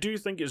it, but I do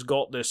think it's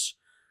got this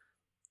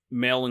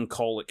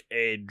melancholic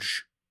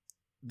edge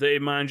that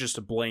it manages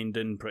to blend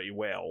in pretty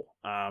well.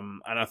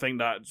 And I think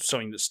that's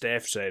something that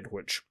Steph said,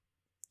 which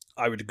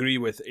I would agree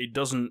with. It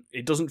doesn't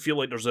feel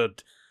like there's a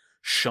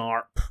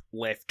sharp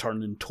left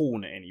turn in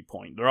tone at any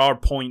point. There are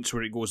points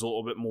where it goes a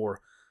little bit more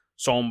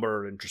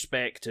somber,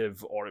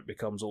 introspective, or it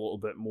becomes a little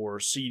bit more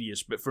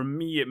serious. But for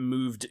me, it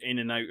moved in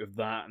and out of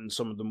that and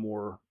some of the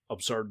more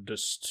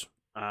absurdist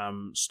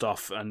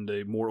stuff and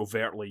the more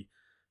overtly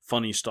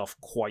funny stuff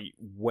quite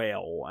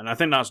well. And I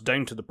think that's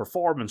down to the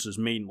performances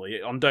mainly,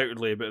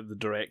 undoubtedly a bit of the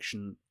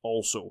direction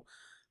also.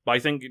 But I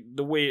think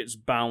the way it's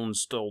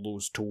balanced all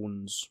those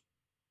tones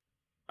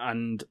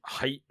and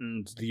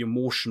heightened the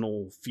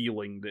emotional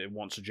feeling that it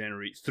wants to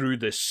generate through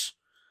this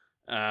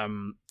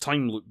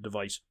time loop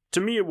device,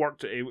 to me it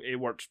worked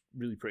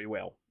really pretty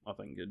well, I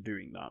think, at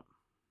doing that.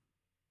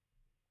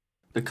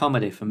 The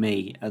comedy for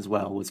me as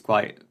well was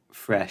quite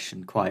fresh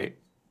and quite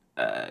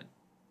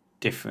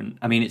different.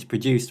 I mean, it's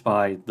produced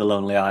by The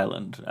Lonely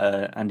Island,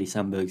 Andy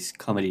Samberg's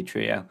comedy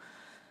trio,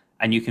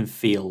 and you can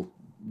feel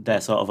their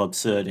sort of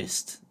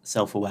absurdist,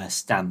 self-aware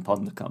stamp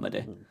on the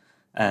comedy.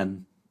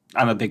 I'm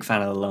a big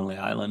fan of The Lonely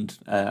Island.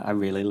 I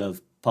really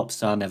love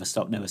Popstar, Never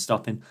Stop, Never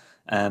Stopping.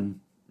 And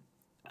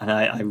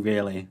I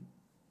really,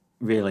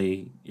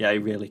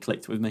 it really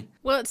clicked with me.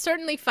 Well, it's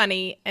certainly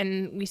funny,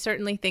 and we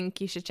certainly think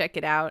you should check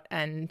it out.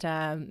 And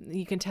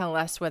you can tell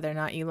us whether or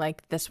not you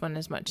like this one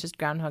as much as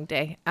Groundhog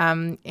Day.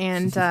 And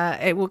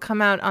it will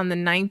come out on the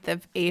 9th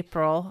of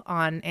April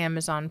on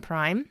Amazon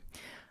Prime.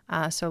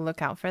 So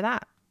look out for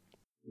that.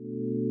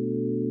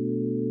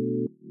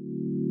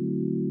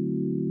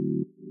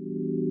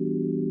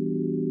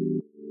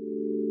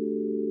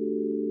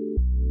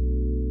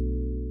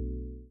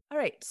 All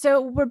right, so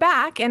we're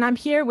back, and I'm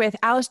here with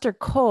Alistair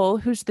Cole,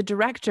 who's the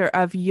director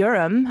of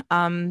Urim.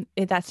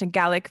 That's in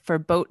Gaelic for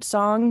boat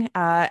song.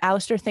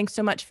 Alistair, thanks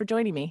so much for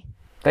joining me.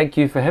 Thank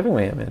you for having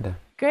me, Amanda.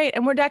 Great,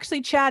 and we're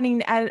actually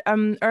chatting at,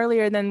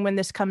 earlier than when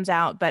this comes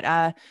out,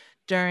 but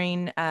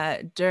during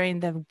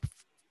the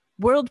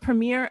world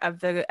premiere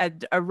of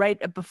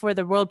right before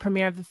the world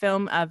premiere of the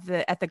film at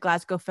the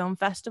Glasgow Film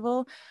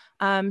Festival.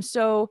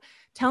 So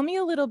tell me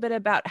a little bit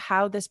about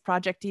how this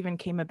project even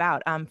came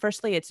about.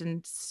 Firstly, it's a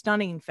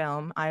stunning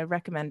film. I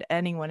recommend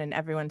anyone and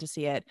everyone to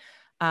see it.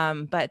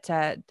 But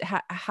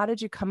how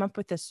did you come up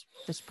with this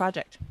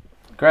project?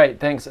 Great,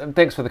 thanks.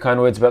 Thanks for the kind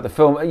words about the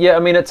film. Yeah, I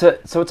mean, it's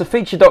a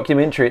feature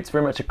documentary. It's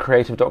very much a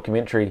creative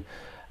documentary,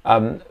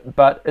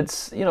 but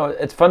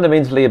it's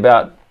fundamentally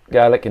about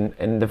Gaelic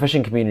and the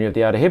fishing community of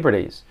the Outer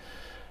Hebrides.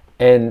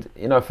 And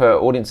for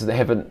audiences that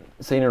haven't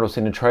seen it or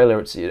seen a trailer,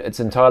 it's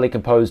entirely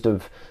composed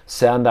of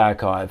sound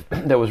archive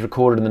that was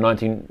recorded in the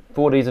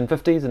 1940s and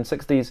 50s and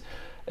 60s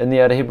in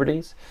the Outer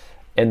Hebrides,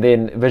 and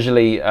then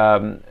visually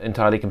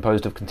entirely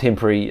composed of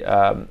contemporary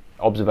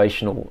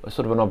observational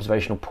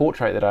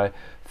portrait that I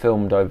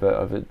filmed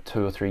over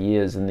 2 or 3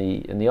 years in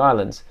the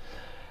islands.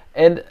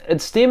 And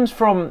it stems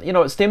from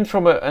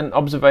an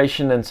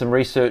observation and some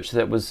research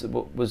that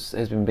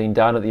has been being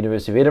done at the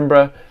University of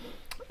Edinburgh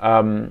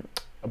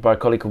by a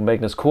colleague called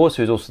Magnus Kors,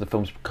 who's also the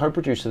film's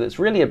co-producer. That's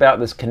really about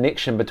this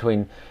connection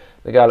between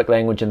the Gaelic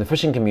language and the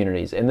fishing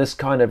communities, and this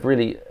kind of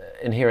really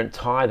inherent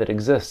tie that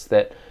exists,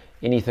 that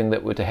anything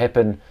that were to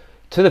happen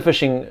to the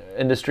fishing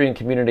industry and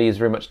community is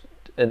very much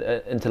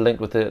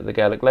interlinked with the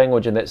Gaelic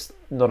language. And that's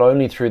not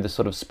only through the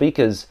sort of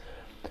speakers,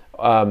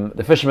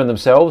 the fishermen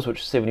themselves,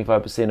 which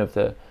 75% of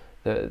the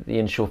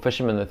inshore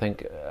fishermen, I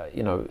think,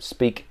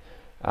 speak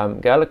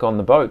Gaelic on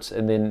the boats,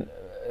 and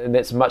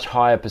that's a much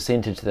higher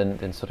percentage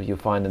than sort of you'll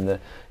find in the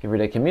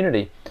everyday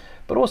community.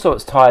 But also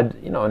it's tied,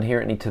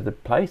 inherently to the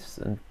place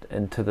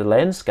and to the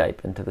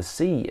landscape and to the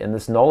sea, and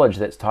this knowledge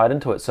that's tied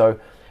into it. So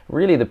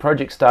really the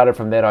project started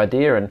from that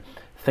idea and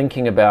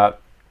thinking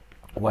about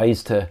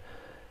ways to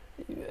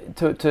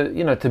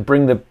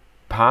bring the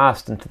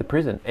past into the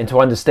present and to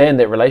understand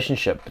that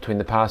relationship between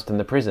the past and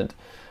the present.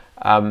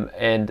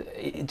 And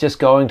just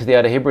going to the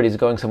Outer Hebrides,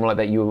 going somewhere like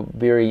that, you're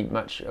very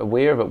much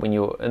aware of it when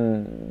you're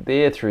in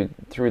there through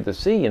the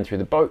sea and through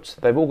the boats.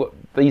 They've all got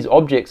these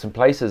objects and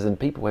places, and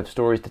people have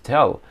stories to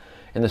tell,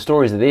 and the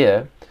stories are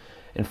there.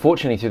 And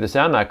fortunately, through the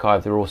sound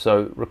archive, they're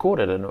also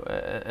recorded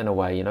in a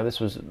way. This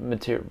was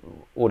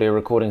audio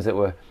recordings that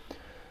were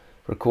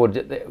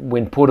recorded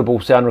when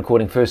portable sound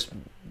recording first,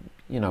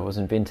 was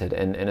invented,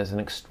 and it's an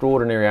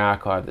extraordinary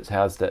archive that's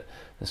housed at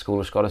the School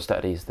of Scottish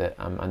Studies that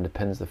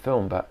underpins the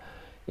film. But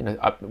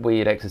we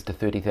had access to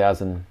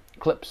 30,000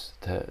 clips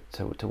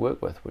to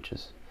work with, which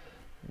is,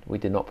 we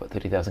did not put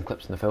 30,000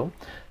 clips in the film.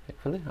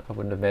 Thankfully, I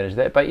wouldn't have managed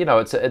that. But it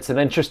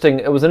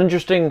was an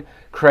interesting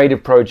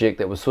creative project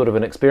that was sort of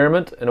an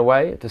experiment in a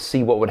way to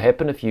see what would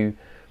happen if you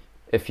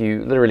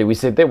literally, we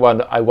said that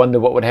one. I wonder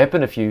what would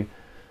happen if you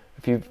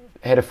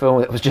had a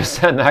film that was just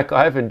sound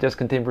archive and just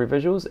contemporary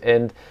visuals,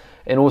 and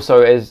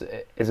also as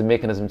a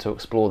mechanism to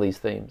explore these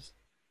themes.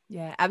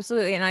 Yeah,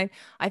 absolutely. And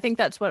I think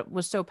that's what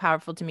was so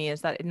powerful to me,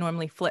 is that it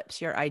normally flips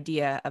your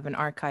idea of an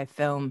archive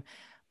film.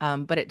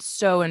 But it's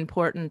so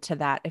important to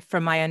that.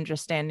 From my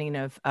understanding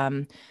of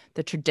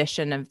the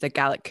tradition of the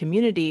Gaelic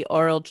community,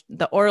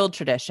 the oral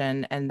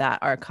tradition, and that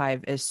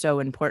archive is so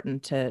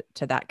important to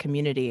that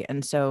community.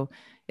 And so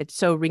it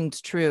so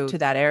rings true to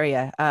that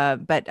area.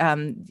 But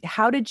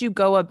how did you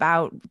go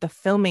about the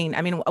filming?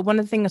 I mean, one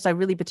of the things I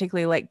really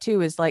particularly like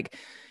too is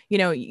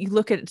you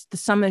look at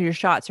some of your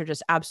shots are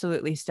just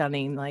absolutely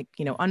stunning,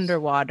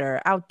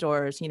 underwater,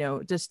 outdoors,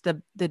 just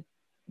the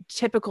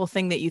typical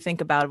thing that you think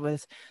about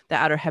with the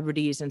Outer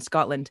Hebrides and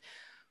Scotland.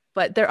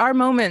 But there are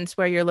moments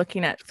where you're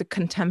looking at the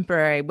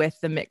contemporary with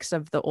the mix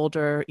of the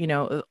older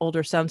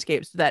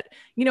soundscapes that,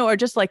 are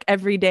just like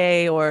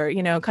everyday, or,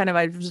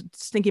 I was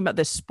thinking about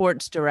this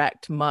Sports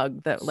Direct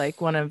mug that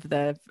one of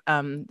the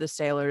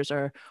sailors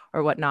or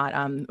whatnot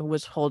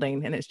was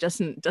holding, and it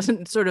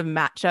doesn't sort of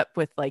match up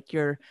with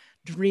your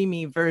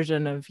dreamy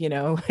version of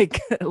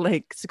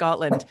like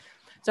Scotland.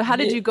 So how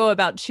did you go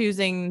about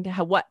choosing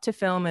what to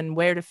film and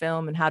where to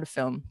film and how to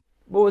film?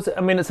 Well, it's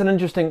an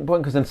interesting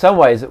point, because in some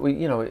ways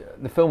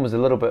the film was a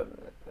little bit,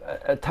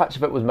 a touch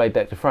of it was made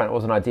back to front. It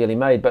wasn't ideally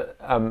made, but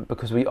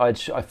because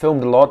I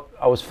filmed a lot.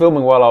 I was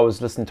filming while I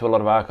was listening to a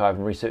lot of archive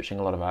and researching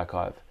a lot of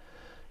archive.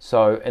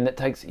 So, and it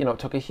takes, it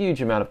took a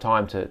huge amount of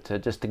time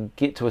to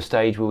get to a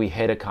stage where we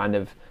had a kind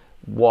of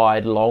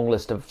wide, long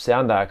list of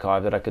sound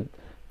archive that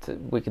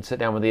we could sit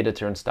down with the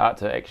editor and start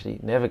to actually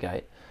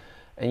navigate.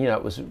 And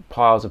it was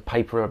piles of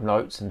paper of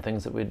notes and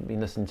things that we'd been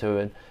listening to,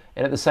 and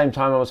at the same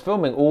time I was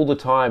filming all the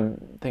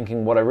time,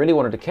 thinking what I really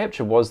wanted to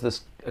capture was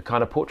this a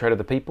kind of portrait of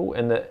the people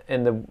and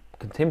the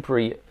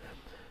contemporary,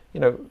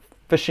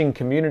 fishing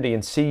community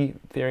and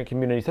seafaring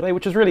community today,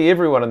 which is really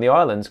everyone in the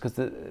islands, because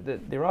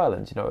they're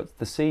islands. It's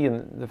the sea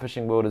and the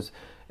fishing world is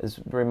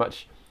very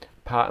much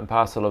part and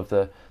parcel of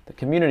the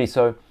community.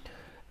 So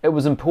it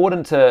was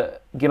important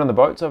to get on the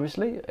boats,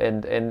 obviously,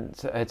 and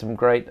had some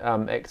great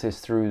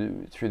access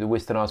through the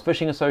Western Isles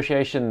Fishing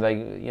Association.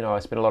 I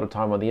spent a lot of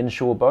time on the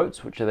inshore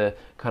boats, which are the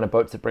kind of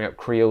boats that bring up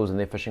creels and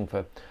they're fishing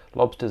for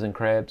lobsters and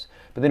crabs.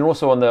 But then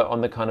also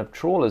on the kind of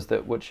trawlers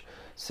which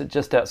sit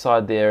just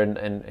outside there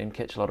and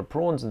catch a lot of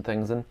prawns and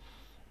things. And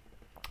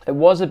it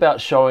was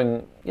about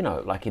showing,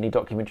 like any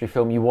documentary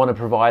film, you want to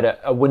provide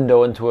a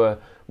window into a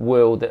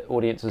world that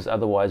audiences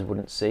otherwise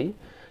wouldn't see.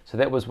 So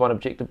that was one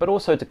objective, but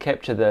also to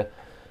capture the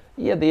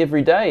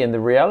everyday and the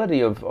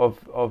reality of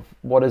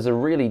what is a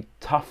really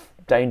tough,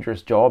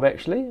 dangerous job,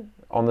 actually,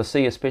 on the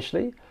sea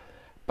especially.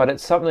 But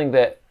it's something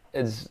that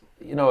is,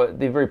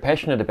 they're very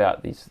passionate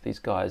about, these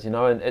guys, and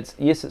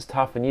it's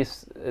tough, and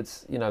yes,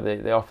 it's,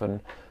 they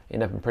often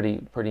end up in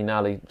pretty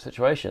gnarly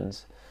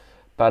situations.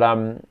 But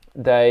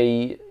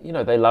they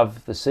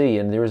love the sea,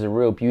 and there is a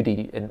real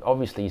beauty. And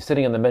obviously, you're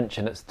sitting in the Minch,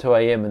 and it's 2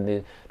 a.m. and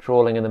they're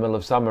trawling in the middle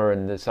of summer,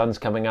 and the sun's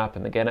coming up,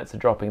 and the gannets are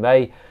dropping.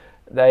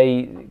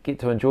 They get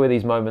to enjoy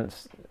these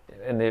moments,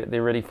 and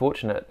they're really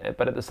fortunate.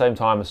 But at the same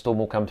time, a storm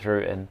will come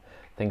through, and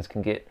things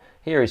can get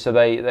hairy. So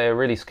they are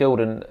really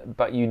skilled,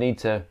 but you need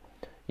to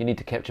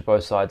capture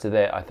both sides of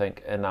that, I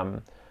think.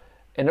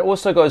 And it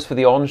also goes for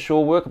the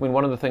onshore work. I mean,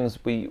 one of the things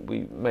we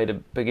made a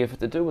big effort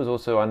to do was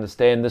also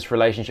understand this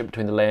relationship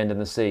between the land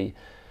and the sea.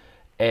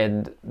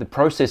 And the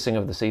processing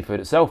of the seafood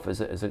itself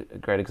is a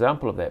great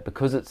example of that,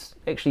 because it's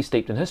actually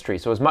steeped in history.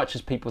 So as much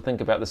as people think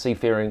about the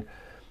seafaring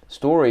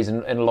stories,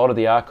 and a lot of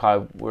the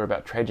archive were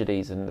about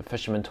tragedies and the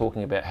fishermen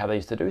talking about how they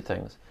used to do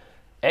things,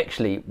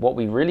 actually what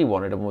we really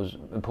wanted and was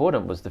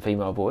important was the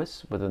female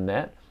voice within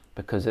that,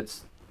 because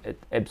it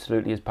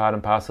absolutely is part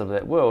and parcel of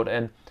that world.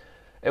 And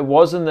it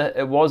was in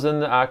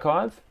the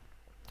archive,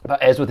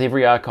 but as with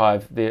every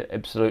archive, they're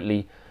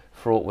absolutely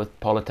fraught with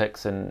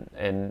politics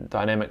and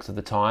dynamics of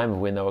the time of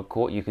when they were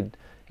caught. You could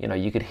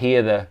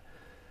hear the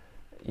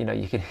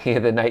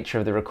nature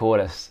of the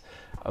recordists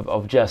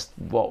of just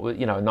what was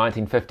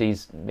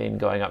 1950s men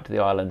going up to the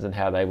islands, and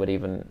how they would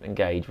even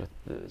engage with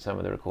some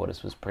of the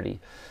recordists was pretty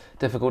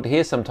difficult to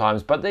hear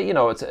sometimes. But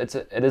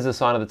it is a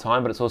sign of the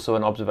time, but it's also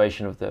an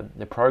observation of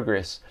the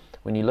progress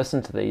when you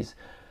listen to these.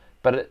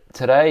 But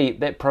today,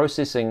 that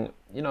processing,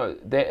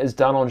 that is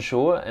done on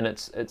shore, and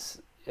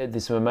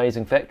there's some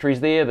amazing factories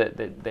there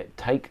that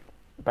take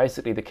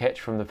basically the catch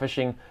from the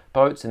fishing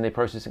boats, and they're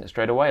processing it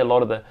straight away. A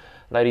lot of the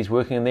ladies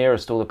working in there are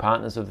still the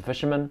partners of the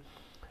fishermen,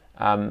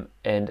 and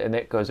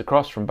that goes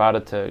across from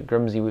Bada to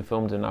Grimsey. We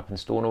filmed and up in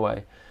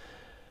Stornoway,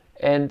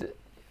 and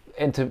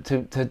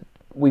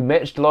we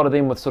matched a lot of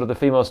them with sort of the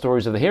female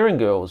stories of the herring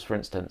girls, for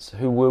instance,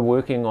 who were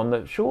working on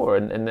the shore,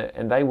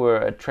 and they were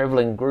a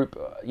travelling group.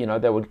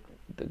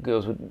 The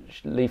girls would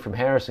leave from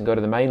Harris and go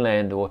to the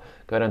mainland, or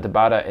go down to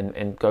Bada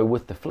and go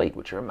with the fleet,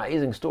 which are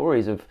amazing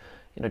stories of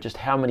just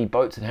how many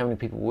boats and how many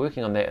people were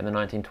working on that in the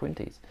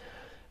 1920s.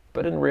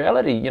 But in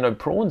reality,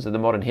 prawns are the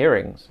modern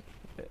herrings,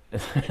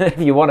 if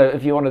you want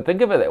to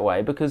think of it that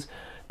way, because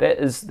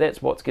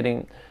that's what's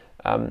getting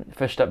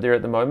fished up there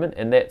at the moment,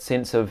 and that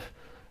sense of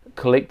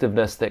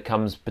collectiveness that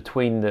comes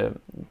between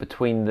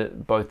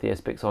both the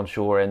aspects on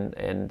shore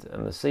and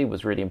the sea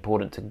was really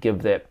important to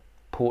give that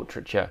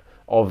portraiture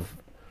of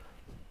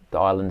the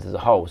islands as a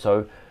whole.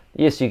 So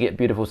yes, you get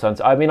beautiful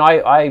sunsets. I mean,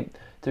 I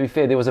to be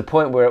fair, there was a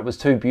point where it was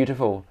too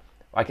beautiful.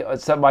 I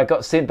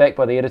got sent back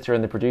by the editor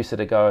and the producer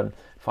to go and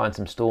find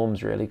some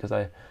storms, really, because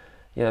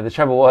the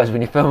trouble was,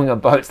 when you're filming on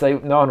boats, no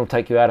one will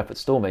take you out if it's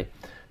stormy,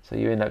 so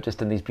you end up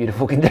just in these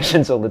beautiful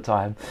conditions all the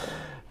time.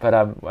 But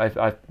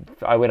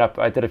I went up.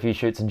 I did a few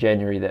shoots in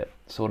January that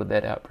sorted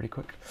that out pretty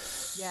quick.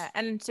 Yeah,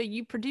 and so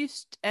you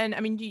produced, and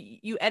I mean,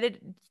 you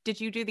edited. Did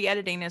you do the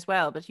editing as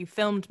well? But you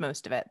filmed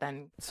most of it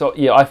then. So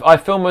yeah, I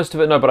filmed most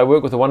of it. No, but I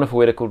work with a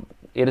wonderful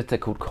editor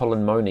called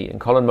Colin Money,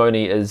 and Colin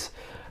Money is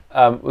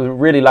we're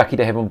really lucky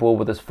to have on board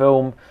with this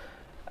film.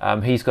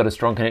 He's got a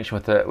strong connection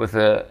with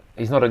a.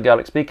 He's not a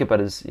Gaelic speaker,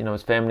 but his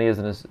family is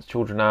and his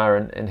children are,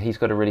 and he's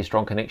got a really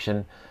strong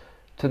connection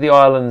to the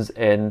islands,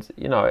 and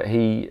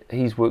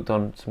he's worked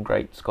on some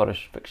great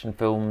Scottish fiction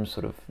films,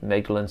 sort of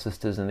Magdalene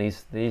Sisters and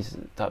these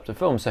types of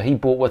films. So he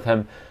brought with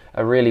him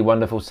a really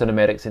wonderful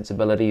cinematic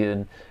sensibility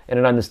and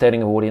an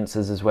understanding of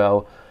audiences as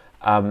well,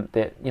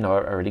 that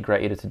a really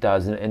great editor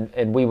does.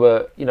 And we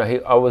were,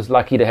 I was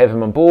lucky to have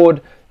him on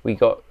board. We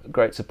got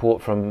great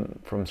support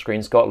from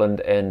Screen Scotland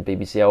and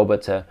BBC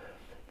Alba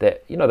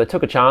that they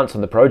took a chance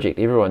on the project.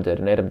 Everyone did,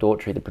 and Adam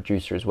Daughtry, the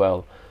producer, as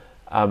well.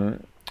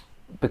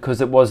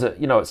 Because it was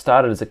it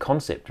started as a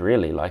concept,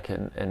 really,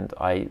 and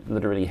I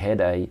literally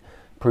had a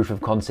proof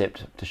of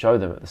concept to show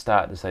them at the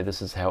start to say this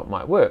is how it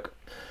might work.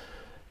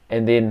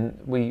 And then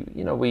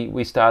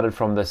we started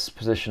from this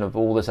position of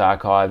all this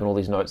archive and all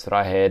these notes that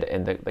I had,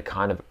 and the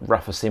kind of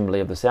rough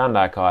assembly of the sound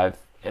archive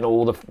and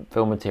all the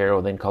film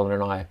material. Then Colin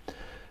and I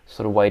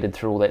sort of waded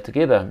through all that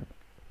together,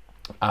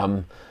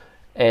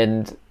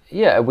 and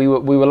we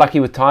were lucky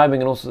with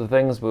timing and all sorts of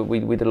things.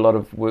 We did a lot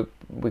of work.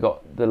 We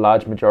got the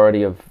large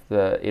majority of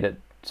the edit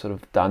sort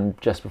of done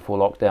just before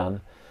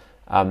lockdown.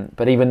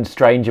 But even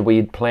stranger, we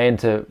had planned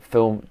to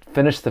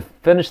finish the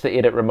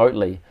edit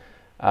remotely.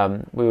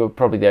 We were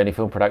probably the only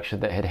film production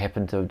that had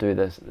happened to do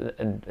this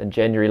in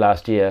January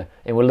last year,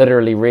 and we're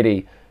literally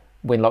ready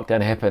when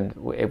lockdown happened.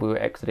 We were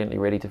accidentally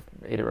ready to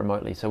edit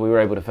remotely, so we were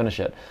able to finish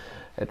it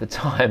at the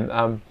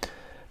time.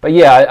 But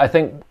yeah, I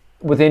think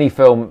with any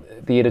film,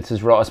 the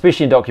editor's role,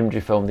 especially in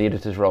documentary film, the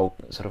editor's role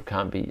sort of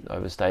can't be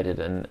overstated,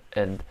 and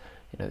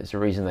there's a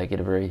reason they get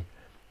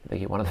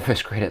one of the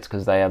first credits,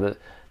 because they are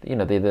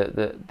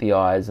they're the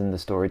eyes and the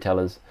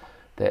storytellers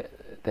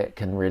that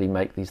can really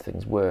make these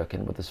things work.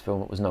 And with this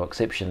film, it was no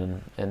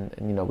exception. And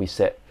we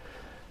sat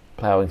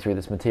ploughing through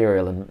this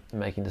material and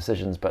making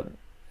decisions, but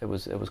it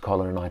was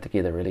Colin and I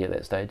together really at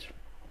that stage.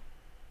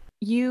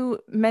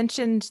 You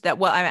mentioned that,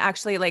 well, I'm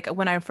actually, like,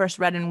 when I first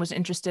read and was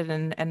interested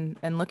in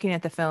looking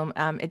at the film,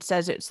 it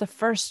says it's the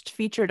first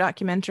feature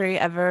documentary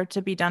ever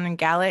to be done in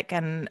Gaelic.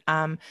 And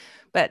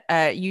but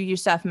you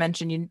yourself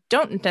mentioned you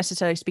don't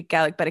necessarily speak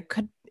Gaelic, but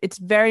it's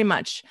very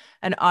much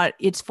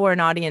it's for an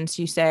audience,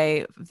 you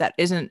say, that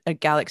isn't a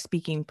Gaelic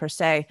speaking per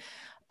se.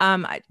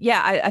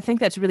 I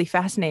think that's really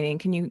fascinating.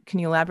 Can you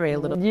elaborate a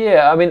little?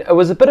 Yeah, I mean, it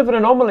was a bit of an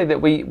anomaly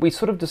that we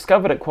sort of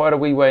discovered it quite a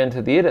wee way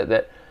into the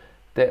edit,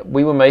 that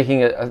we were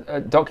making a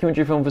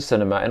documentary film for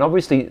cinema, and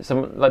obviously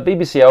some like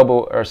BBC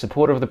Alba are a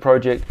supporter of the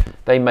project.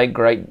 They make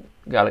great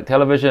Gaelic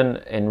television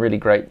and really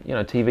great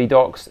TV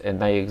docs,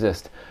 and they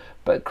exist.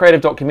 But creative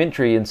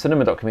documentary and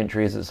cinema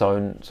documentary is its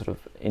own sort of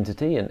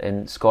entity,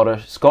 and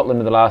Scotland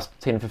in the last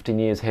 10-15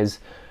 years has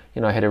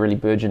had a really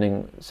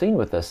burgeoning scene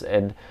with this,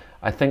 and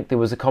I think there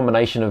was a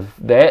combination of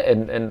that,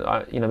 and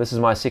this is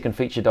my second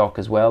feature doc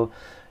as well,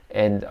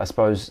 and I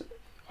suppose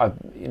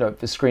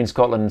the Screen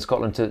Scotland and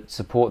Scotland to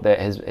support that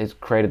has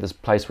created this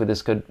place where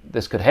this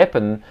could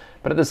happen.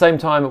 But at the same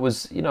time, it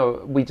was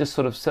we just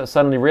sort of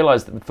suddenly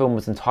realised that the film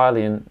was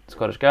entirely in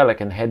Scottish Gaelic,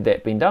 and had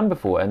that been done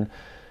before. And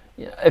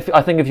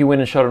I think if you went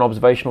and shot an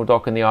observational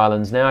doc in the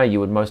islands now, you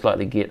would most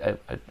likely get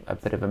a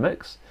bit of a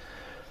mix.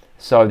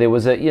 So there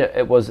was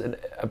it was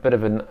a bit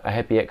of a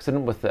happy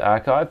accident with the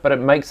archive, but it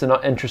makes an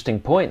interesting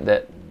point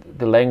that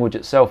the language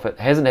itself, it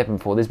hasn't happened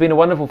before. There's been a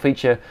wonderful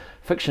feature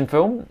fiction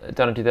film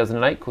done in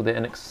 2008 called The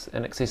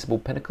Inaccessible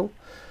Pinnacle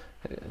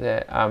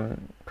that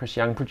Chris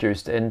Young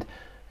produced, and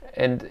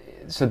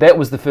so that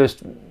was the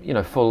first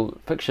full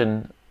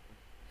fiction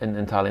in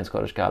entirely in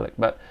Scottish Gaelic.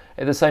 But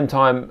at the same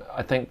time,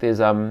 I think there's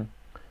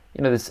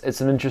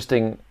it's an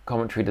interesting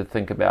commentary to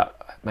think about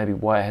maybe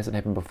why it hasn't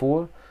happened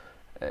before,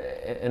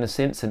 in a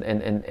sense,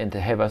 and to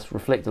have us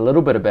reflect a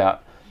little bit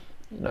about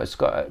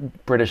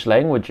British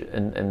language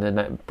and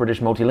the British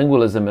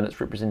multilingualism and its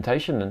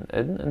representation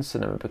in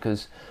cinema,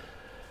 because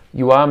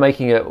you are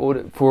making it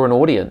for an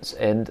audience,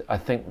 and I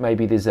think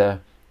maybe there's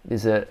a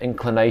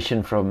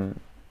inclination from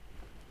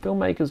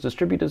filmmakers,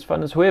 distributors,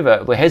 funders,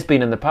 whoever there has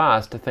been in the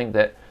past, to think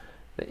that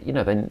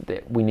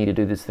we need to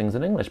do these things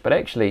in English. But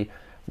actually,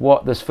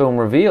 what this film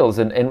reveals,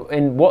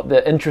 and what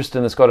the interest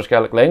in the Scottish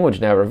Gaelic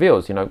language now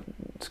reveals,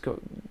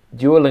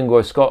 Duolingo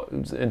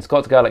in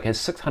Scots Gaelic has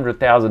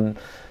 600,000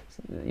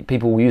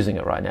 people using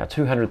it right now,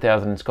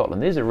 200,000 in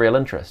Scotland. There's a real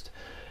interest,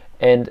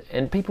 and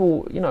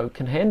people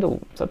can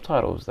handle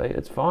subtitles.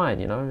 It's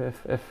fine.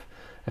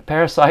 If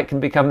Parasite can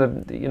become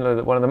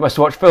the one of the most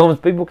watched films,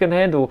 people can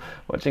handle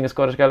watching a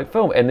Scottish Gaelic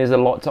film, and there's a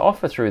lot to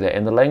offer through that.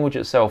 And the language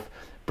itself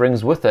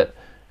brings with it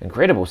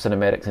incredible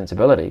cinematic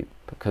sensibility,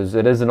 because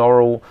it is an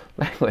oral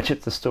language.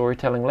 It's a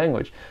storytelling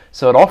language,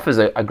 so it offers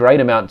a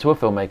great amount to a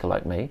filmmaker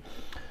like me,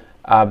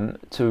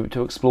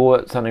 to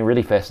explore something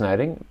really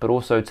fascinating, but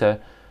also to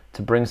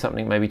bring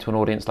something maybe to an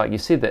audience, like you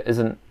said, that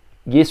isn't.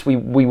 Yes, we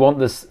want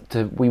this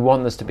to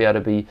be able to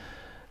be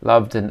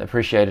loved and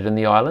appreciated in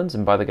the islands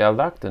and by the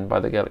Gaeltacht and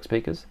by the Gaelic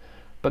speakers,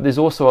 but there's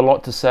also a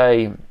lot to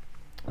say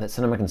that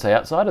cinema can say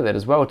outside of that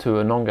as well to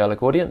a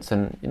non-Gaelic audience.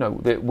 And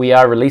we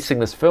are releasing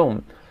this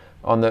film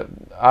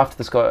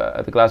after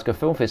the Glasgow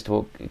Film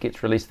Festival. It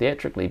gets released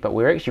theatrically, but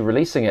we're actually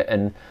releasing it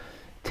in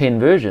 10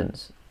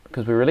 versions,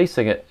 because we're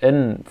releasing it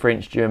in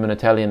French, German,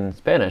 Italian, and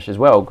Spanish as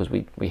well, because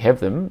we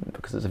have them,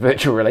 because it's a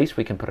virtual release,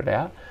 we can put it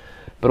out.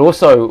 But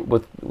also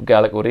with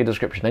Gaelic audio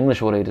description,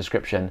 English audio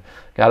description,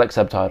 Gaelic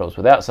subtitles,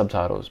 without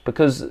subtitles,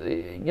 because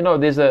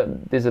there's a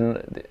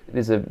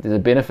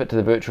benefit to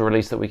the virtual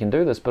release that we can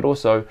do this, but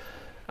also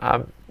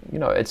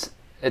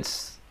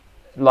it's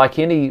like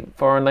any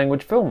foreign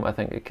language film. I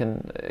think it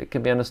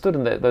can be understood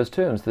in those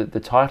terms. The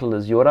title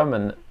is Yoram,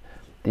 and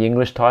the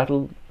English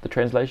title, the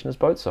translation is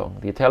Boat Song.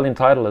 The Italian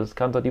title is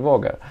Canto di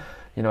Voga.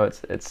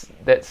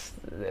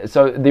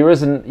 So there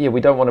isn't. Yeah, we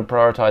don't want to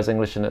prioritize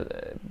English, and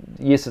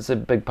yes, it's a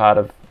big part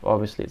of.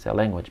 Obviously, it's our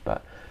language,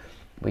 but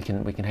we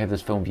can have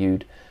this film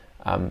viewed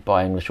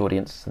by English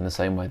audiences in the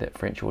same way that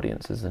French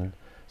audiences and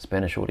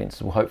Spanish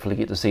audiences will hopefully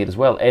get to see it as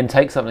well, and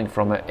take something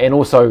from it, and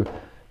also,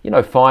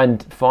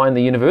 find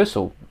the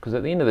universal, because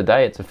at the end of the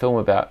day, it's a film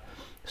about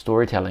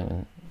storytelling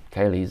and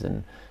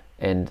ceilidhs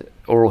and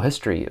oral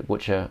history,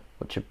 which are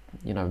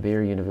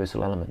very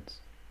universal elements.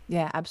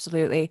 Yeah,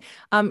 absolutely.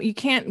 You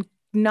can't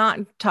not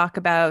talk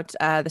about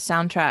the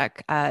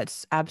soundtrack.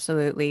 It's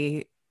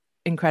absolutely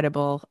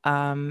incredible.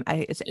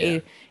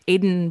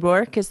 Aidan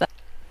Rourke, is that?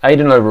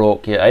 Aidan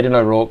O'Rourke, Aidan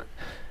O'Rourke.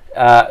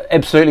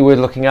 Absolutely worth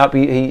looking up.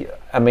 He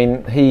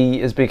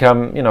has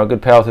become, a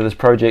good pal through this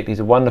project. He's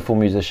a wonderful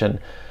musician.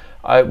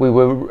 We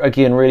were,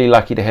 again, really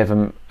lucky to have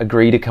him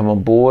agree to come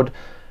on board,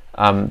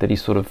 that he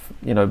sort of,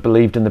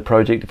 believed in the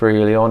project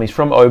very early on. He's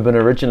from Oban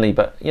originally,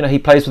 but, he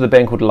plays with a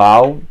band called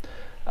Lal,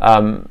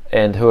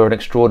 and who are an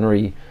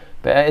extraordinary...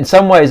 But in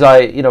some ways,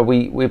 I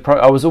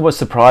was almost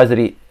surprised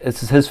that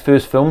this is his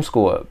first film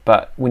score,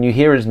 but when you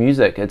hear his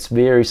music, it's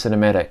very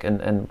cinematic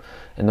and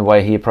the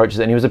way he approaches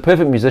it. And he was a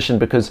perfect musician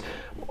because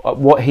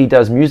what he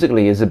does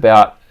musically is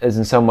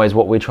in some ways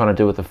what we're trying to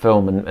do with the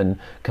film and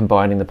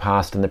combining the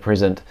past and the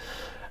present.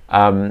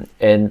 He's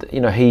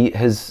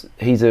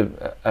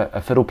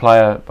a fiddle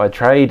player by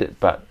trade,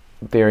 but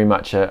very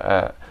much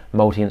a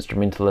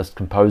multi-instrumentalist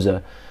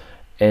composer,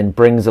 and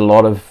brings a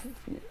lot of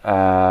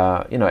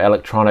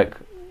electronic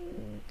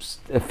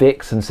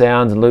effects and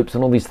sounds and loops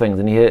and all these things,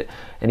 and he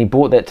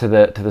brought that to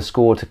the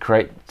score to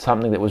create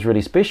something that was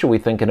really special, we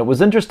think. And it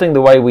was interesting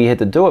the way we had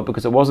to do it,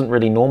 because it wasn't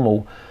really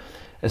normal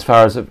as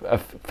far as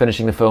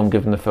finishing the film,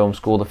 giving the film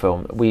score the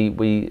film.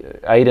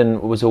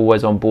 Aidan was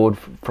always on board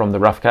from the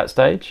rough cut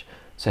stage,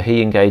 so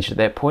he engaged at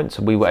that point,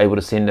 so we were able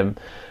to send him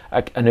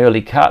an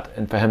early cut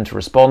and for him to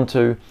respond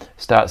to,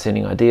 start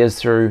sending ideas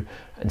through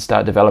and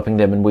start developing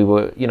them. And we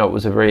were, it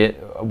was a very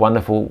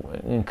wonderful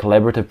and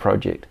collaborative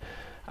project.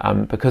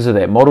 Because of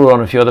that, modelled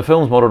on a few other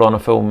films, modelled on a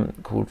film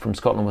called From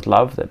Scotland with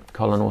Love that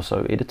Colin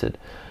also edited,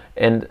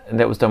 and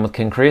that was done with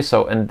King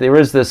Creosote. And there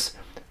is this,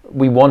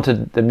 we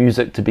wanted the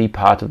music to be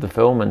part of the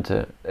film and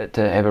to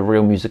have a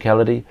real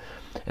musicality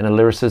and a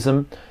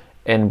lyricism,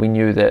 and we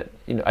knew that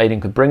Aidan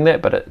could bring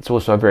that, but it's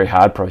also a very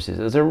hard process.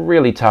 It's a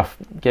really tough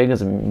gig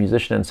as a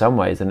musician in some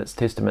ways, and it's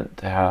testament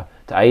to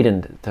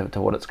Aidan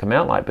to what it's come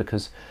out like,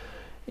 because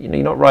you're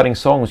not writing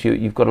songs,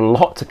 you've got a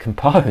lot to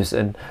compose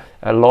and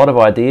a lot of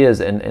ideas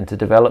and to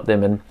develop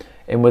them,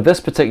 and with this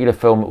particular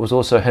film it was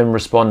also him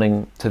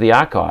responding to the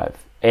archive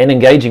and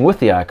engaging with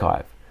the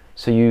archive.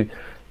 So you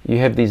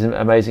have these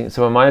amazing,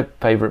 some of my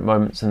favourite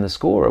moments in the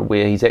score are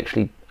where he's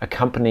actually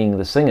accompanying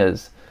the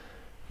singers,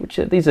 which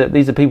these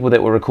are people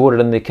that were recorded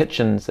in their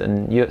kitchens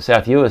in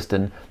South Uist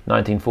in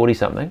 1940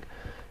 something,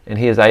 and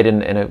here's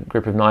Aidan and a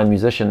group of 9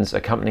 musicians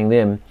accompanying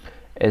them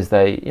as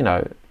they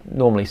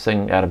normally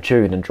sing out of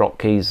tune and drop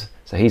keys.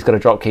 So he's got to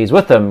drop keys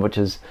with them, which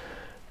is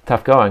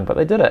tough going, but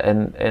they did it.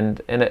 And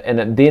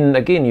then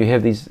again you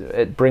have these,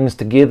 it brings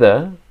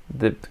together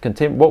the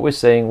what we're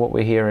seeing, what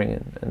we're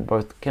hearing in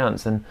both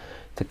accounts, and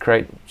to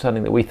create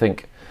something that we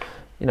think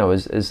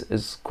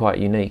is quite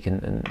unique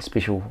and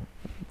special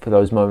for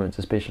those moments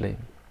especially.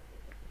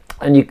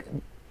 And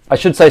I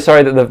should say,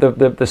 sorry,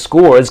 that the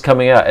score is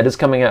coming out. It is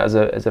coming out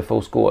as a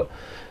full score.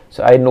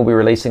 So Aidan will be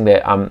releasing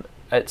that.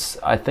 It's,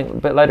 I think, a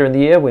bit later in the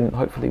year when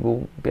hopefully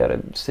we'll be able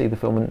to see the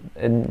film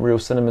in real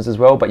cinemas as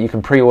well. But you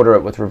can pre-order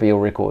it with Reveal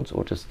Records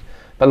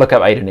but look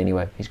up Aidan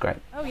anyway. He's great.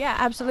 Oh yeah,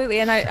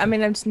 absolutely. And I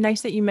mean, it's nice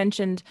that you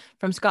mentioned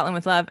From Scotland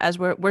with Love, as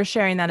we're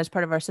sharing that as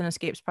part of our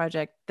Cinescapes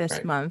project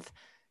this month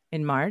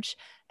in March.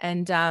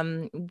 And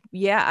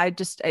I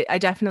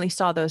definitely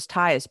saw those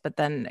ties, but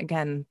then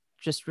again,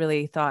 just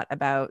really thought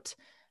about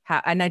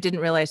how, and I didn't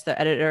realize the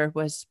editor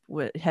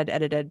had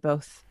edited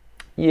both.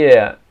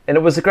 Yeah, and it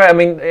was a great, I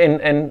mean,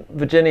 and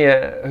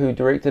Virginia, who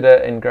directed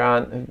it, and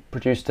Grant, who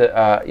produced it,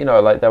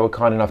 they were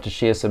kind enough to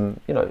share some,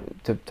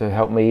 to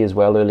help me as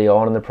well early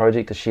on in the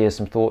project, to share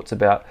some thoughts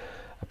about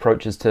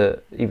approaches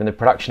to even the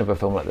production of a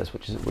film like this,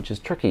 which is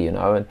tricky, and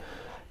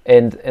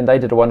they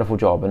did a wonderful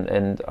job,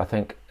 and I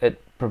think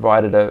it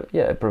provided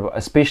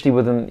especially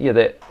within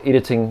that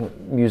editing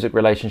music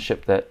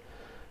relationship that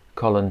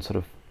Colin sort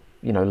of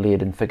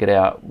led and figured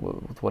out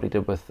with what he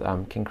did with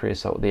King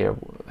Creosote there,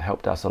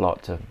 helped us a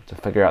lot to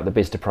figure out the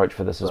best approach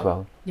for this as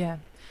well. Yeah.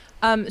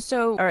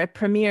 So it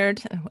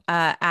premiered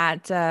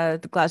at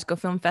the Glasgow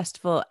Film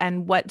Festival,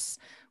 and what's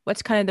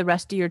kind of the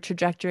rest of your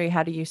trajectory?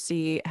 How do you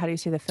see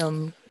the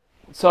film?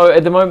 So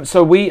at the moment,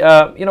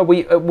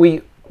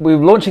 we're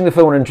launching the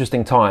film at an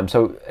interesting time.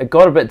 So it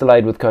got a bit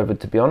delayed with COVID,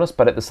 to be honest,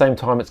 but at the same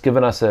time, it's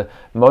given us a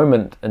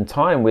moment in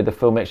time where the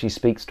film actually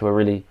speaks to a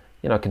really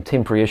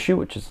contemporary issue,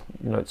 which is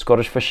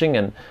Scottish fishing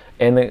and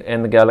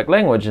the Gaelic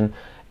language, and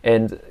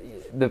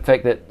the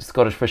fact that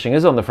Scottish fishing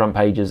is on the front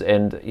pages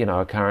and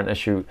a current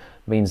issue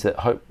means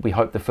that we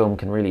hope the film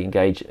can really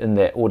engage in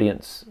that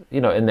audience,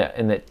 in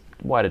that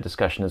wider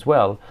discussion as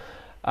well.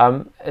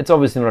 It's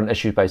obviously not an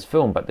issue-based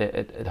film, but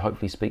it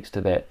hopefully speaks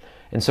to that.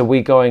 And so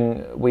we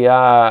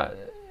are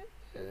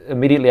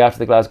immediately after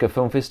the Glasgow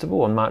Film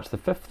Festival on March the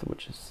 5th,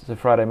 which is the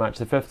Friday, March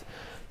the 5th.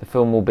 The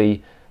film will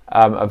be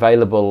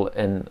available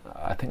in,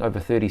 I think, over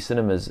 30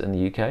 cinemas in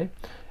the UK,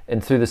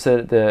 and through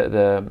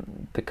the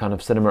kind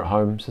of cinema at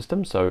home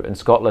system. So in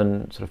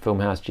Scotland, sort of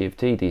Filmhouse,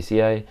 GFT,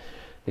 DCA,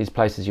 these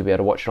places, you'll be able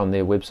to watch it on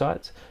their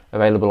websites,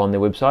 available on their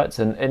websites,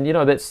 and you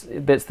know, that's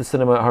the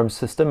Cinema at Home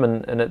system,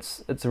 and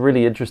it's a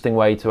really interesting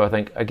way to, I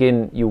think,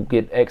 again, you'll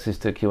get access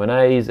to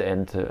Q&As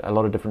and to a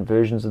lot of different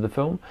versions of the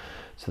film.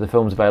 So the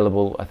film's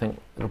available, I think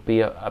it'll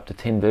be up to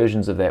 10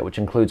 versions of that, which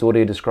includes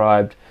audio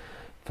described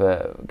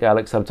for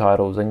Gaelic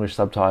subtitles, English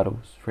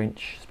subtitles,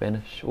 French,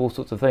 Spanish, all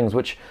sorts of things,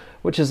 which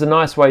is a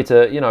nice way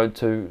to, you know,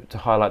 to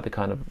highlight the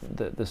kind of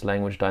this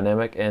language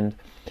dynamic, and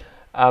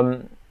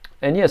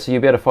yeah, so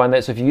you'll be able to find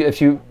that. So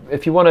if you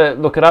want to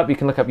look it up, you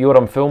can look up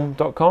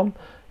yourdomfilm.com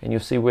and you'll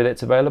see where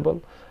that's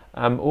available,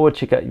 or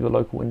check out your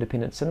local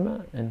independent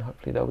cinema and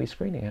hopefully they'll be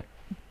screening it.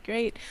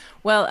 Great.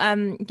 Well,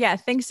 yeah,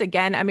 thanks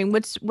again. I mean,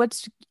 what's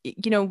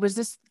you know, was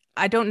this,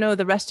 I don't know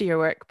the rest of your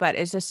work, but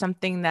is this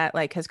something that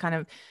like has kind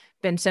of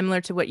been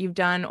similar to what you've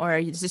done, or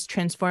is this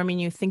transforming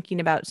you, thinking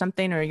about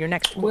something or your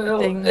next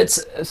thing?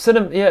 It's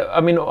cinema. Yeah,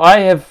 I mean,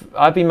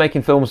 I've been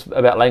making films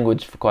about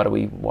language for quite a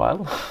wee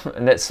while,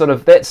 and that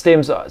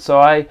stems. So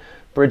I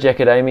bridge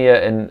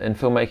academia and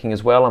filmmaking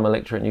as well. I'm a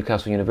lecturer at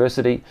Newcastle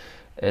University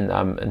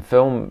in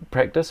film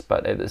practice,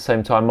 but at the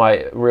same time,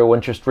 my real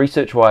interest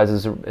research-wise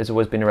has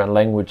always been around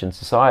language and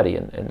society,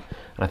 and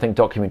I think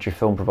documentary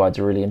film provides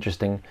a really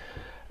interesting.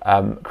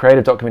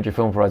 Creative documentary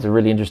film provides a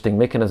really interesting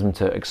mechanism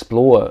to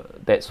explore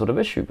that sort of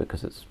issue,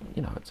 because it's,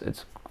 you know,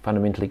 it's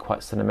fundamentally quite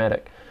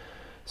cinematic.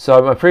 So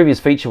my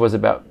previous feature was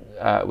about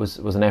was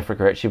in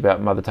Africa, actually,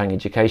 about mother tongue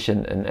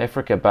education in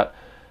Africa,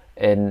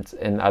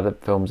 and other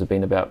films have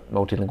been about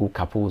multilingual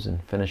couples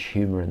and Finnish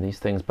humour and these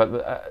things.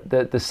 But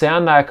the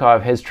Sound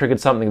Archive has triggered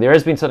something. There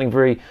has been something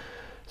very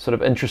sort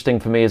of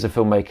interesting for me as a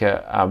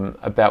filmmaker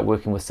about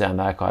working with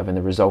Sound Archive and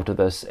the result of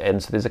this.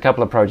 And so there's a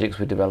couple of projects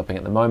we're developing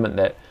at the moment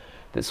that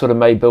sort of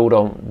may build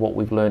on what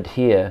we've learned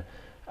here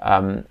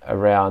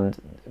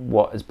around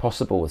what is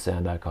possible with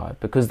Sound Archive,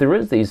 because there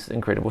is these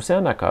incredible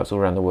sound archives all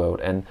around the world,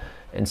 and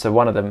so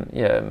one of them,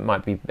 yeah,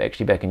 might be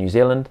actually back in New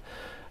Zealand,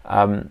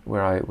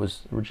 where I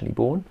was originally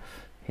born,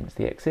 hence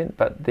the accent.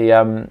 But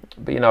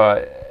you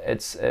know,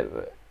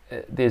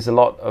 there's a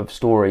lot of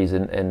stories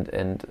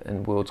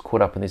and worlds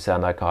caught up in these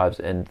sound archives,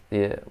 and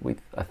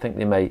I think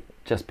there may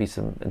just be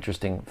some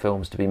interesting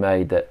films to be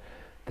made that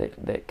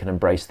can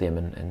embrace them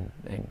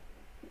and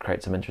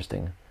create some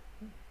interesting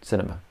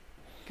cinema.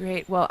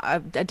 Great. Well, I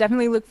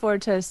definitely look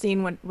forward to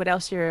seeing what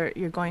else you're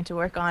going to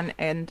work on,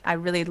 and I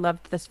really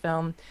loved this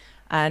film,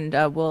 and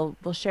we'll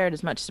share it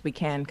as much as we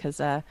can,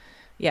 because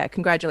yeah,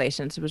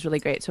 congratulations, it was really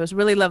great. So it was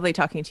really lovely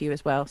talking to you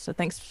as well, so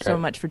thanks so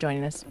much for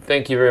joining us.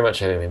 Thank you very much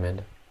for having me,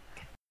 Amanda.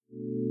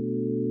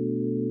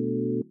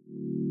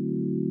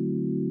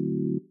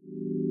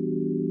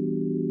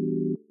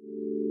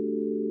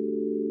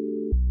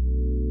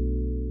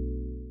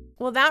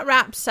 Well, that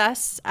wraps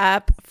us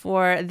up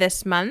for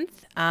this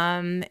month.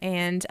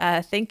 And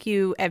thank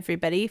you,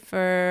 everybody,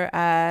 for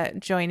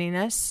joining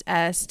us.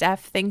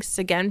 Steph, thanks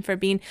again for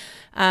being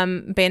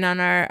on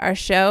our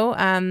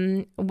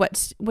show.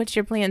 What's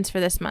your plans for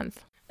this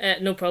month?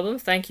 No problem.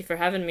 Thank you for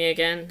having me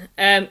again.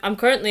 I'm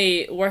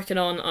currently working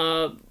on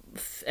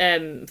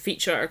a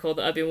feature article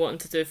that I've been wanting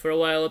to do for a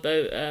while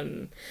about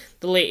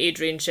the late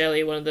Adrienne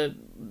Shelley, one of the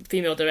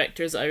female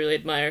directors that I really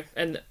admire,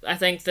 and I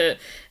think that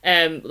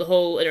the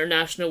whole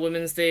International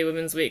Women's Day,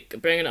 Women's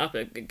Week, bringing it up,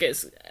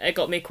 it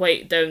got me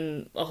quite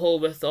down a hole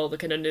with all the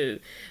kind of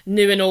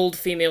new and old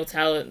female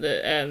talent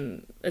that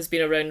has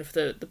been around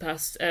for the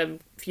past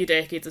few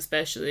decades,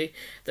 especially,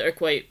 that are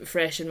quite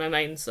fresh in my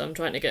mind. So I'm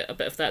trying to get a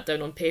bit of that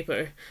down on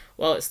paper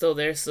while it's still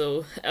there.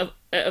 So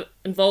it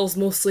involves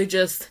mostly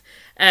just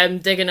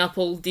digging up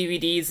old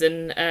DVDs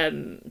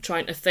and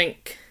trying to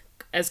think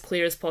as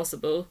clear as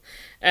possible.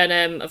 And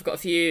I've got a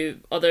few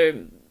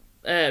other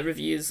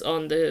reviews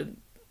on the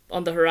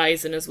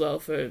horizon as well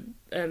for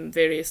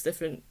various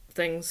different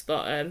things,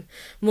 but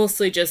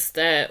mostly just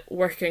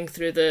working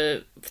through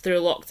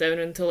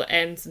lockdown until it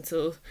ends,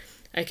 until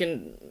I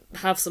can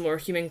have some more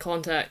human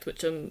contact,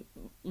 which I'm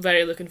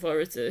very looking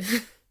forward to.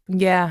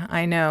 Yeah,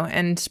 I know.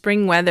 And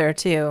spring weather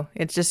too.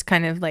 It's just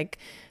kind of like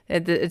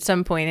at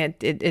some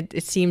point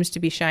it seems to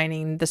be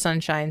shining, the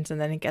sun shines,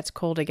 and then it gets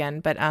cold again.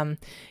 But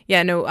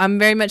yeah, no, I'm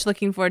very much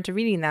looking forward to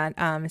reading that.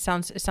 It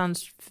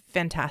sounds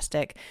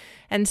fantastic.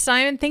 And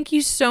Simon, thank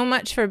you so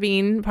much for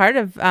being part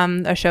of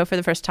a show for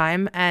the first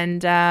time.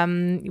 And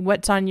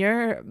what's on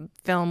your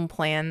film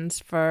plans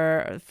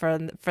for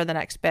the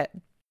next bit?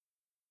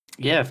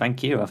 Yeah,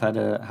 thank you. I've had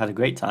a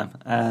great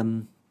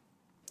time.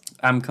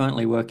 I'm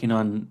currently working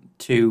on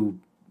 2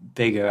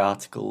 bigger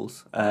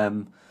articles.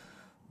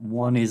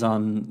 One is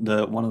on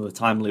one of the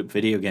time loop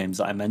video games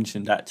that I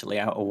mentioned, actually,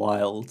 Outer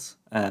Wilds.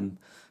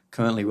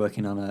 Currently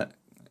working on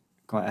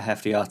quite a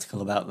hefty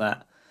article about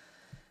that.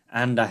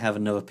 And I have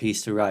another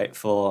piece to write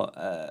for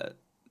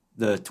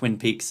the Twin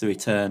Peaks: The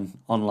Return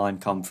online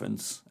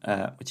conference,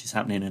 which is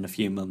happening in a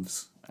few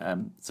months.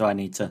 So I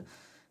need to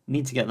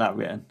get that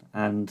written.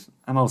 And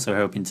I'm also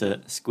hoping to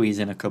squeeze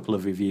in a couple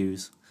of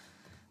reviews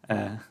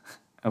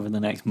over the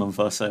next month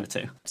or so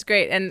too. It's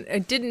great, and I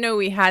didn't know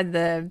we had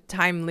the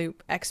time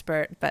loop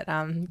expert, but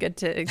good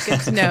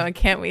to know. I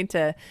can't wait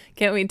to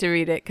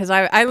read it, because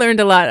I learned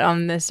a lot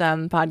on this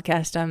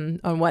podcast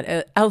on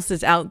what else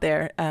is out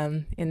there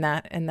in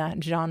that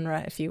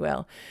genre, if you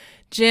will.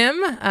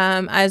 Jim,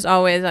 as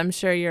always, I'm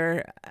sure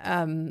you're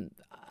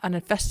on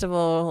a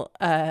festival,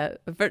 a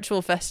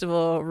virtual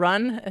festival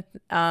run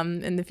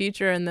in the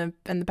future, in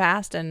the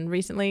past, and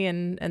recently,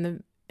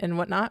 and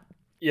whatnot.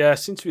 Yeah, it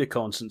seems to be a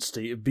constant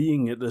state of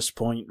being at this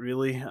point,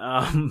 really.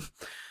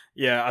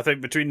 Yeah, I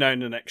think between now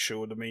and the next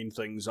show, the main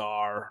things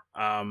are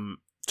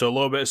so a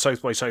little bit of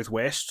South by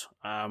Southwest,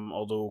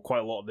 although quite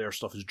a lot of their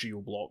stuff is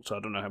geo-blocked, so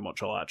I don't know how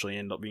much I'll actually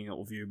end up being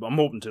able to view, but I'm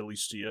hoping to at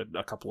least see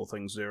a couple of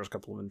things there. There's a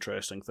couple of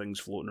interesting things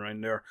floating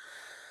around there.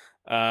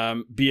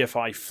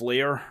 BFI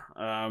Flare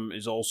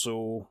is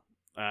also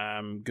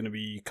going to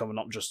be coming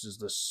up just as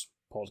this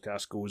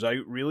podcast goes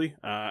out, really,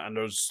 and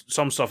there's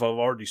some stuff I've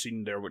already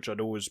seen there which I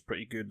know is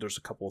pretty good. There's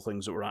a couple of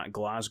things that were at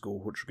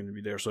Glasgow which are going to be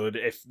there, so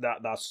if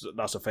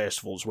that's a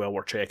festival as well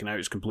we're checking out.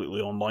 It's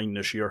completely online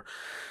this year.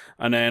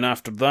 And then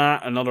after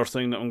that, another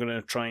thing that I'm going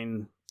to try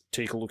and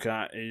take a look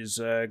at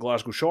is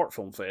Glasgow Short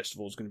Film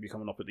Festival is going to be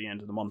coming up at the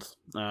end of the month.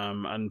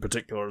 And in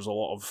particular, there's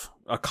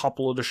a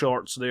couple of the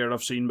shorts there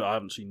I've seen, but I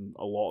haven't seen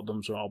a lot of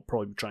them, so I'll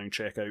probably try and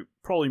check out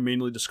probably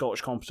mainly the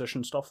Scottish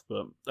competition stuff.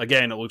 But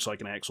again, it looks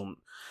like an excellent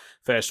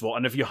festival,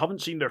 and if you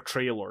haven't seen their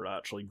trailer,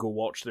 actually go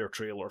watch their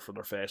trailer for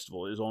their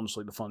festival. It is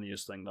honestly the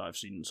funniest thing that I've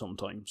seen in some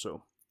time,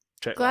 so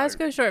check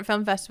Glasgow Short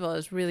Film Festival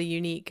is really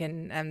unique,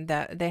 and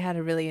that they had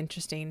a really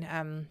interesting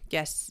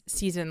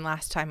season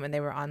last time when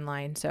they were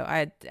online, so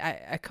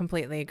I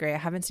completely agree. I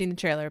haven't seen the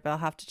trailer, but I'll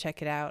have to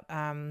check it out.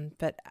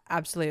 But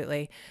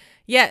absolutely,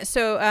 yeah.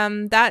 So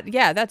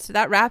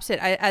that wraps it.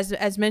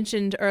 As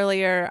mentioned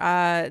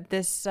earlier,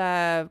 this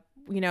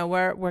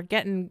we're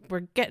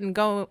getting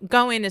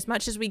going as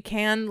much as we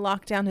can.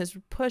 Lockdown has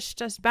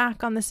pushed us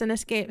back on the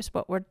Cinescapes,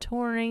 but we're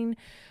touring.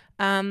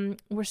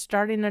 We're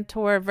starting a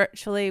tour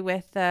virtually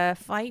with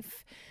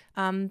Fife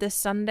this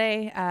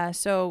Sunday.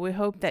 So we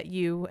hope that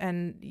you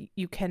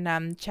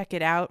can check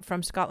it out,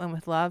 From Scotland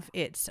with Love.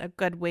 It's a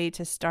good way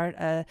to start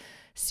a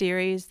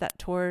series that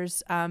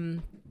tours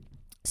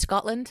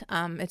Scotland.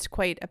 It's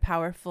quite a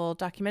powerful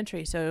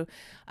documentary, so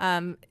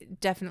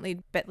definitely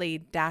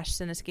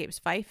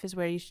bit.ly/Cinescapes Fife is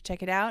where you should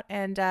check it out,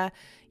 and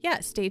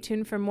stay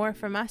tuned for more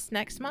from us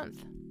next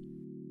month.